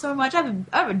love her so much. I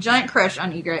have a giant crush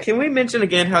on Ygritte. Can we mention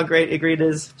again how great Ygritte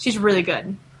is? She's really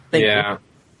good. Thank Yeah. you.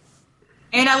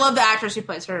 And I love the actress who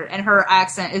plays her, and her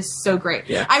accent is so great.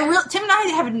 Yeah. Tim and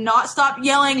I have not stopped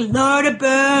yelling "Lord of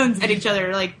Bones" at each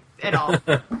other, like, at all.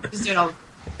 Just do it all.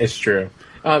 It's true.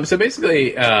 So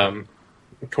basically, they're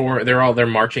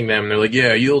marching them. And they're like,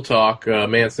 "Yeah, you'll talk.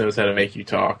 Mance knows how to make you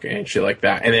talk," and shit like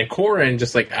that. And then Corran,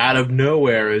 just like out of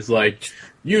nowhere, is like,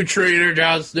 "You traitor,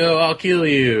 Jon Snow! I'll kill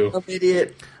you." I'm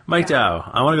idiot. Mike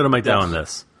Dow. I want to go to Mike Dow on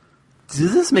this.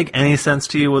 Does this make any sense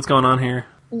to you, what's going on here?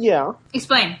 Yeah.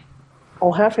 Explain.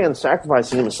 Oh, Halfhand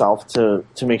sacrificing himself to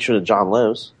make sure that John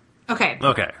lives. Okay.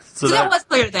 Okay, so So that was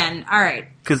clear then. All right.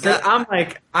 because I'm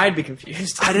like, I'd be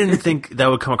confused. I didn't think that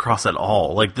would come across at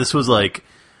all. Like this was like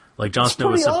Jon Snow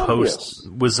was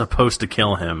pretty supposed to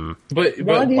kill him. But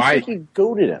Why do you think he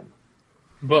goaded him?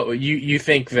 But you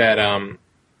think that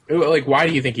like why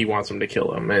do you think he wants him to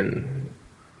kill him? And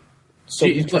So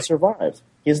he can survive.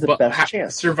 He has the best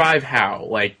chance. Survive how?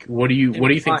 Like what do you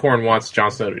think Corrin wants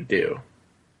Jon Snow to do?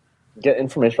 Get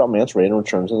information about Mance Rayder and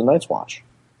return to the Night's Watch.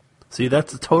 See,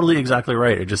 that's totally exactly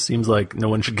right. It just seems like no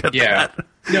one should get that.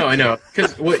 No, I know.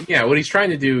 Because what he's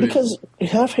trying to do Because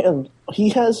he's got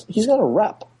a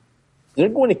rep. They're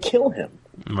going to kill him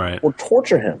Right. or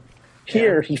torture him.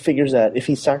 Here, he figures that if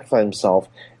he sacrifices himself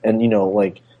and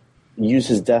use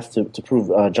his death to prove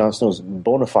Jon Snow's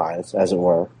bona fides, as it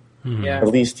were, Yeah. at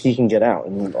least he can get out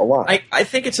and alive. I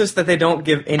think it's just that they don't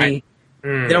give any.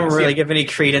 They don't really give any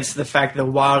credence to the fact that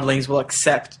the Wildlings will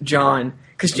accept Jon,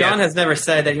 because Jon has never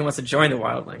said that he wants to join the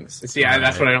Wildlings. See,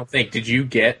 that's what I don't think. Did you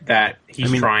get that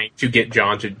he's trying to get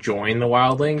Jon to join the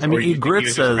Wildlings? I mean,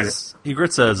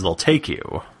 Ygritte says they'll take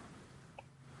you.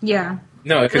 Yeah.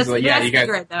 No, because That's you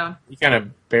secret, though. kind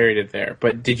of buried it there.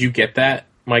 But did you get that,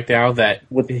 Mike Dow, that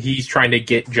he's trying to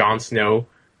get Jon Snow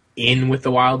in with the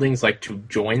Wildlings, like to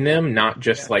join them, not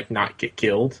just like not get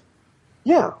killed?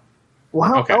 Yeah. Well,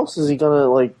 how else is he gonna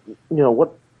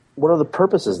what are the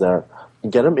purposes there?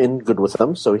 Get him in good with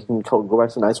them so he can go back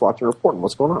to the Night's Watch and report on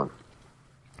what's going on.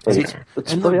 It's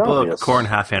In the pretty book, obvious. Corrin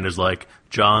Halfhand is like,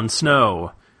 Jon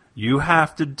Snow, you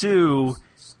have to do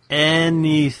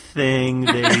anything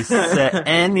they say,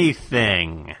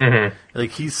 anything. Mm-hmm.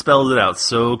 Like, he spells it out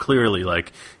so clearly,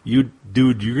 like, you're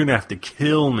gonna have to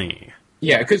kill me.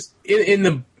 Yeah, because in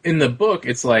the book,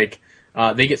 it's like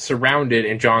they get surrounded,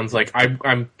 and Jon's like,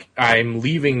 I'm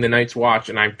leaving the Night's Watch,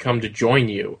 and I've come to join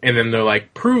you. And then they're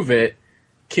like, prove it,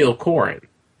 kill Corrin.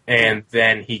 And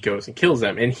then he goes and kills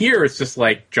them. And here it's just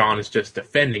like Jon is just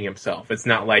defending himself. It's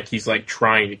not like he's like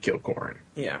trying to kill Corrin.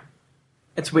 Yeah,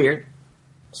 it's weird.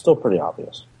 Still pretty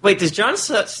obvious. Wait, does Jon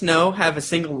Snow have a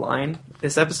single line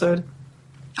this episode?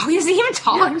 Oh, he doesn't even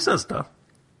talk. Yeah, he says stuff.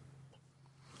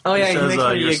 Oh yeah, He he says, makes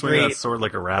sure you're you swinging agree. that sword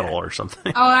like a rattle or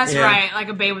something. Oh, that's Yeah. right. Like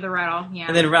a babe with a rattle. Yeah.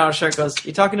 And then Rattleshirt goes,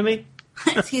 "You talking to me?"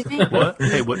 Excuse me? What?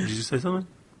 Hey, what? Did you say something?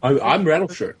 I'm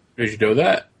Rattleshirt. Did you know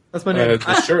that? That's my name.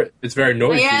 The shirt. It's very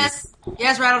noisy. Yes.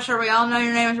 Yes, Rattleshirt. We all know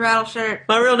your name is Rattleshirt.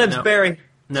 My real name's No. Barry.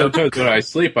 No. Sometimes when I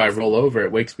sleep, I roll over.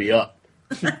 It wakes me up.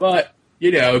 But,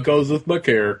 it goes with my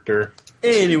character.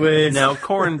 Anyways, Now,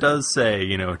 Corrin does say,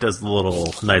 does the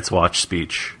little Night's Watch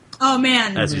speech Oh,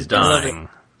 man. as he's love dying.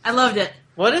 I loved it.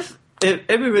 what if it'd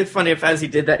be really funny if, as he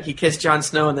did that, he kissed Jon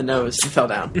Snow in the nose and fell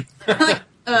down? That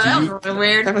was really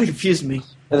weird. That really confused me.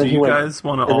 And then Do he you went, guys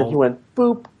want to and then he all? went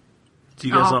boop. Do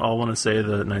you guys Oh. all want to say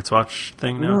the Night's Watch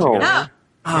thing now? No. Together?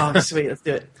 No. Oh, sweet, let's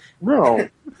do it. No.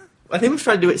 I think we've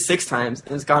tried to do it 6 times,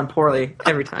 and it's gone poorly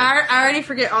every time. I already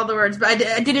forget all the words, but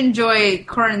I did enjoy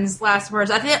Corrin's last words.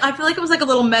 I feel like it was like a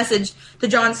little message to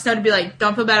Jon Snow to be like,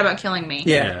 "Don't feel bad about killing me."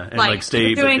 Yeah. Yeah, and Like,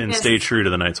 stay doing this- stay true to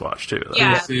the Night's Watch too.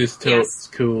 Yeah. This is totes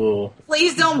cool.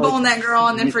 Please don't bone that girl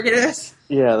and then forget us.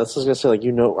 Yeah, that's what I was gonna say.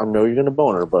 I know you're gonna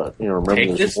bone her, but remember Take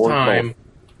there's this more involved. time,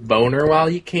 boner while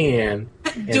you can,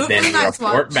 and Do it for then the Night's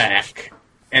report Watch. back.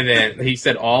 And then he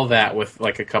said all that with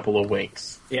like a couple of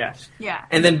winks. Yeah. Yeah.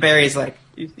 And then Barry's like,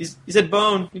 "You said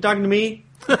bone. You talking to me?"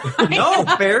 No,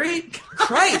 Barry.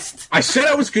 Christ. I said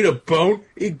I was gonna bone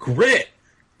Ygritte.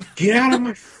 Get out of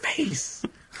my face.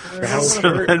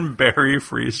 So then Barry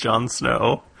frees Jon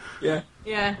Snow. Yeah.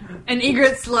 Yeah. And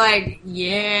Ygritte's like,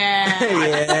 yeah.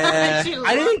 Yeah. She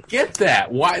I didn't get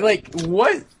that. Why? Like,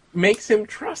 what makes him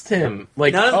trust him?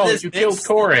 Like, None of this you killed makes-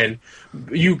 Corrin.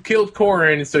 You killed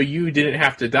Corrin, so you didn't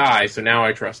have to die. So now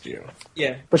I trust you.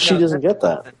 Yeah. But she No, doesn't get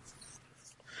that.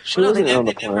 She Well, no, doesn't they on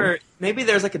the never, plan. maybe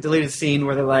there's like a deleted scene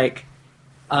where they're like,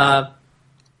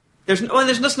 there's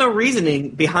just no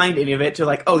reasoning behind any of it to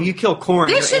like, oh, you kill Corrin.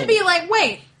 They you're should in. be like,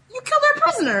 wait, you killed our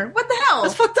prisoner. What the hell?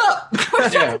 That's fucked up.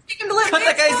 Yeah. Take him to let Cut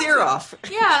that Mance guy's talk. ear off.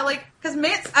 Yeah, like, because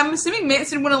I'm assuming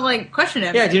Mance would want to, like, question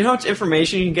him. Yeah, do you know how much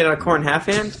information you can get out of Corrin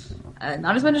Halfhand?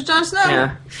 Not as much as Jon Snow.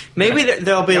 Yeah. Maybe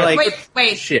they'll be like,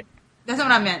 Wait. Shit. That's not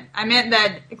what I meant. I meant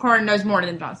that Corrin knows more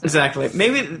than Jon Snow. exactly.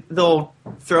 Maybe they'll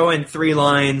throw in 3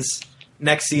 lines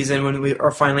next season when we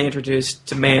are finally introduced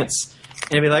to Mance,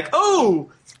 and it'll be like,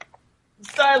 oh,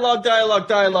 dialogue.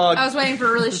 I was waiting for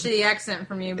a really shitty accent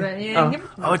from you, but you didn't give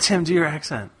it to me. Oh, Tim, do your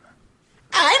accent.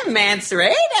 I'm Mance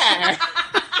Rayder.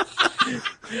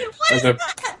 As a-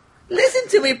 Listen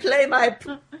to me play my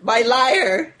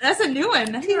lyre. That's a new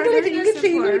one. I've never heard this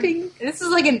before. This is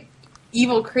like an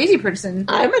evil, crazy person.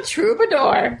 I'm a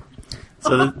troubadour.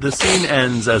 So the scene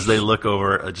ends as they look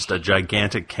over just a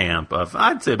gigantic camp of,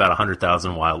 I'd say, about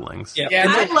 100,000 wildlings. Yeah,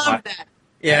 I love that.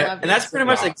 Yeah, and that's pretty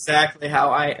much exactly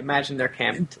how I imagine their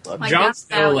camp to look. Like, Jon that's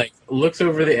Snow how- looks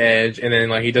over the edge, and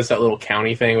then he does that little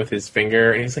county thing with his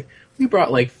finger, and he's like, "We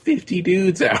brought 50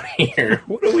 dudes out here.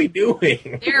 What are we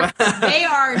doing?" They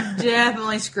are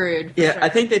definitely screwed. Yeah, I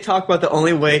think they talk about the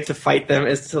only way to fight them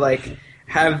is to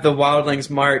have the wildlings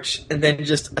march and then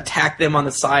just attack them on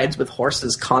the sides with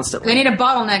horses constantly. They need to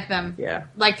bottleneck them. Yeah.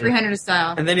 Like 300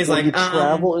 style. And then he's Or like, you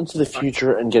travel into the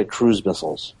future and get cruise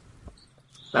missiles.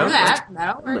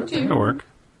 That'll work too. That'll work.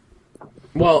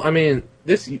 Well, I mean,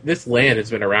 this land has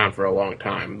been around for a long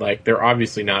time. They're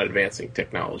obviously not advancing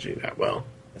technology that well.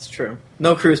 That's true.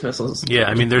 No cruise missiles. Yeah,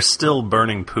 I mean, they're still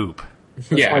burning poop.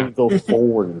 That's why Yeah, you go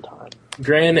forward in time.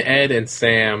 Gren, Ed, and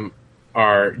Sam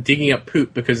are digging up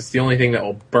poop because it's the only thing that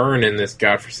will burn in this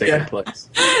godforsaken Yeah. place.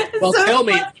 Well, So tell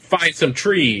me, fun. find some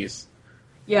trees.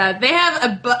 Yeah, they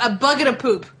have a bucket of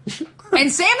poop. And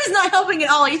Sam is not helping at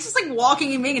all. He's just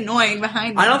walking and being annoying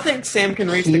behind them. I don't think Sam can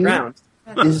reach the ground.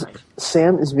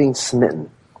 Sam is being smitten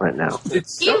right now.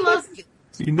 It's He so loves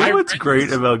You know what's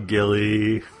great about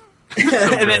Gilly? So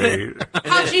great.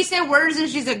 how she said words and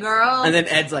she's a girl. And then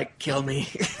Ed's like, kill me.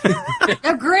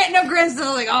 no Grin's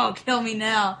still oh, kill me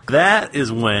now. That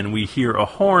is when we hear a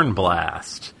horn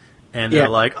blast. And they're Yeah.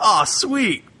 like, oh,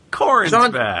 sweet, Corin's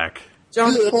John- back.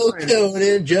 John Good old Corin.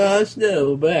 Conan, Jon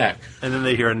Snow back. And then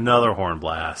they hear another horn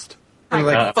blast. I'm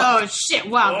like, fuck. Oh shit!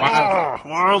 Wow. Oh,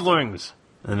 wildlings.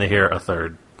 And they hear a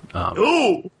third.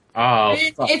 Oh,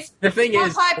 It's the thing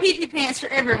is, pie pee pants for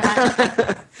everyone.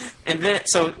 And then,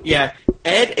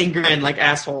 Ed and Grin, like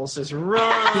assholes, just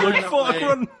run. like, fuck, away.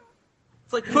 run.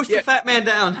 It's like, push the fat man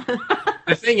down.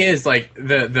 the thing is,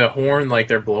 the horn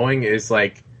they're blowing is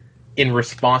in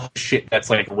response to shit that's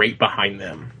right behind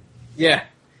them. Yeah.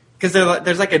 Because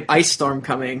there's an ice storm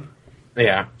coming.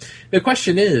 Yeah. The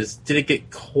question is, did it get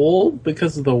cold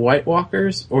because of the White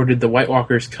Walkers, or did the White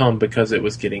Walkers come because it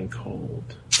was getting cold?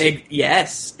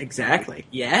 Yes, exactly.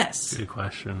 Yes. Good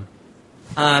question.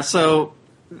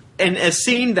 In a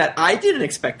scene that I didn't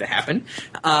expect to happen,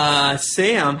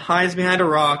 Sam hides behind a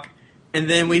rock, and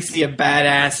then we see a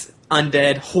badass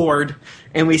undead horde,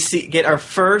 and we get our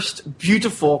first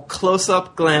beautiful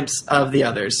close-up glimpse of the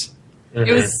others.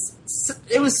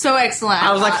 It was so excellent.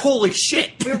 I was like, thought- holy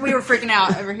shit! we were freaking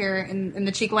out over here in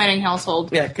the Cheek Landing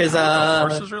household. Yeah, because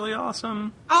Horse is really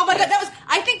awesome. Oh my god,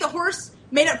 I think the horse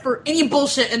made up for any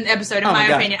bullshit in the episode, in Oh my my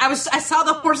God. opinion. I saw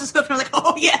the horse's hoof and I was like,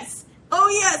 oh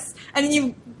yes, and then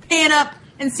you pan up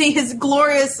and see his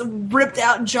glorious ripped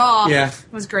out jaw. Yeah.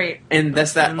 It was great. and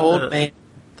that's that old man.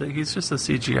 He's just a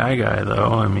CGI guy,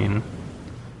 though. I mean,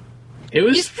 It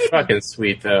was fucking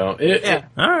sweet, though. Yeah.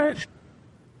 all right.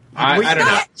 I don't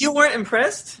know. You weren't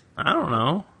impressed? I don't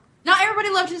know. Not everybody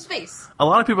loved his face. A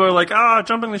lot of people are like,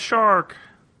 jumping the shark.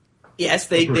 Yes,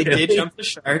 they did Really? jump the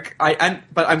shark.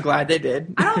 But I'm glad they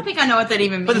did. I don't think I know what that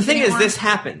even means. But the thing anymore. is, this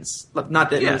happens. Not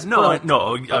that. it Yeah, was no,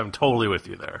 spoiled. I'm totally with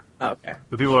you there. Okay.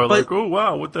 But people are But- like, oh,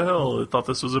 wow, what the hell? I thought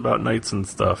this was about knights and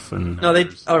stuff. And No, they.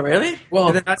 Oh, really?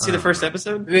 Well, did they not see the first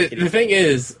episode? The thing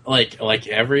is,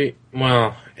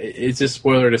 it's just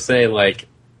spoiler to say,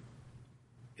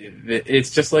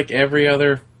 it's just like every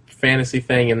other fantasy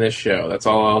thing in this show. That's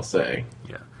all I'll say.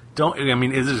 yeah.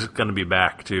 Is this going to be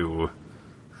back to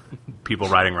people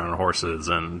riding around on horses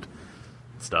and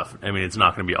stuff? I mean, it's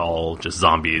not going to be all just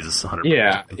zombies 100%.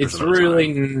 Yeah, it's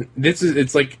really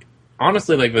it's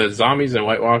honestly the zombies and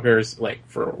White Walkers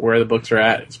for where the books are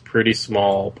at. It's a pretty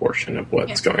small portion of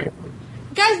what's going on.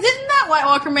 Guys, didn't that White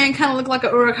Walker man kind of look like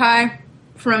an Uruk-hai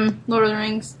from Lord of the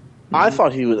Rings? I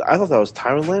thought that was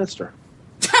Tywin Lannister.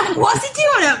 What's he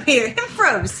doing up here? Him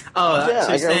froze. Oh, Yeah, so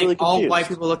I you're got saying really all confused. white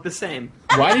people look the same?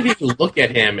 Why did he look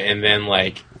at him and then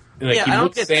I he don't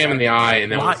looked get Sam that. in the eye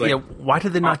and then Why, was like, why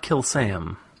did they not kill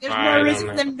Sam? There's I no don't reason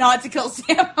know. for them not to kill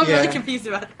Sam. I'm Yeah. really confused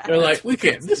about that. they're like, we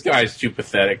can't. This guy's too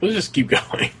pathetic. Let's just keep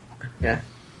going. Yeah.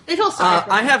 They feel sorry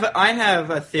for I him. have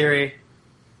a theory,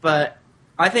 but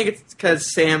I think it's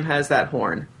because Sam has that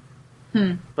horn.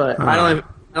 But I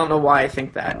don't know why I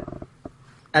think that.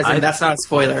 As in, that's not a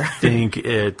spoiler. I think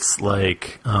it's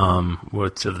like,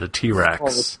 what's the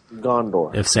T-Rex?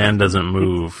 Gondor. If Sam doesn't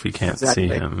move, he can't Exactly.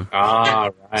 see him. Ah,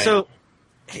 right. So,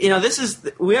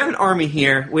 we have an army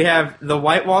here. We have the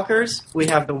White Walkers, we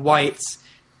have the Whites,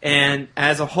 and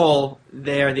as a whole,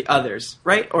 they are the others,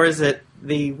 right? Or is it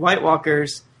the White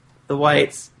Walkers, the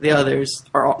Whites, the others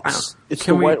are all? I don't It's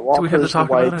Can the we- White do Walkers, we have to talk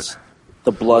the about Whites, it?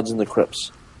 the Bloods, and the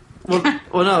Crips. know.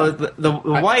 Well, no, the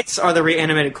Whites are the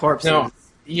reanimated corpses. no,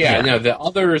 the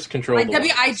others control Like the White.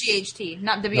 W-I-G-H-T,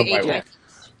 not White W-H-I. Walkers.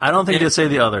 I don't think they say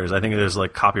the others. I think it is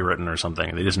like copywritten or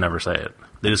something. They just never say it.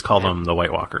 They just call them the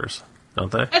White Walkers,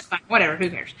 don't they? That's fine. Whatever. Who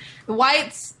cares? The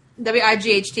Whites,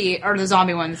 WIGHT, are the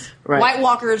zombie ones. Right. White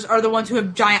Walkers are the ones who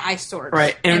have giant ice swords.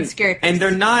 Right, And scary and faces.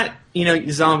 they're not,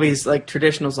 zombies like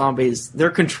traditional zombies. They're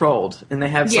controlled, and they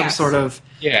have some Yes. sort of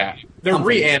Yeah, they're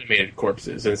reanimated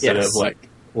corpses instead Yes. of like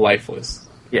lifeless.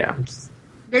 yeah.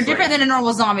 They're different than a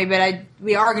normal zombie, but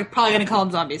we are probably going to call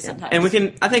them zombies sometimes.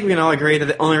 And I think we can all agree that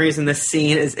the only reason this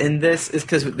scene is in this is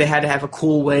because they had to have a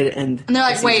cool way to end. And they're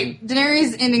like, the season. wait,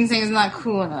 Daenerys' ending thing is not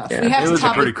cool enough. Yeah. We have It to was a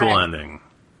top pretty it cool correct. ending.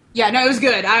 Yeah, no, it was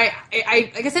good. I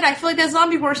like I said, I feel like that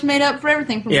zombie horse made up for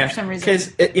everything for some reason.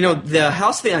 because the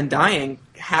House of the Undying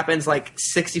happens like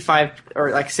 65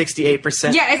 or like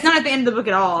 68%. Yeah, it's not at the end of the book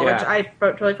at all, Yeah. which I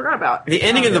totally forgot about. The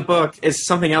ending of the book is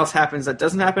something else happens that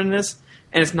doesn't happen in this,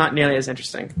 and it's not nearly as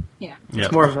interesting. Yeah, Yeah.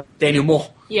 It's more of a denouement.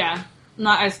 yeah,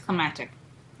 not as climactic.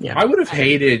 Yeah. I would have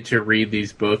hated to read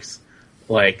these books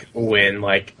like when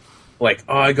like oh,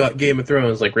 I got Game of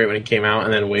Thrones like right when it came out,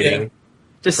 and then waiting. Yeah.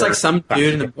 Just like some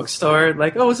dude in the bookstore,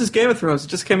 like, oh, what's this Game of Thrones? It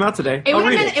just came out today. It I'll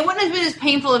wouldn't read have been. It wouldn't have been as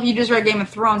painful if you just read Game of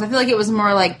Thrones. I feel like it was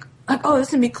more like oh,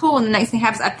 this would be cool, and the next thing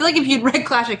happens. I feel like if you'd read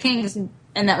Clash of Kings and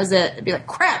that was it, it'd be like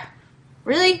crap.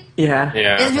 Really? Yeah.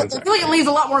 Yeah, I feel like it leaves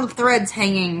a lot more threads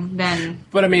hanging than.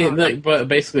 but I mean, but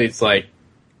basically, it's like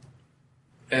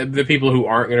the people who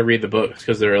aren't going to read the books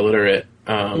because they're illiterate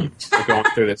are going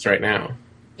through this right now.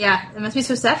 Yeah, it must be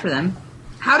so sad for them.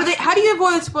 How do you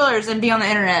avoid spoilers and be on the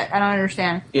internet? I don't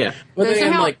understand. Yeah. But There's then,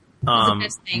 somehow- like, the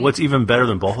best thing. What's even better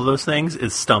than both of those things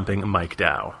is stumping Mike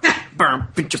Dow.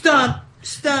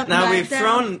 Stump. Now Mike we've down.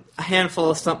 thrown a handful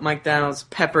of Stump Mike Downs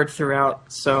peppered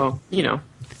throughout, so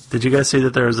Did you guys see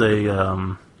that there's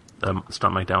a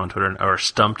Stump Mike Dow on Twitter, or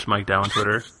Stumped Mike Dow on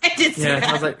Twitter? I did see Yeah, that.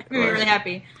 I was like, we were really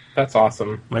happy. that's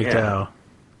awesome. Mike Yeah. Dow,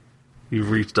 you've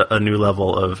reached a new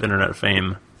level of internet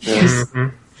fame.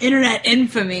 Internet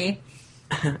infamy.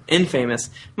 infamous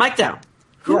Mike Dow,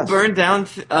 who Yes. burned down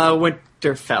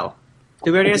Winterfell.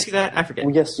 Did we already ask you that? I forget.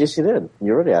 Well, yes, you did.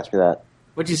 You already asked me that.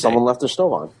 What'd you say? Someone left their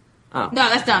stove on. Oh, No,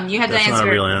 that's dumb. You had That's to answer. not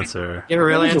a real answer. you have a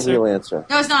real That is answer? a real answer.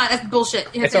 No, it's not. That's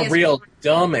bullshit. You have It's to a answer. real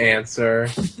dumb answer.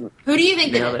 Who do you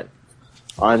think Nailed did it.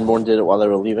 Ironborn did it while they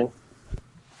were leaving.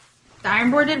 The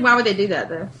Ironborn did? Why would they do that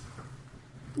though?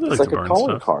 It's like a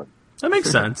calling card. That makes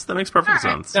sense. That makes perfect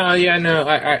Alright. sense. No, yeah, no,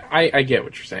 I get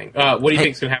what you're saying. What do you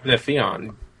think's going to happen to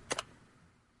Theon?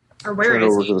 Or where Turn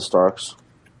is over he? to the Starks.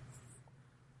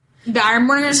 The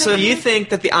Ironborn. Gonna So take you him? think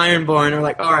that the Ironborn are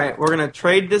like, all right, we're going to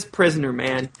trade this prisoner,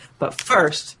 man, but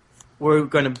first we're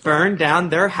going to burn down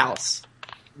their house.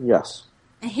 Yes.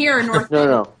 Here in North.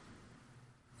 No.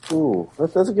 Ooh,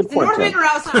 that's a good The point, North Tim. Wind or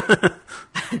outside?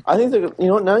 I think they're. You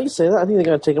know what? Now you say that, I think they're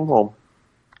going to take him home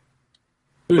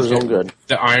for Who's his own good.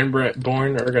 The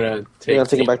Ironborn are going to take. They're going to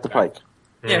take him back to Pike.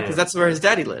 Yeah, because that's where his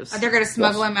daddy lives. They're gonna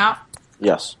smuggle him out.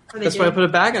 Yes. Or they That's do? why I put a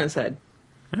bag on his head.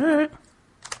 All right.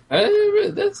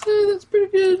 That's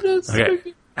pretty good. That's Okay. pretty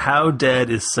good. How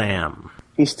dead is Sam?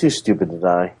 He's too stupid to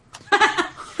die.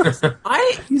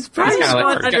 I He's I'm kinda just like-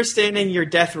 not understanding your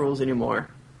death rules anymore.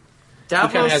 He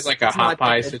kind Davos of has like a is hot not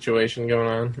pie dead. situation going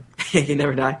on. He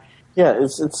never die. Yeah,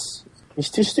 it's. He's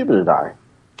too stupid to die.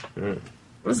 What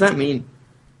does that mean?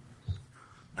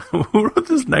 Who wrote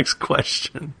this next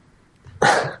question?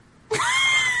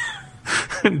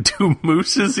 Do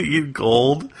mooses eat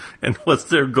gold? And what's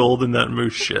their gold in that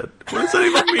moose shit? What does that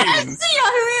even mean? See y'all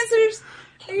who answers.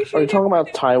 Are you sure? Are you talking about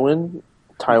Tywin?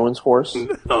 Tywin's horse?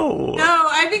 No. No,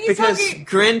 I think he's Because talking.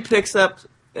 Grin picks up,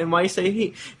 and why you say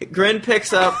he? Grin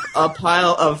picks up a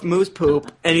pile of moose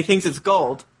poop, and he thinks it's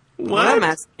gold. What I'm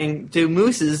asking, do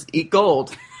mooses eat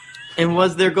gold? And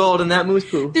was there gold in that moose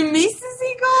poop? Do Mises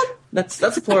eat gold? That's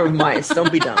a plural of mice.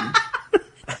 Don't be dumb.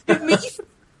 Do Mises?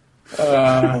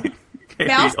 I hate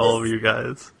Mouses? all of you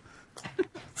guys.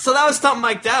 So that was Stump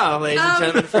Mike Dow, ladies and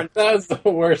gentlemen. For, That was the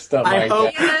worst stuff. I like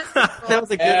hope that. that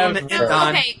was a good one to end Ever.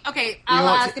 on. Okay. I'll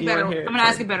want ask to- a you better wanna one. hear it? I'm gonna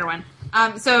ask a better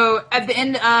one. So at the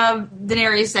end of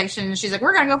Daenerys' section, she's like,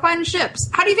 "We're gonna go find ships."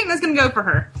 How do you think that's gonna go for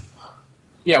her?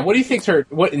 Yeah, what do you think's her?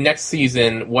 What next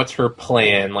season? What's her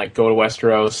plan? Like, go to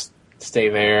Westeros, stay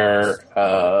there.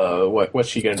 What's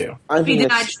she gonna do? I Be think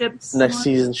denied next, ships. next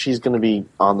season she's going to be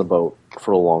on the boat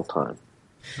for a long time.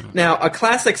 Now, a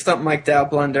classic Stump Mike Dow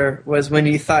blunder was when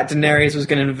you thought Daenerys was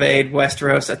going to invade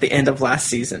Westeros at the end of last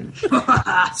season.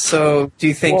 So, do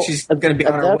you think Well, she's at- going to be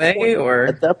at on her that way, point- or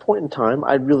At that point in time,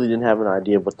 I really didn't have an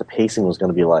idea of what the pacing was going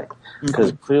to be like.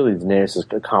 Because clearly Daenerys has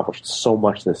accomplished so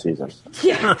much this season.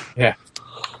 Yeah. Yeah,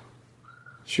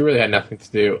 she really had nothing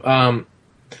to do.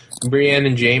 Brienne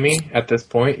and Jamie at this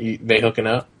point, they hooking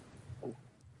up.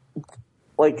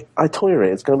 Like, I told you,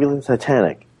 Ray, it's going to be like the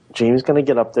Titanic. Jamie's going to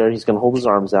get up there. He's going to hold his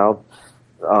arms out.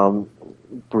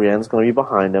 Brienne's going to be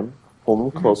behind him,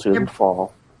 hold him close so he doesn't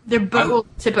fall. Their boat will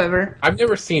tip over. I've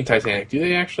never seen Titanic. Do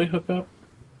they actually hook up?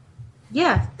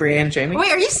 Yeah. Brienne, Jamie.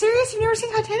 Wait, are you serious? You've never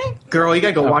seen Titanic? Girl, you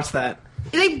gotta go watch that.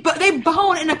 They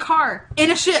bone in a car, in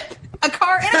a ship. A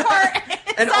car in a car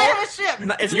inside of a ship.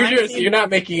 It's You're not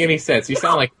making any sense. You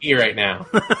sound like me right now.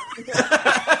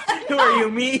 Who are you,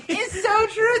 me? It's so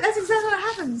true. That's exactly what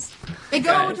happens. They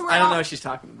go Guys, to where I don't know what she's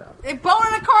talking about. they bone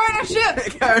in a car in a ship.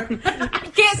 I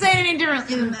can't say anything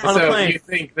differently than that. On a So plane. you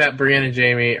think that Brienne and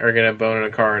Jamie are going to bone in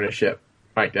a car in a ship?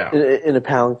 Mike Dow. In a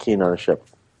palanquin on a ship.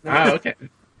 Oh, okay.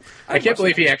 I can't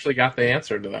believe he actually got the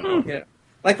answer to that one. Yeah.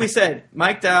 Like we said,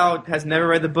 Mike Dowd has never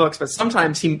read the books, but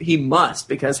sometimes he must,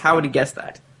 because how would he guess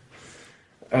that?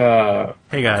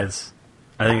 Hey guys,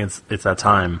 I think it's that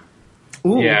time.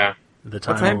 Ooh. Yeah. The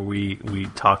time time? where we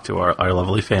talk to our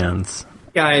lovely fans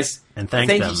Guys, and thank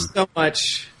thank them. you so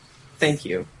much. Thank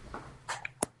you.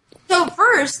 So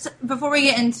first, before we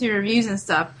get into reviews and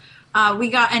stuff, we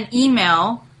got an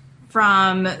email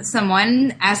from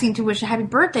someone asking to wish a happy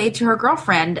birthday to her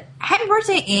girlfriend. Happy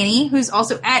birthday, Annie, who's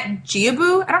also at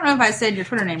Giaboo. I don't know if I said your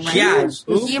Twitter name right. Yeah.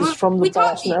 She's from the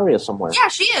Boston area somewhere. Yeah,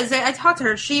 she is. I talked to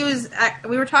her. She was.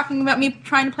 We were talking about me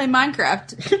trying to play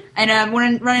Minecraft and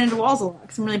running into walls a lot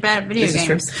because I'm really bad at video This is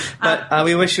true. games. But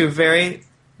we wish you a very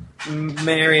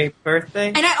merry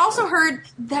birthday. And I also heard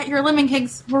that your lemon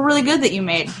cakes were really good that you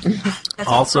made. That's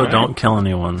Also, awesome. don't kill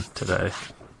anyone today.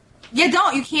 Yeah,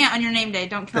 don't. You can't on your name day.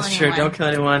 Don't kill That's anyone. true. Don't kill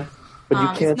anyone. But you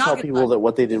it's can't not tell good people luck. that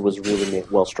what they did was really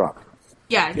well struck.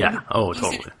 Yeah. Yeah. Oh, you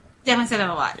totally. Definitely said that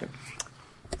a lot.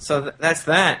 So that's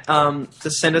that.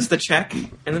 Just send us the check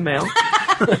in the mail.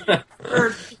 For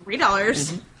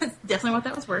 $3. That's definitely what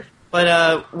that was worth.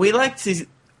 But we like to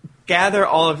gather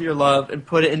all of your love and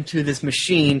put it into this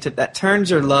machine that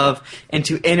turns your love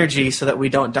into energy so that we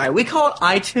don't die. We call it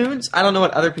iTunes. I don't know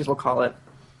what other people call it.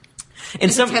 And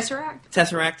Is it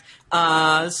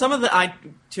Tesseract? Some of the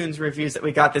iTunes reviews that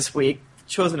we got this week,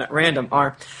 chosen at random,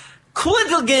 are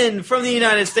Quintilgan from the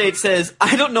United States says,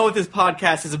 I don't know what this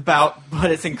podcast is about,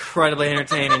 but it's incredibly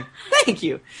entertaining. Thank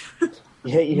you.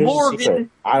 Here's Morgan. the secret.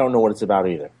 I don't know what it's about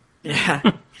either. Yeah.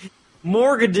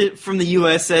 Morgan from the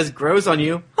U.S. says, grows on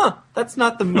you. Huh, that's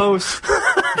not the most...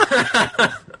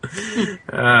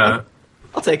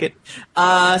 I'll take it.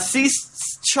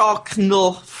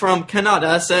 Chalknul from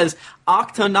Canada says,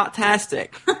 Octonautastic.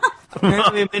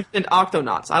 Apparently we mentioned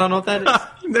Octonauts. I don't know what that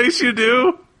is. Nice you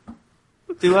do.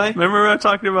 Do I? Remember I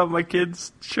talking about my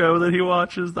kid's show that he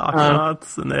watches, the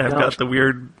Octonauts, and they have got the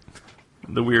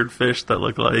weird fish that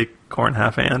look like corn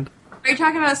half hand. Are you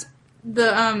talking about the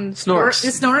Snorks.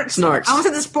 The snorks? Snorks. I almost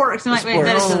said the sporks. I'm like, wait,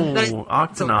 that is Oh,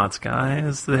 Octonauts,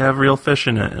 guys. They have real fish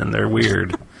in it, and they're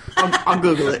weird. I'll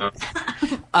Google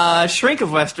it. Shrink of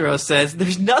Westeros says,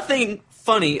 there's nothing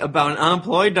funny about an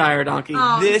unemployed dire donkey.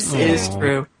 Oh. This is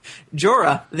true.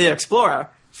 Jorah, the explorer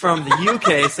from the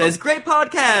UK, says, great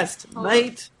podcast,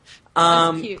 mate.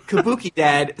 That's cute. Kabuki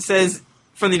Dad says,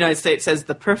 from the United States, says,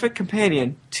 the perfect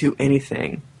companion to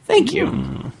anything. Thank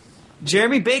you.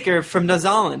 Jeremy Baker from New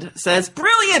Zealand says,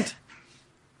 brilliant!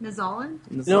 Nazalan?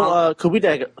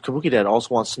 Kabuki Dad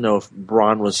also wants to know if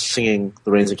Bronn was singing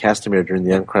The Reigns of Castamere during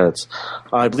the end credits.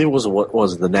 I believe it was what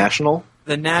was it, the National?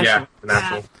 The National. Yeah, the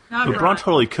National. Not But Braun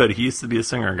totally could. He used to be a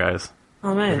singer, guys.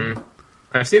 Oh, man.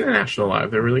 I've seen the National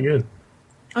live. They're really good.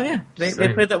 Oh, yeah. They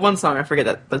played that one song. I forget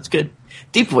that, but it's good.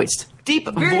 Deep voiced. Deep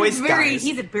voiced guys.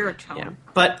 He's a baritone. Yeah.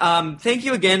 But thank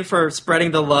you again for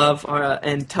spreading the love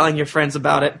and telling your friends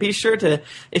about it. Be sure to,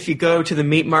 if you go to the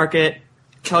meat market,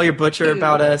 tell your butcher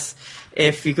about us.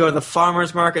 If you go to the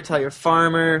farmer's market, tell your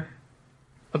farmer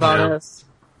about us.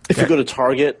 If you go to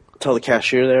Target, tell the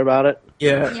cashier there about it.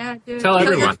 Yeah. Yeah, dude. Tell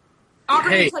everyone.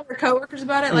 Aubrey, Hey. tell your coworkers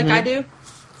about it like I do.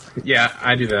 Yeah,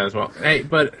 I do that as well. Hey,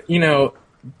 but,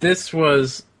 this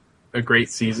was a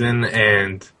great season,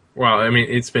 and, well, I mean,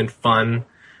 it's been fun,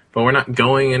 but we're not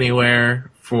going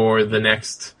anywhere for the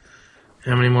next...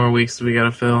 How many more weeks do we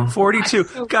gotta fill?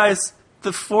 42. Guys,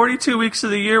 the 42 weeks of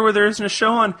the year where there isn't a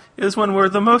show on is when we're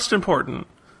the most important.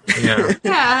 Yeah.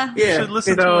 Yeah. You Yeah. should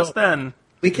listen to So- us then.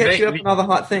 We catch you up on all the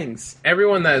hot things.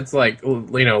 Everyone that's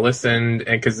listened,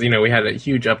 and because we had a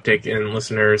huge uptick in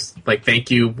listeners, thank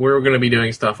you. We're going to be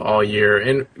doing stuff all year,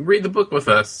 and read the book with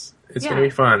us. It's going to be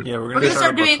fun. Yeah, we're We're going to gonna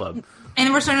start a start book doing, club.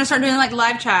 and we're starting to start doing like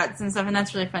live chats and stuff, and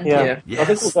that's really fun Yeah, too. Yeah. I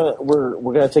think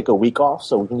we're gonna take a week off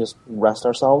so we can just rest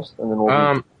ourselves, and then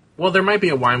we'll. Well, there might be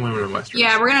a Wine Women in Westeros.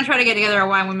 Yeah, we're gonna try to get together a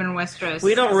Wine Women in Westeros.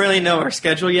 We don't really know our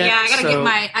schedule yet. Yeah, I gotta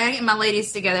so get my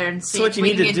ladies together and see. what if you we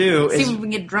need can to get- do see is if we can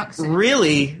get drunk soon.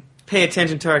 really pay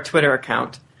attention to our Twitter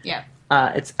account. Yeah.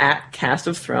 It's at Cast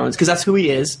of Thrones, because that's who he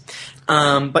is.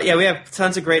 But yeah, we have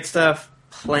tons of great stuff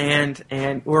planned,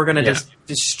 and we're going to just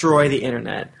destroy the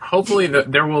internet. Hopefully,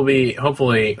 there will be.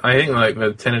 Hopefully, I think like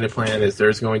the tentative plan is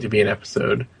there's going to be an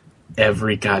episode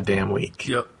every goddamn week.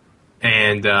 Yep.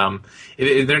 And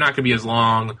they're not going to be as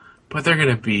long, but they're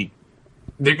going to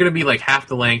be like half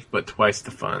the length, but twice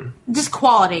the fun. Just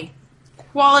quality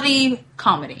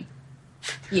comedy.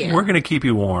 Yeah. We're going to keep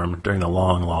you warm during the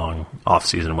long, long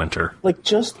off-season winter. Like,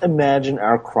 just imagine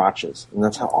our crotches, and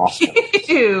that's how awesome it is.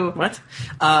 Ew. What?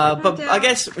 But I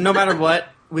guess no matter what,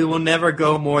 we will never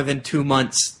go more than 2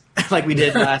 months like we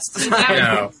did last time.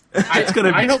 No, It's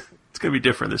going I hope. to be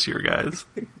different this year, guys.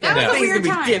 That was a Things weird will be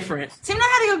time. different. Tim and I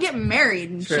had to go get married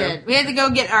and True. shit. We had to go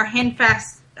get our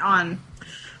handfast on.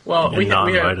 Well, And we not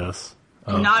are. invite us.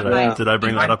 Oh, Not did I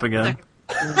bring that up again?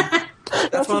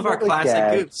 That's one of our a lovely classic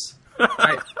gag. goofs.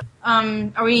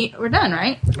 We're done,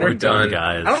 right? We're done,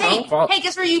 guys. I don't know. Hey,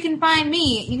 guess where you can find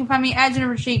me? You can find me at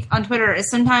Jennifer Sheik on Twitter.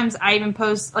 Sometimes I even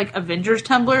post like Avengers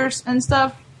tumblers and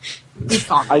stuff. Please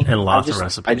follow me. And lots of I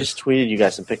recipes. just tweeted you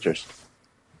guys some pictures.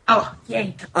 Oh,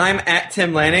 yay. I'm at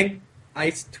Tim Lanning.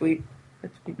 Ice tweet.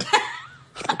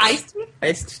 Ice?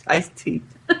 Ice tweet.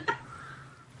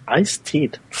 Ice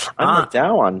teat. I'm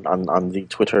down on the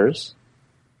Twitters.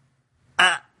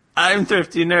 I'm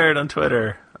Thrifty Nerd on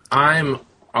Twitter. I'm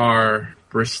R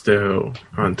Bristow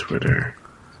on Twitter.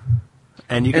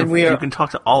 And you can And we are- you can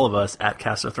talk to all of us at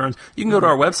Cast of Thrones. You can go to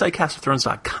our website,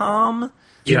 castofthrones.com. You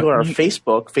Yeah. can go to our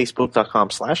Facebook,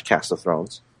 facebook.com/Cast of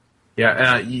Thrones.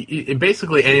 Yeah,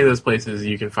 basically any of those places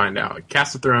you can find out.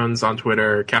 Cast of Thrones on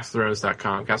Twitter,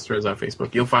 castofthrones.com, Cast of Thrones on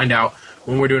Facebook. You'll find out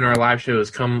when we're doing our live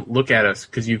shows. Come look at us,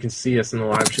 because you can see us in the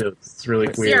live shows. It's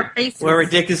really See our weird. faces. We're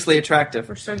ridiculously attractive.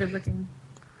 We're so good looking.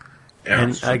 Yeah.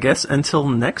 And I guess until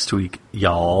next week,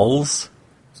 y'alls,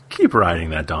 keep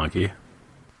riding that donkey.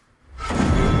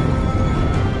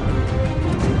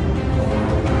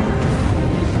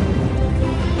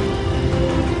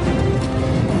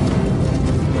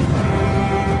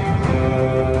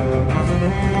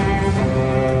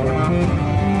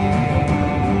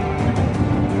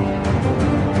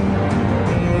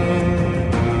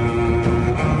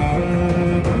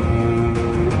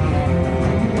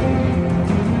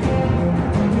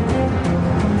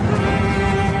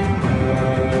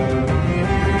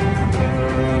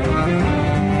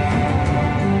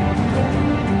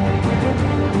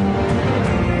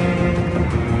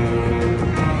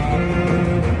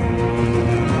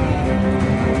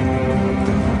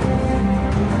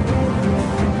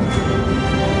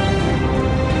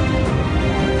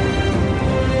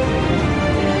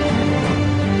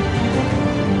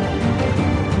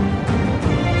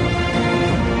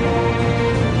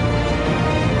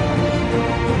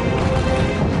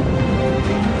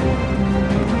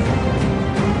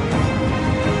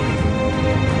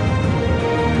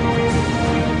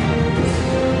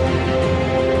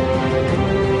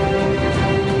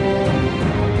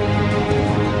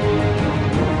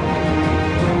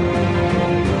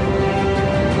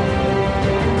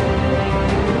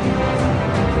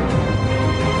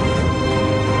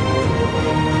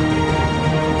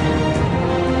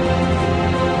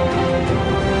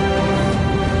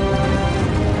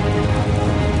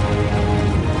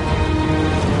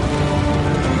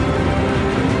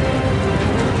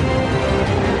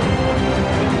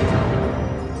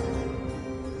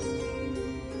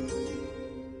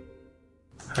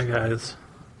 Hi, guys.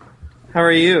 How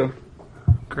are you?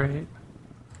 Great.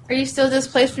 Are you still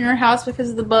displaced from your house because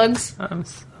of the bugs? I'm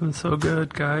so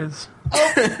good, guys.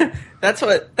 That's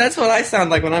what I sound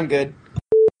like when I'm good.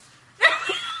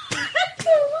 That's so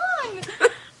long.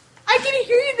 I can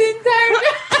hear you the entire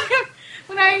time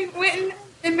when I went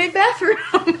in my bathroom.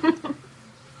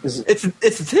 It's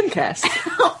a Timcast.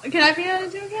 Can I be on a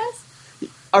Timcast?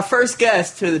 Our first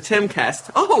guest to the Timcast.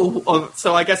 Oh,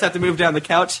 so I guess I have to move down the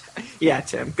couch? Yeah,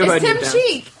 Tim. Go ahead It's and Tim move down.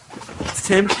 Cheek. It's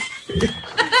Tim.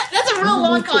 That's a real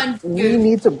long con. We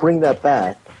need to bring that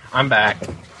back. I'm back.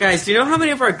 Guys, do you know how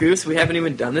many of our goofs we haven't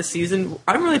even done this season?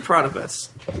 I'm really proud of us.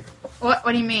 What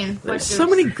do you mean? What There's so goofs?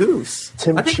 many goofs.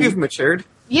 Tim I think Cheek. we've matured.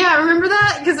 Yeah, remember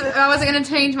that? Because I wasn't going to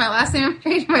change my last name. I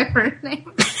changed my first name.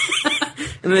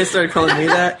 And then they started calling me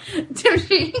that. Tim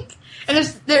Cheek. And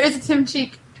there is a Tim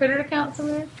Cheek Twitter account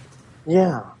somewhere.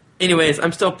 Yeah. Anyways,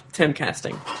 I'm still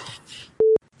Timcasting.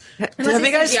 Have you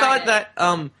it's guys CGI. thought that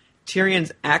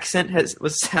Tyrion's accent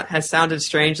has sounded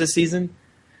strange this season?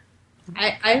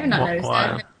 I have not noticed Why?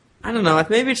 that. I don't know.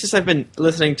 Maybe it's just I've been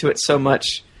listening to it so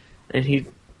much, and he.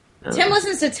 Tim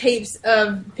listens to tapes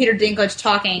of Peter Dinklage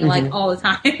talking like all the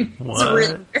time. It's What?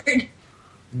 really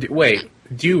weird. Wait,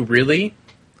 do you really?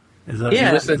 Is that, Yeah.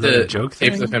 You listen is that to a joke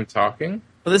tapes thing? of him talking?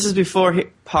 Well, this is before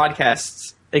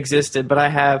podcasts existed, but I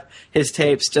have his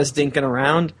tapes just dinking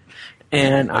around,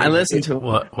 and I listen to him.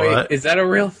 What? Wait, is that a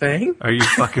real thing? Are you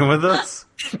fucking with us?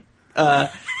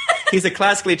 He's a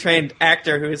classically trained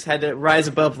actor who has had to rise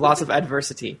above lots of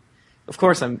adversity. Of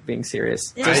course, I'm being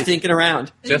serious. Yeah. Just dinking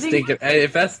around. Just thinking,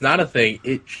 if that's not a thing,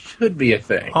 it should be a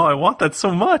thing. Oh, I want that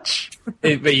so much.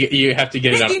 But you have to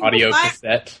get it You on can audio buy-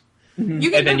 cassette,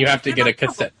 You and then you have to get a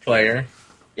cassette player.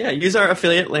 Yeah, use our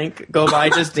affiliate link. Go by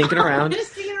just dinking around.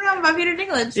 Just singing around by Peter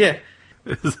Dinklage. Yeah.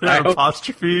 Is I there an hope-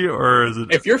 apostrophe or is it?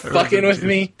 If you're or is fucking it with just-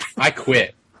 me, I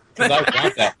quit. Because I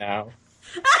want that now.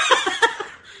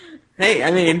 Hey,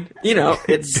 I mean,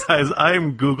 it's Guys,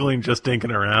 I'm Googling just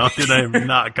dinking around and I'm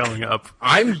not coming up.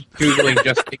 I'm Googling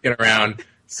just thinking around,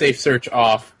 safe search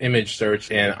off, image search,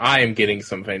 and I am getting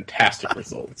some fantastic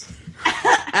results.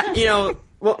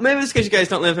 well, maybe it's because you guys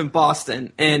don't live in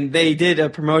Boston, and they did a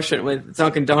promotion with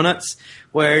Dunkin' Donuts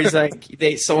where it's like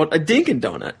they sold a Dinkin'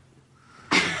 Donut.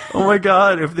 Oh my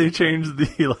god, if they change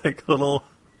the little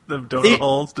the donut The-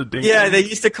 holes to dinking. Yeah, they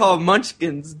used to call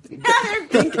Munchkins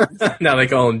Dinkins, Now they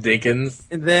call him Dinkins.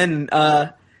 and then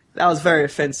that was very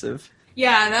offensive.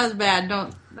 Yeah, that was bad.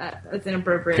 That's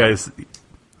inappropriate. Guys,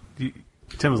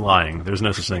 Tim's lying. There's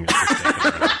no such thing as just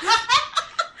dinking around.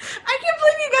 I can't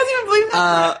believe you guys even believe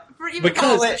that. For even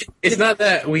Because it's not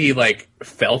that we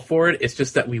fell for it; it's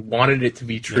just that we wanted it to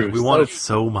be true. We want it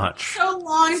so much. so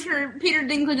long for Peter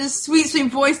Dinklage's sweet,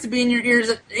 sweet voice to be in your ears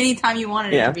at any time you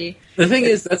wanted it Yeah. to be. The thing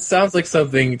is, that sounds like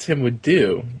something Tim would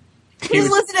do. Just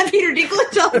listen to Peter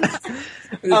Dinklage all the time.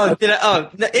 Oh, did I? Oh,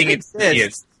 no, it exists.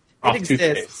 Idiots. Off It exists,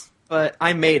 toothpaste. but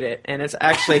I made it, and it's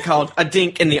actually called a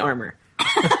dink in the armor.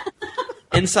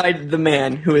 Inside the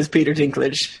man who is Peter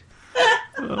Dinklage.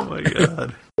 Oh my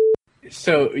god.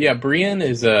 So yeah, Brienne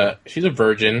is she's a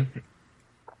virgin,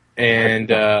 and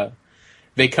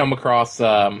they come across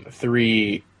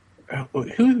three.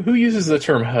 Who uses the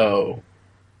term hoe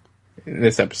in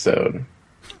this episode?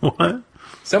 What?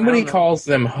 Somebody calls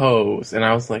them hoes, and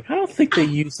I was like, I don't think they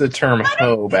used the term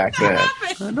hoe back then.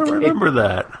 I don't remember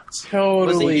that.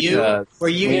 Totally Was it you? does. Were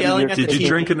you Maybe yelling you're- at the Did you TV?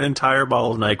 drink an entire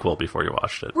bottle of NyQuil before you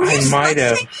watched it? I might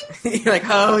have. You're like,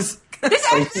 hose. This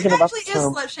Are you actually, thinking about is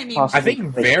some slut shaming. possible- I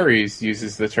think Varys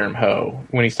uses the term hoe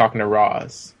when he's talking to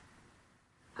Roz.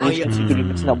 Oh, yeah. You could be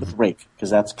mixing up with rape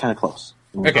because that's kind of close.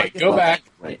 Okay, go back.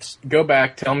 Rakes. Go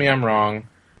back. Tell me I'm wrong.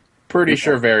 Pretty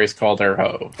sure Varys called her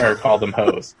hoe or called them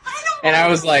hoes, and I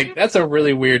was like, "That's a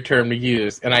really weird term to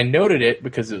use." And I noted it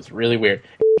because it was really weird.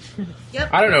 Yep.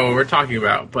 I don't know what we're talking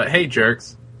about, but hey,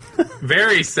 jerks.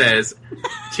 Varys says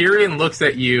Tyrion looks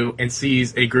at you and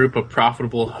sees a group of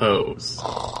profitable hoes.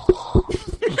 No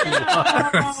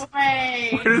way.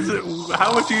 What is it?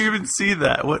 How would you even see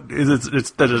that? What is it? It's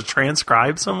that is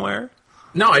transcribed somewhere?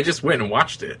 No, I just went and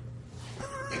watched it.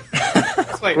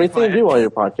 Wait, Great thing to do while you're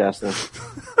podcasting.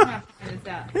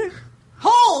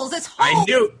 Holes! It's holes! I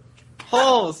knew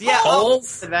holes. Yeah,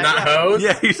 holes, That- not yeah. hoes.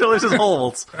 Yeah, he totally says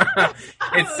holes.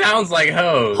 It sounds like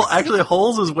hoes. Actually,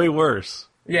 holes is way worse.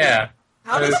 Yeah,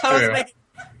 How that does is hose true. make?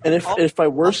 And if by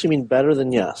worse you mean better,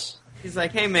 then yes. He's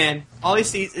like, hey man, all he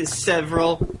sees is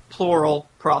several plural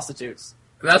prostitutes.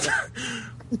 That's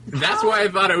why I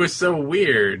thought it was so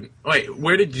weird. Wait,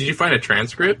 where did you find a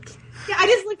transcript? Yeah, I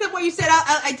just looked up what you said.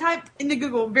 I typed into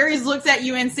Google, Varys looks at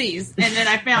UNCs, and then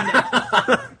I found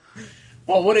it.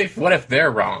 Well, what if they're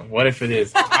wrong? What if it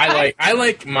is? I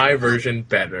like my version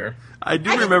better. I do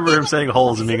remember him saying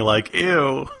holes and being like,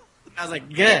 ew. I was like,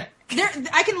 yeah.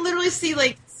 I can literally see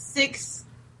 6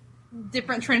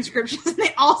 different transcriptions, and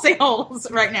they all say holes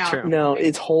right now. True. No,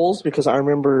 it's holes because I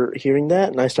remember hearing that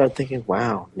and I started thinking,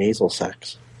 wow, nasal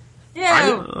sex.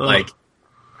 Yeah.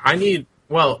 I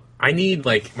need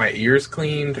my ears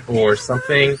cleaned or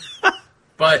something.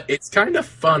 But it's kind of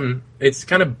fun. It's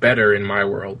kind of better in my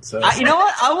world. So You know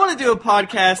what? I want to do a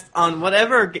podcast on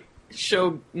whatever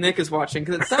show Nick is watching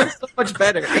because it sounds so much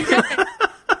better.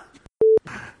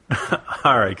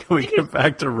 All right, can we get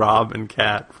back to Rob and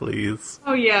Kat, please?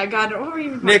 Oh yeah, God, what were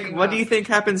you talking Nick, about? what do you think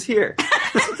happens here?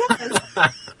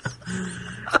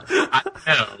 I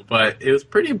know, but it was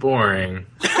pretty boring.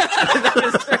 That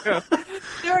is true.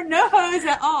 There were no hoes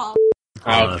at all.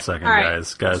 Hold on a second, All right.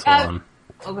 guys. Hold on.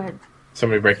 Oh, go ahead.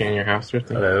 Somebody breaking in your house or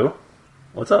something? Hello?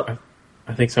 What's up?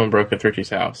 I think someone broke into Richie's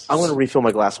house. I'm going to refill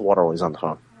my glass of water while he's on the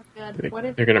phone. God, what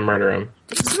if They're gonna murder him.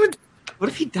 What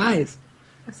if he dies?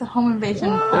 it's a home invasion?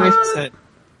 That makes sense.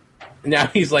 Now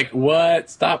he's like, "What?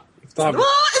 Stop! Well,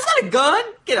 it's not a gun.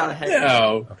 Get out of here.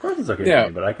 No! Of course it's okay Yeah. for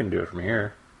me, but I can do it from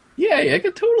here. Yeah, I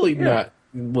could totally not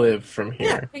live from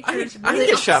Yeah, here." I can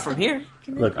get shot from here.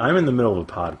 Look, I'm in the middle of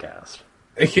a podcast.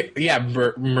 Yeah,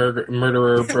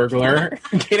 murderer, burglar.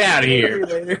 Get out of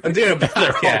here. I'm doing a They're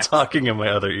all podcast. talking in my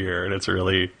other ear, and it's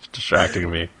really distracting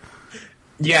me.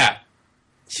 Yeah.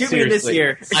 Shoot me this Seriously.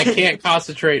 year. I can't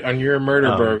concentrate on your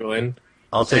murder burgling.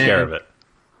 I'll take care of it.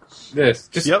 This.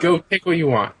 Just Yep. go pick what you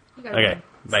want. Okay,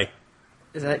 bye.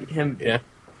 Is that him Yeah.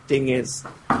 ding his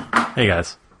Hey,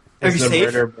 guys. Are Is you the safe?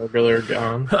 murder burglar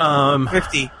gone?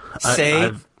 50? Say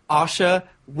I've- Asha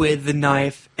with the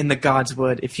knife in the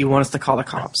Godswood if you want us to call the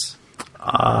cops.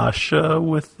 Asha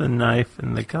with the knife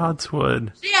in the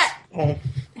Godswood. Yeah. Oh.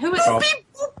 Who is? Oh. Beep,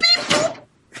 boop, beep, boop.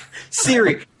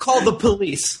 Siri, call the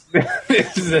police.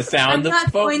 This is the I'm sound of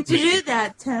not phone. going to do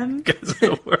that, Tim. Guys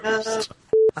are the worst.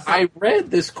 I read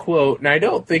this quote, and I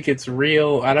don't think it's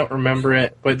real. I don't remember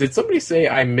it. But did somebody say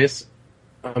I miss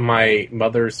my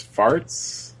mother's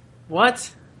farts?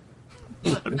 What?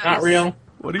 Not real.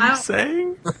 What are you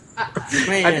saying? I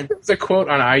Man, think it's a quote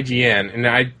on IGN, and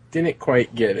I didn't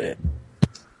quite get it.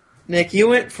 Nick, you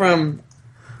went from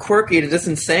quirky to just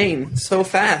insane so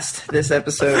fast this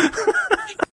episode.